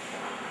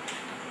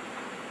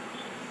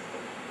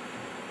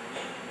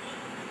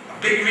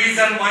 A big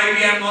reason why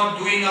we are not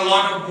doing a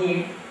lot of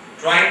boom,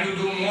 trying to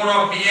do more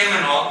of BM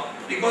and all,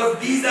 because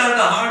these are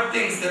the hard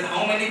things, that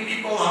how many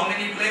people, how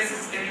many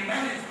places can you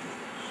manage?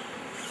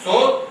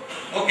 So,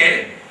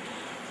 okay,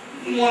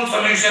 one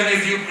solution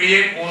is you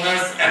create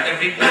owners at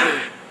every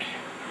plant.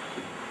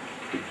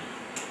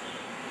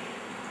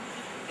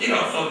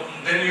 So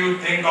then you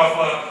think of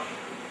a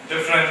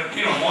different,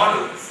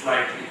 model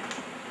slightly.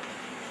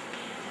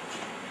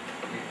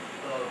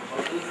 How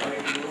do you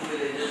find new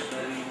villages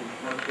where you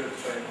want to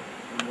expand?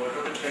 And what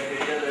are the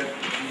criteria that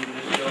you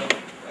list down?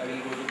 I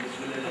will go to this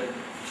village and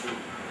do.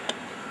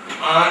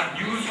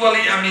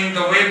 Usually,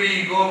 the way we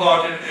go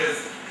about it is,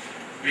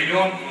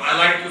 I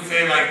like to say,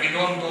 we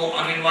don't go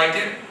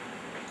uninvited.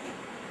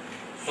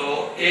 So,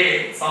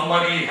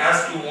 somebody has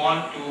to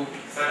want to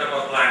set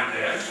up a plant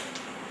there,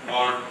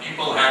 or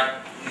people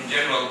have, in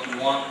general,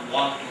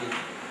 want to.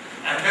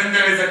 And then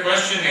there is a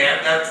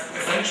questionnaire that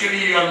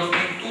essentially you are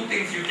looking two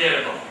things you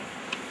care about.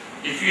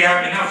 If you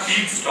have enough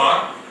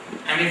feedstock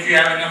and if you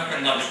have enough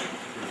consumption.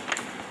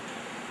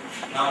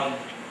 Now,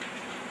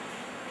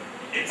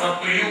 it's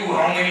up to you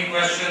how many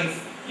questions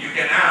you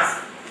can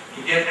ask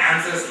to get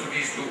answers to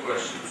these two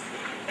questions.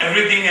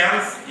 Everything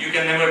else you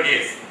can never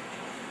guess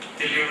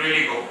till you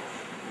really go.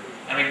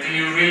 Till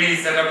you really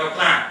set up a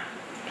plan.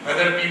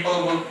 Whether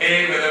people will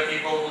pay, whether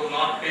people will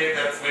not pay,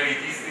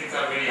 these things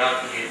are very hard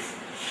to guess.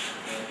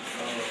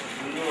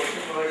 Will you also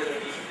provide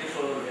electricity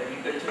for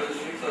agricultural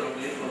needs or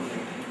only for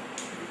lighting?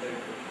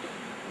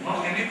 No,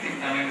 anything.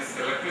 It's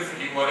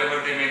electricity, whatever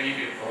they may need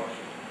it for.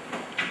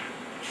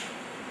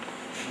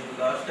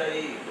 The last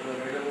I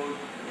read about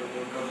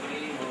your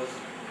company was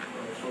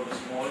for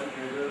small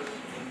traders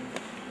in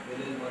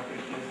village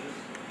marketplaces.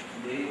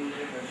 They use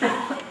it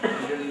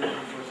and they use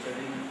it for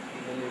studying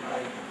in the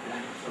late.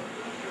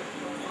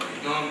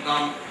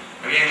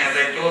 Again, as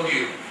I told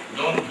you,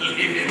 don't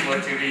believe in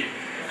what you read.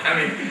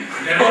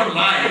 They don't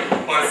lie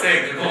per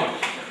se, they don't.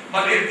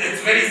 But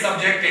it's very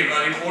subjective.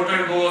 A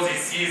reporter goes, he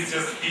sees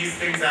just these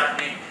things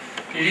happening.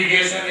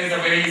 Irrigation is a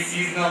very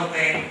seasonal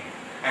thing.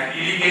 And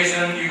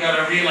irrigation, you got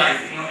to realize,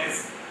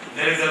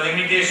 there is a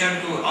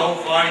limitation to how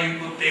far you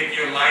could take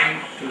your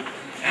line.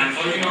 And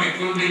so, it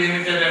will be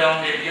limited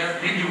around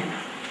areas. We do.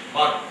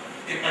 But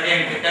it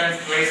again depends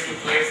place to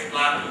place,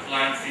 plant to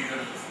plant, season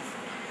to season.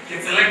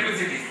 It's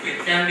electricity, so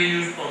it can be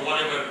used for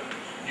whatever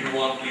you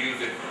want to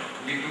use it for.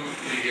 We do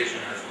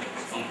irrigation as well,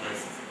 some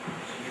places.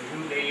 You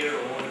do lay your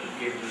own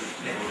cables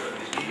for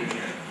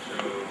distribution.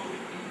 So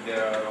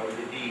there are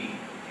already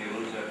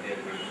cables that they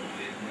are going to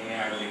place. May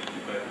have been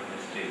prepared on the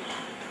stage.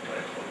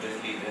 But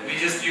obviously We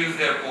just use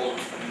their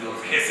poles in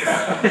those cases.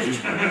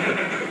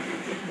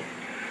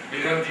 We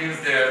don't use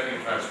their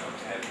infrastructure.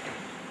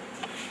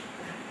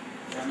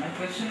 My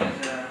question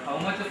is, how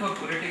much of a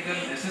political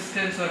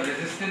resistance or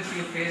resistance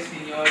you faced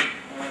in your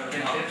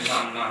ventures?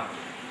 None.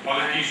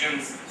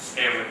 Politicians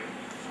stay away.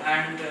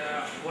 And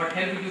what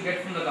help did you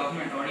get from the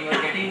government, or you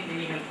are getting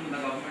any help from the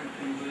government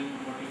in doing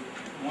what you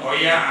want? Oh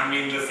yeah,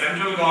 the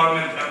central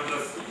government helped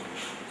us.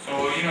 So,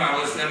 I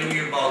was telling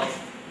you about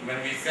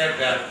when we said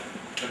that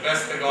the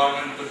best the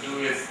government could do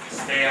is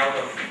stay out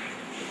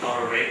of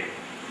our way.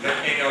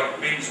 That kind of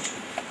pinched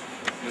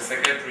the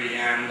secretary,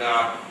 and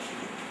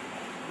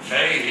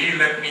he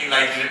let me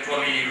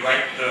literally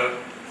write the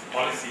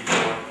policy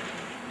for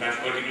that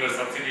particular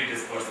subsidy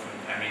disbursement.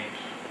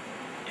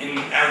 In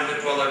as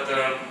literal a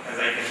term as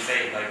I can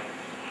say,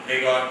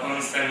 they got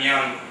Ernst &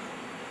 Young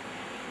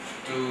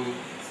to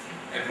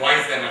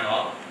advise them and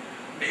all.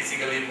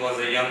 Basically, it was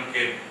a young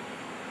kid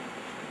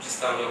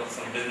just out of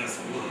some business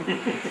school,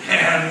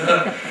 and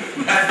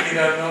that kid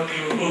had no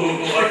clue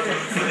what to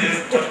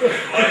suggest or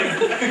advise.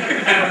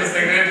 And the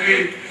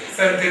secretary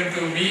sent him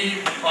to me,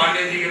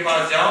 Pandey ji के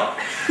पास जाओ,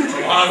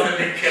 वहाँ से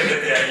लिख के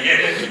लेते आइए.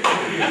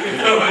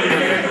 So he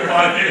came to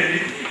Pandey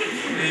ji.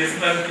 We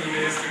spent 2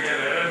 days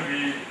together and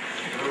we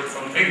wrote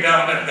something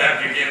down and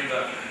that became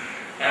the.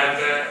 And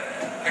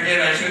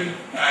again, I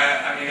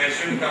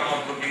shouldn't come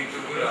up looking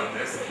too good on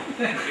this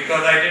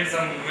because I did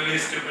some really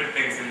stupid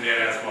things in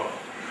there as well,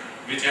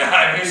 which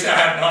I wish I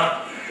had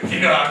not.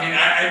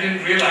 I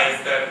didn't realize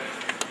that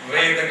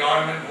way the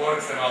government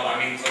works and all.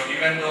 So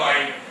even though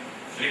I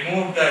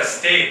removed the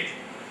state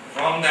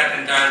from that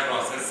entire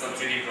process,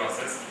 subsidy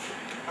process,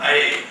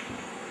 I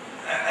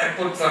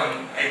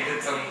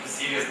did some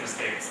serious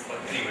mistakes.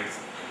 But anyways,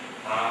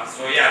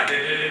 so yeah,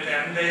 they did it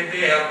and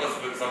they help us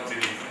with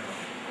subsidies.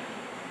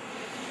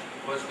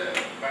 Was there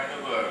kind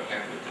of a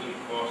capital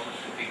cost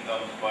setting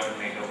up per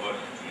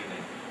megawatt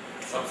unit?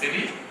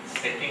 Subsidy?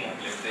 Setting up,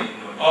 let's say,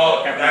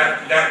 Oh,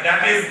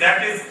 that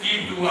is key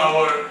to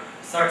our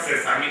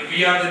success.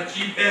 We are the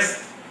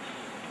cheapest.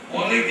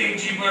 Only thing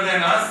cheaper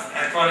than us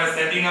as far as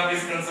setting up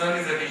is concerned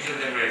is the diesel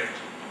generator.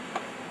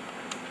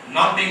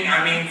 Nothing,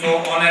 so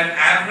on an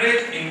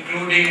average,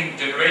 including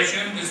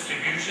generation,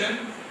 distribution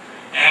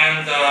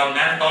and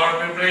manpower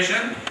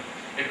preparation,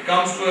 it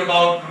comes to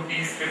about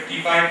rupees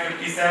 55,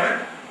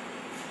 57.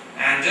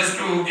 And just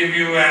to give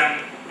you a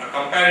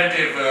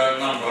comparative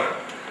number,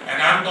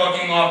 and I'm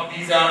talking of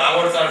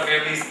ours are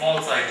fairly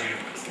small size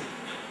units.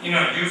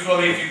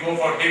 Usually if you go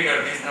for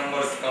bigger, these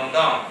numbers come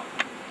down.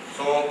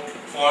 So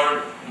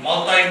for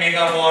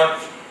multi-megawatt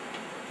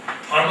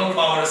thermal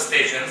power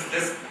stations,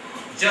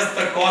 just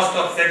the cost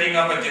of setting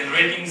up a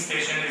generating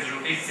station is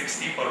rupees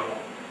 60 per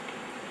watt.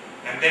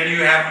 And then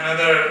you have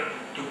another,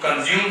 to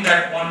consume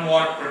that 1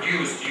 watt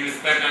produced, you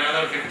spend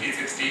another 50,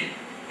 60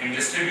 in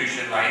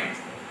distribution lines.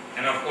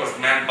 And of course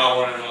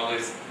manpower and all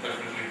is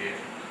definitely there.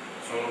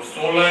 So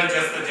solar,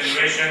 just the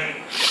generation,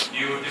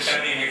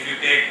 depending if you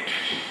take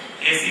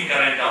AC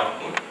current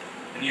output,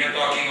 and you're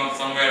talking of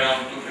somewhere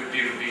around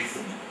 250 rupees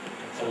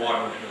a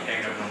watt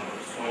kind of number.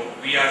 So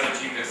we are the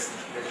cheapest.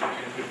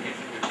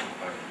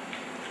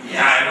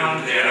 Yeah,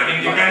 around there.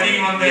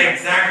 Depending on the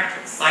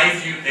exact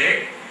size you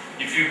take,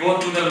 if you go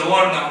to the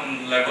lower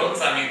levels,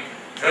 30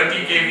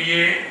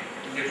 kVA,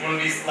 it will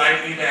be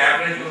slightly, the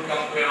average will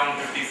come to around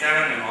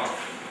 57 and all.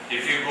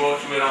 If you go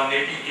to around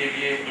 80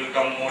 kVA, it will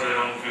come more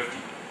around 50.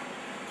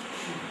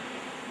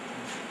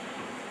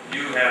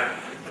 You have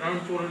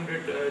around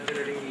 400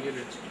 generating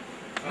units.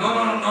 No,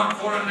 not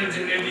 400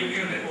 generating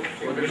units.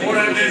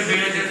 400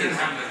 villages and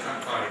hamlets,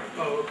 I'm sorry.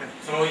 Oh, okay.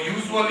 So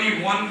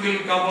usually one will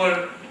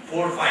cover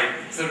 4 or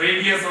 5. It's a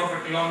radius of a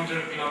kilometer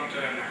and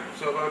a half.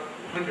 So about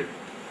 100.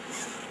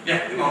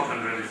 Yeah, about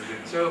 100 is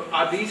it. So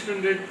are these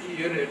 100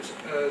 units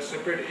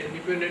separate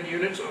independent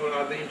units or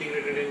are they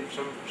integrated in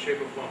some shape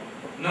or form?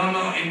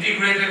 No,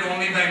 integrated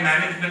only by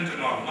management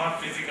and all,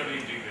 not physically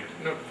integrated.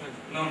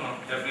 No,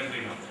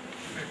 definitely not.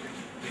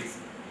 Please.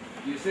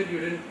 You said you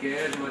didn't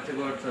care much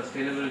about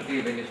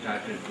sustainability when you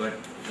started, but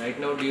right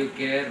now do you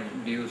care?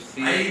 Do you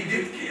see? I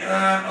did,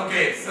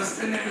 okay,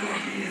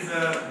 sustainability is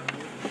a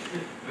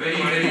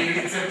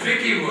it's a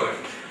tricky word.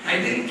 I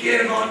didn't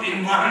care about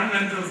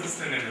environmental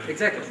sustainability.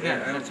 Exactly,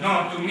 yeah.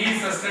 No, to me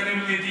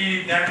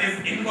sustainability, that is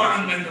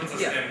environmental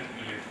sustainability.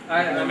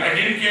 Yeah. I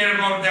didn't care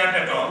about that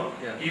at all.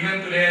 Yeah.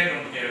 Even today I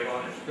don't care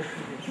about it.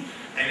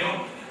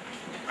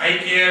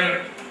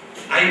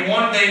 I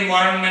want the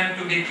environment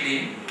to be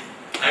clean.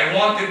 I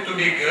want it to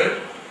be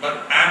good,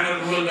 but I'm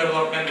a rural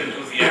development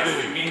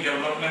enthusiast. To me,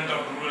 development of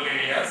rural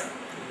areas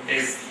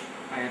is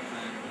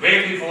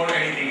way before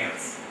anything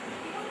else.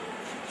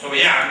 So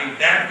yeah,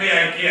 that way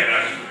I care.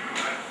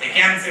 I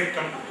can't say,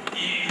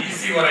 you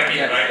see what I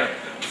mean, right?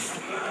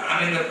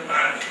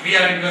 We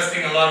are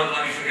investing a lot of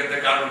money to get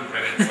the carbon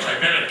credit, so I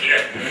better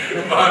care.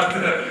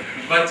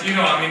 But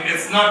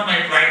it's not my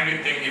primary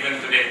thing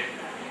even today.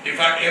 If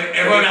I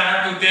ever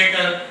have to take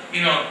a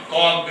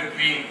call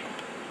between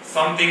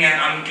something an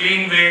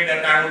unclean way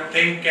that I would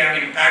think can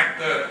impact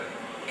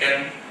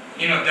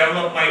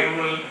develop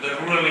the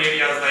rural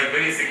areas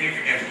very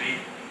significantly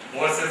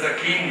versus a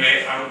clean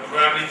way, I would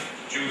probably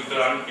choose the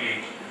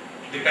unclean,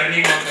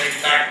 depending on the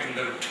impact in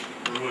the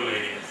rural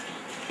areas.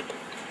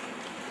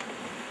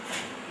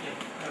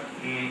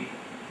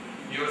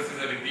 Yours is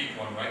a repeat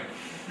one, right?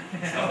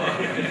 So,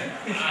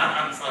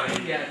 I'm sorry.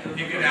 Yeah.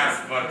 You can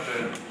ask, but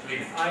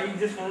please. I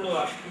just want to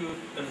ask you,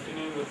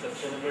 continuing with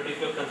sustainability, if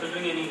you're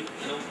considering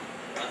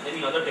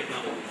any other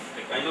technologies.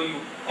 I know you.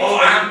 Oh,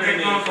 I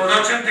am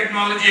production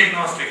technology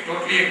agnostic,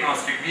 totally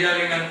agnostic. We are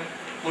even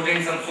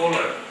putting some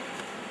solar.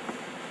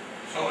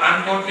 So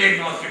I'm totally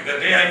agnostic. The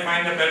day I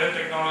find a better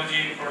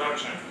technology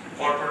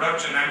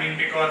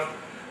because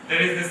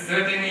there is this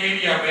certain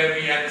area where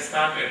we had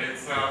started.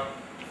 It's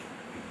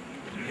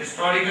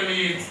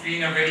historically it's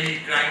been a very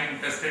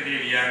crime-infested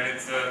area, and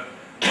it's a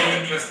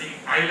very interesting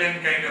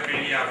island kind of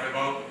area of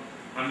about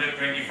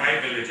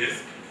 125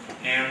 villages.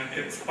 And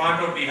it's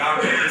part of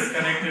Bihar, we're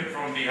disconnected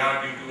from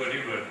Bihar due to a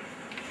river.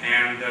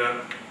 And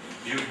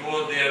you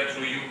go there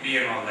through UP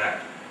and all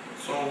that.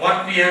 So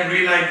what we have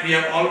realized, we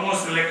have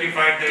almost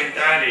electrified the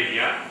entire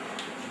area,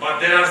 but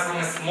there are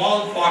some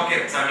small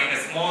pockets,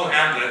 small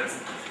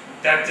hamlets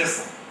that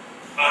just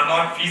are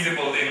not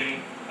feasible in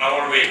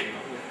our way.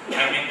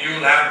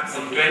 You'll have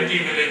some 20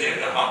 villages,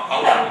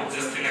 households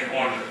just in a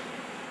corner.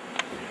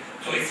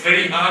 So it's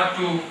very hard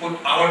to put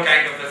our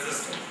kind of a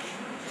system.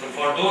 So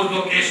for those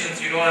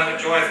locations, you don't have a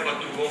choice but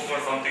to go for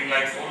something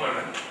like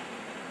solar.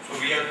 So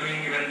we are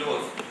doing even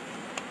those.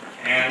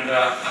 And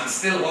I'm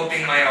still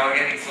hoping my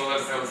organic solar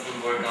cells will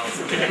work out.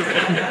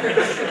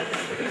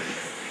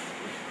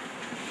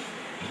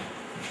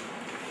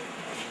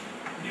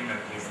 You may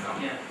please now.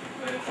 Yeah,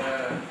 well,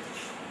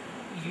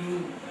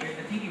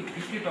 I think you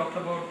briefly talked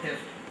about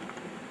theft.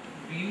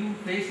 Do you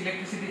face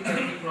electricity theft?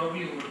 You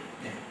probably would.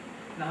 Yeah.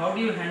 Now, how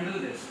do you handle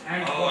this?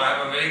 And I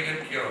have a very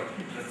good cure.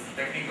 It's a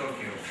technical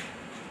cure.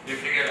 We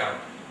figured out.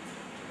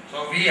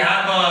 So we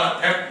have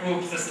a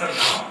theft-proof system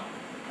now.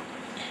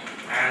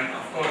 And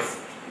of course,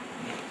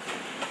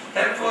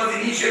 theft was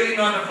initially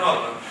not a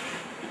problem.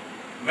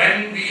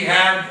 When we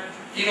had,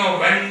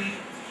 when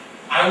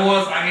I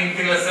was,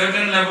 till a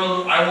certain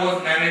level, I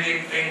was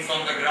managing things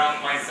on the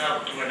ground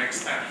myself to an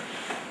extent.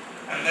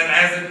 And then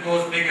as it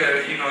goes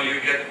bigger, you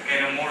get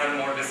kind of more and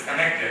more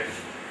disconnected.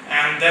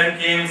 And then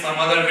came some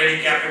other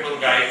very capable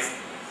guys.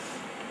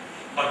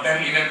 But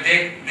then even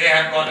they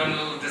had gotten a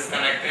little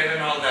disconnected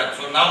and all that.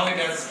 So now it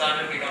has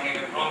started becoming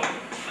a problem.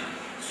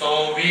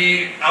 So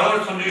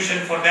our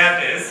solution for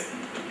that is,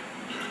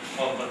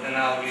 but then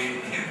I'll be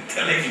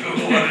telling you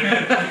what it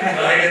is.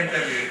 But I can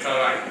tell you, it's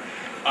alright.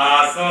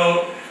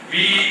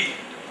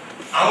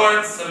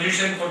 Our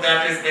solution for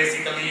that is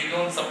basically you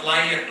don't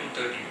supply at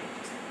 230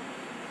 volts.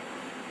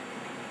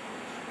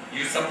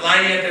 You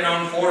supply at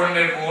around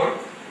 400 volt,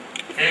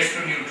 phase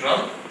to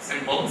neutral,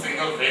 simple,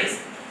 single phase,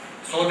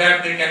 so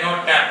that they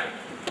cannot tap it.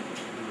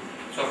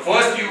 So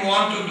first you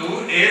want to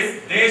do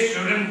is, they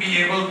shouldn't be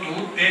able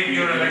to take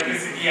your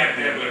electricity at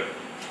their level.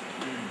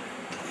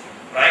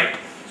 Right?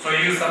 So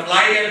you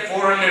supply at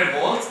 400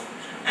 volts,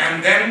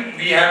 and then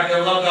we have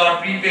developed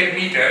our prepaid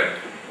meter.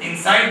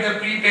 Inside the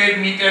prepaid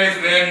meter is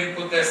where you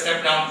put the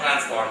step down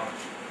transformer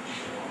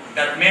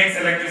that makes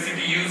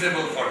electricity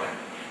usable for them.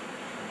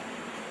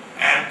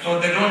 And so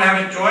they don't have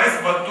a choice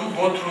but to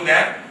go through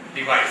that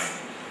device.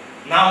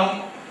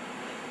 Now,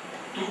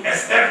 to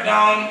step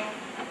down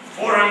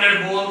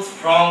 400 volts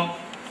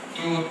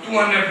to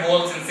 200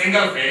 volts in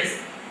single phase,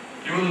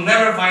 you will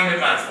never find a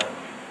transformer.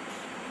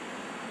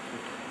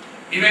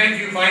 Even if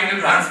you find a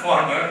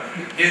transformer,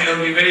 it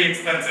will be very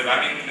expensive.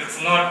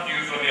 It's not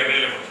usually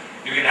available.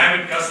 You can have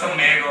it custom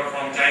made or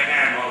from China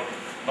and all,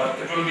 but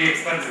it will be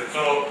expensive.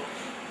 So,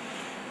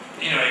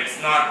 it's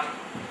not,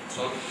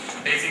 so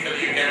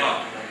basically you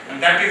cannot.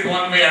 And that is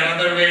one way.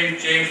 Another way you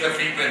change the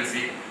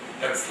frequency.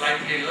 That's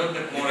slightly a little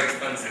bit more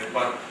expensive,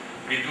 but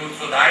we do.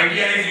 So the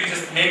idea is you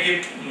just make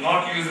it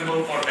not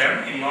usable for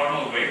them in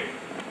normal way.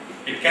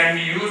 It can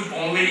be used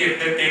only if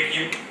they take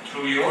it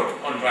through your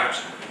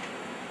contraption.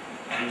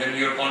 And then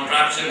your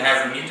contraption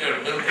has a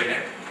meter built in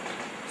it.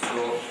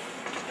 So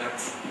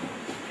that's.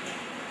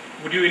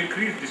 Would you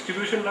increase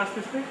distribution loss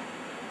this way?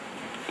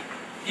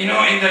 In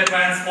the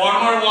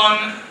transformer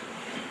one,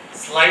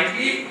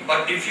 slightly,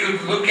 but if you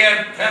look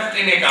at theft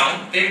in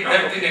account, take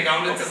theft in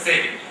account, it's a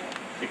saving.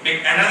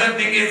 Another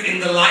thing is, in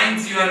the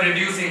lines you are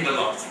reducing the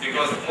loss,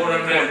 because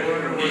 400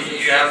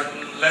 you have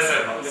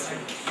lesser loss.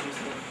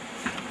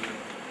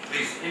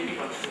 Please.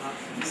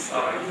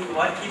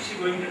 Why keeps you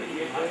going to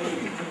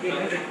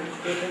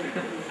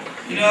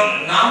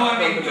now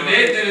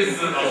today there is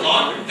a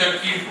lot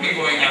that keeps me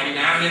going.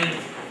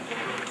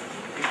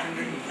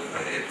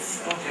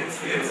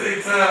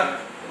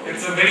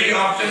 It's a very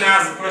often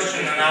asked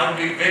question, and I'll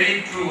be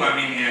very true.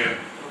 Here.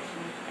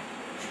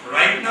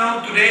 Right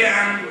now, today,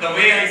 the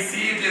way I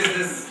see it is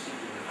this: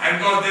 I've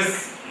got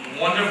this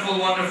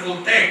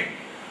wonderful thing.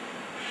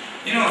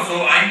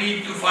 So I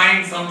need to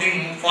find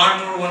something far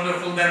more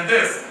wonderful than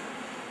this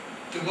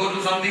to go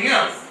to something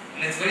else.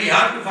 And it's very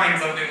hard to find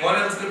something. What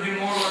else could be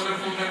more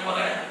wonderful than what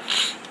I have?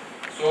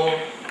 So,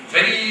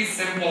 very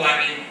simple.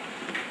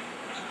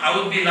 I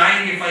would be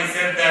lying if I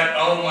said that,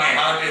 oh, my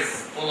heart is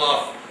full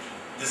of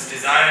this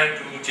desire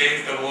to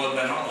change the world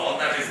and all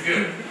that is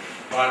good.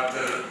 But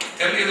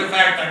tell you the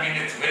fact,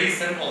 it's very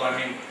simple.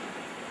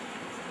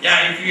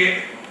 If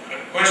you,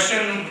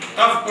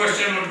 tough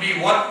question would be,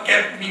 what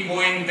kept me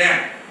going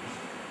then?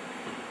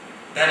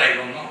 That I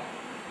don't know.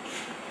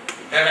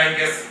 That I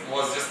guess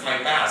was just my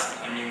past.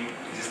 I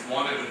just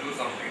wanted to do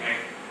something, right?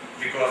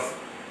 Because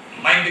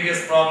my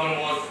biggest problem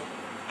was,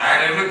 I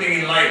had everything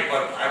in life,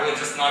 but I was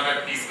just not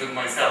at peace with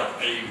myself.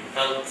 I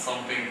felt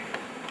something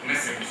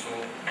missing. So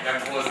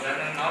that was then,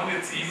 and now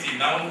it's easy.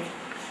 Now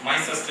my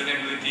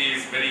sustainability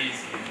is very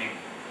easy, I think.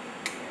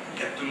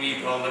 Get to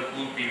meet all the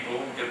cool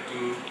people, get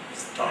to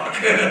talk.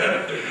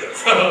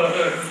 So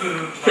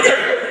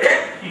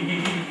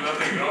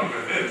nothing wrong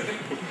with it.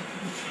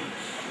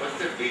 What's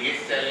the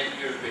biggest challenge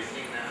you're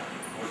facing now?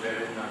 Or there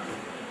is none?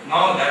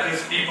 No, that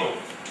is people.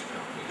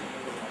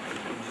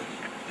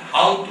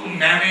 How to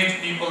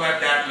manage people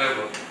at that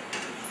level.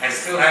 I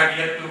still have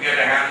yet to get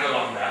a handle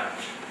on that.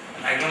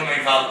 I don't know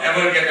if I'll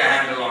ever get a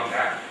handle on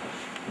that.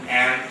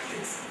 And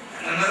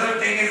another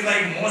thing is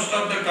like most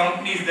of the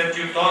companies that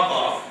you talk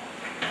of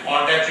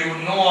or that you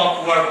know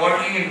of who are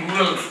working in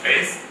rural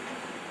space,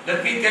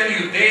 let me tell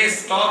you, they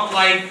stop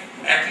like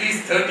at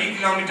least 30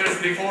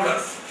 kilometers before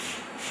us.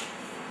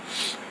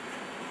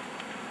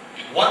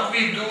 What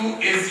we do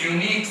is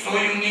unique, so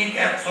unique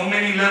at so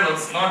many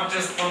levels, not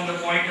just from the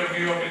point of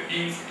view of it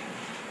being,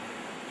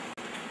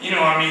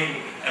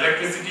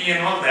 electricity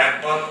and all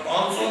that, but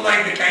also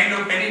like the kind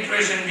of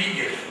penetration we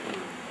give.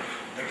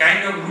 The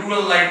kind of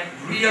rural, like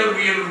real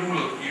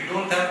rural. You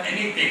don't have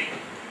anything.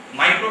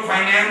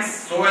 Microfinance,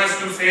 so as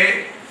to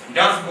say,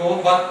 does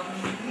go, but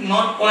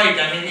not quite.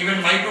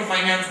 Even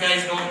microfinance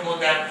guys don't go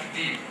that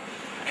deep.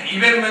 And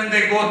even when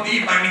they go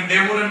deep,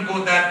 they wouldn't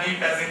go that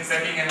deep as in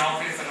setting an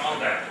office and all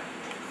that,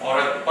 or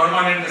a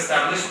permanent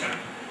establishment.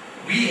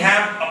 We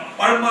have a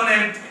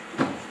permanent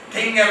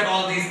thing at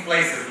all these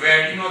places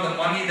where the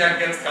money that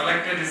gets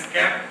collected is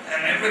kept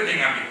and everything.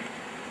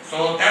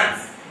 So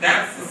that's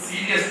a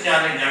serious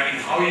challenge.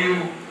 How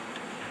you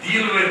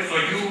deal with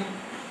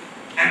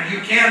and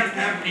you can't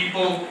have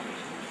people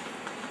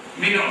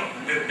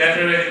with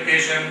better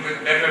education,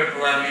 with better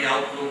probably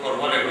outlook or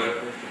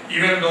whatever.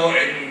 Even though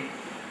in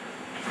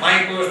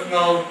my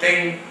personal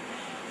thing,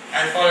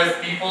 as far as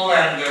people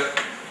and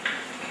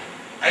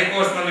I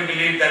personally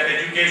believe that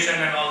education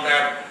and all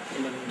that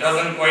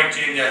doesn't quite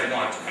change as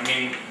much.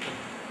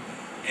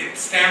 It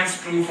stands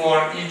true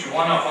for each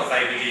one of us,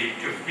 I believe.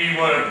 If we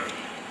were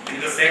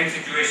in the same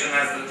situation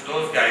as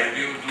those guys,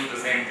 we would do the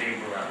same thing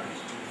probably.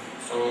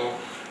 So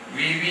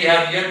we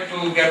have yet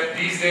to get,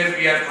 these days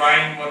we are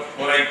trying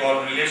what I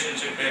call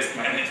relationship-based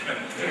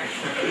management.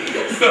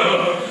 So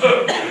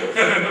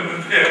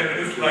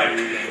it's like,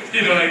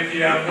 if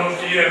you have no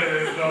fear,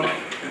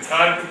 it's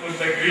hard to put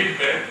the greed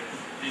there.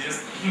 You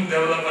just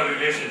develop a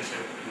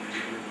relationship.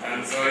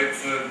 And so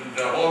it's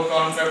the whole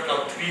concept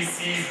of 3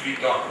 C's we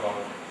talk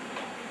about.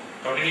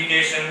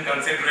 Communication,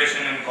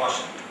 consideration and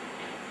caution.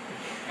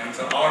 And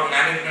so our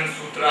management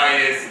sutra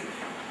is,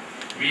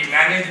 we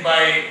manage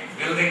by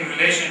building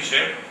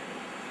relationship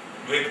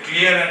with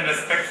clear and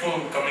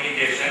respectful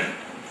communication,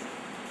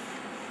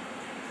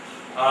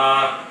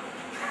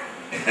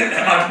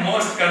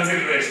 utmost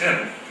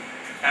consideration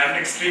and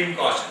extreme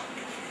caution.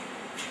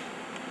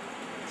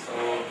 So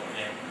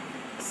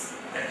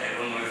I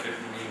don't know if it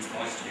means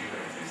much to you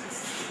guys.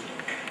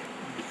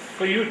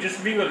 For you,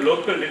 just being a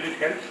local, did it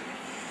help?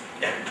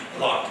 Yeah, a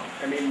lot.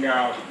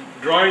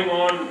 Drawing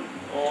on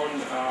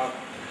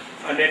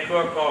a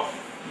network of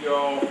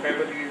your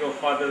family's or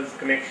father's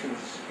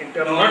connections, in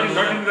terms not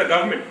in the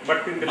government,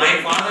 but in the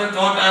my father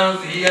thought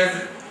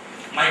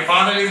my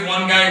father is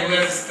one guy who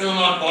has still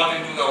not bought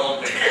into the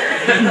whole thing.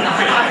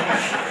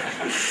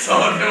 So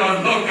there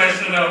was no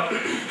question of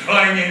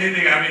drawing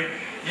anything.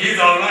 He's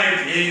alright.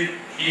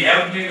 He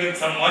helped me with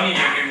some money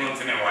every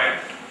once in a while,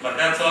 but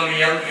that's all he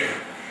helped me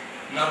with.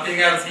 Nothing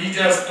else. He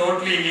just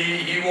totally,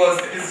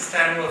 his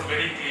stand was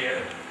very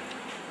clear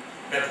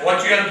that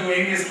what you are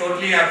doing is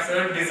totally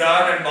absurd,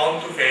 bizarre and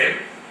bound to fail.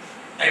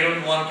 I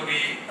don't want to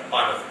be a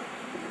part of it.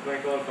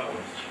 Like all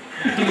powers.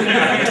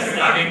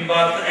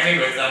 But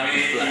anyways,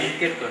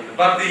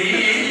 but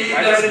he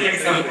does take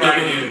some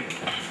pride in,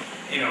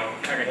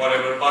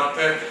 whatever. But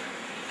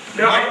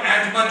not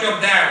as much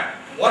of that.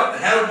 What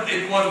helped,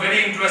 it was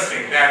very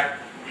interesting that,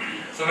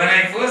 so when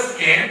I first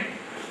came,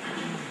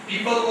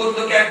 people would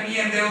look at me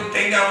and they would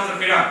think I was a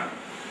Firan.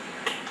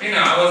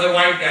 I was a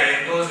white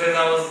guy. In those days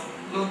I was a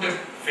little bit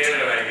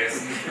fairer, I guess.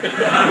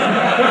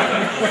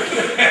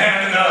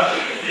 And,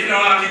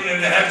 in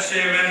the head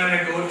shaven and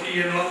a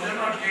goatee and all, they're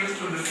not used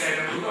to this kind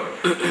of look.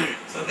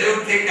 So they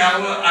would think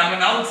I'm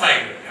an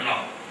outsider,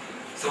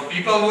 So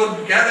people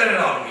would gather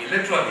around me,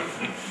 literally.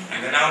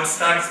 And then I would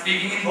start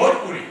speaking in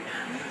Bhojpuri.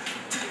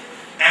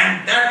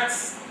 And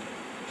that's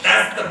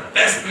the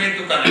best way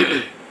to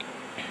connect.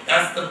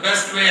 That's the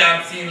best way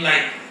I've seen.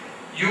 Like,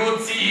 you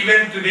would see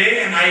even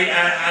today, and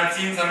I've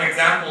seen some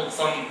examples,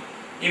 some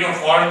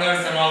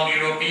foreigners and all,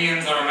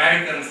 Europeans or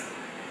Americans.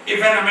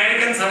 If an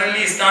American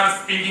suddenly starts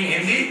speaking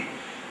Hindi,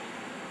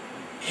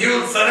 he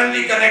will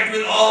suddenly connect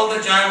with all the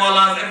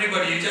chaiwalas,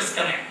 everybody. You just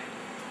connect.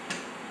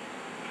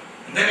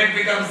 And then it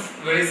becomes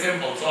very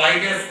simple. So I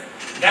guess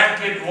that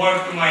bit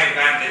worked to my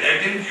advantage. I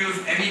didn't use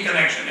any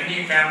connection,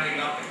 any family,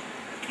 nothing.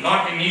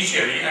 Not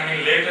initially.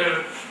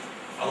 Later,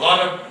 a lot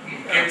of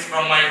kids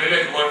from my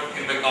village work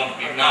in the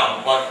company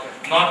now, but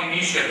not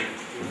initially.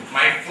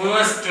 My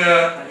first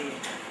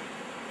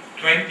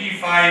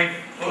 25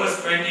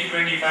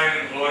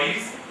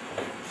 employees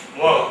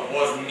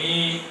was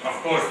me, of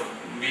course,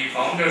 we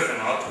founders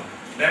and all.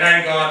 Then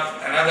I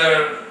got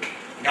another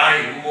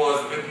guy who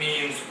was with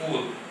me in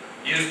school.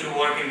 He used to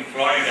work in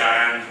Florida,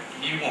 and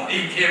he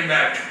came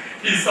back.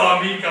 He saw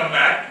me come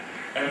back,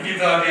 and he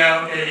thought,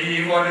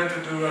 he wanted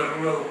to do a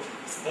rural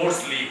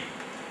sports league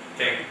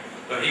thing.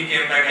 So he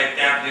came back. I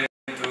tapped him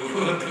to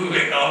do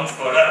accounts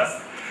for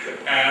us,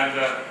 and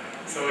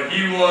so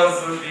he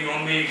was the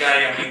only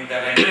guy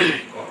that I knew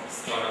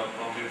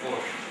from before.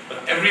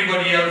 But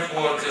everybody else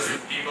was just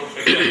people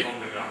picked up from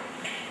the ground.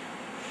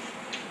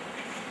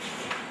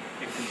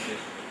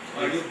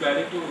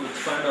 planning to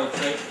expand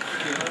outside?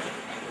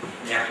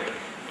 Yeah,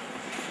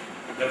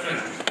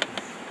 definitely.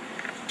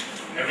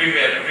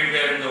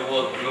 Everywhere in the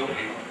world,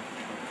 globally.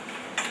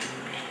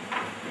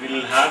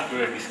 We'll have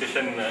a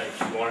discussion if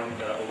you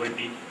want over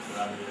tea.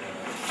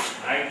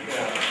 Thank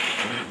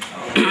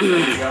on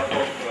behalf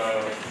of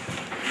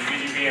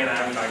EPGP and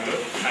IIM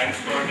Bangalore. Thanks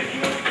for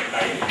taking out the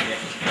time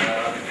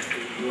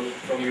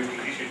from your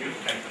busy schedule.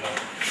 Thanks a lot.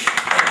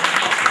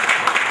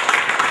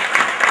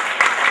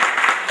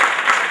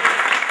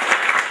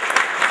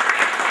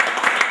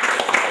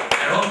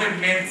 I hope it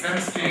made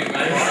sense to you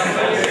guys.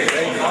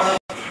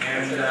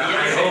 And I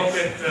hope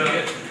it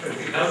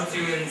helps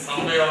you in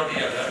some way or the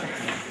other.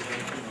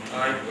 I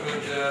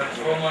could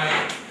throw my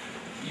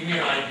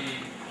email ID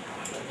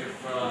if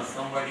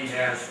somebody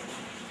has.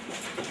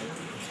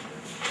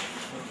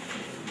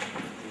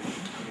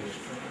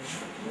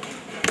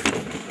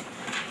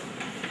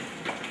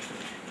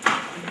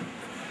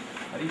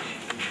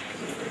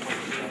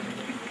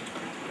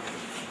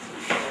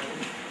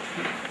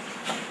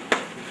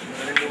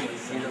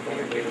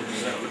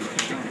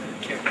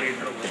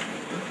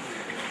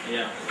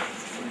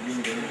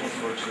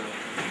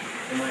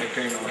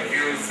 If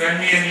you send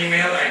me an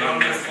email, I don't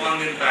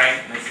respond in time.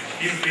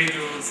 Feel free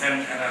to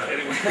send another.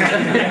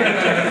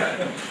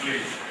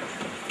 Please.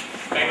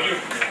 Thank you.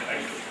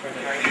 Thank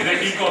you. Is there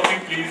tea coffee,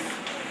 please?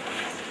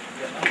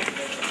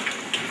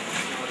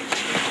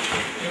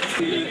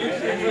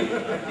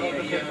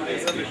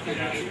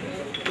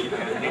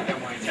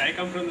 I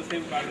come from the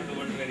same part of the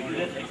world where you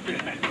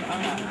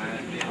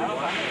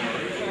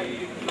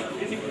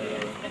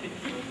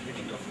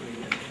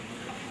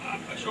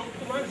Ashok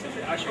Kumar,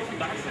 Ashok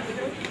Das,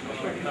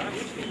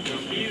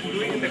 he is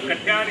doing in the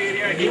Katyar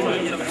area, he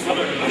wants some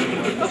solar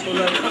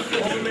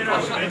home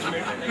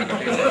management.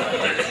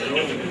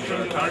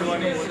 Third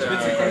one is $10.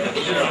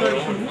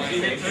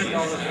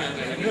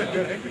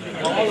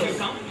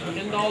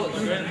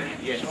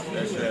 Yes,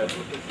 that's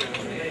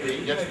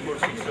just for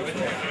 6 of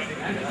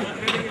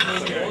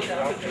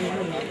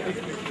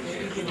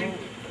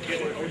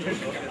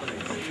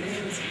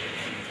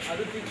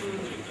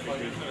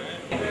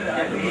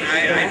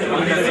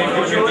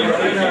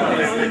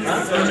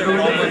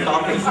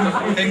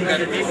I think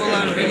that people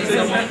are very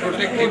somewhat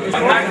protective.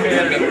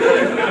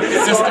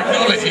 It's just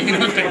technology.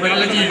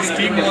 Technology is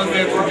steam was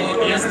there for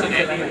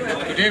yesterday.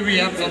 Today we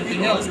have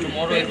something else.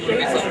 Tomorrow it will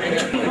be something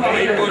else.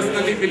 I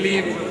personally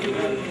believe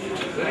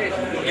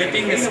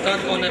getting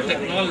stuck on a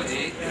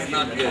technology is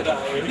not good.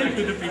 Benefit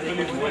to the people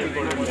is more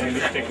important than the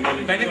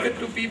technology. Benefit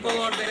to people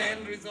or the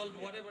end result,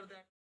 whatever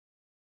that.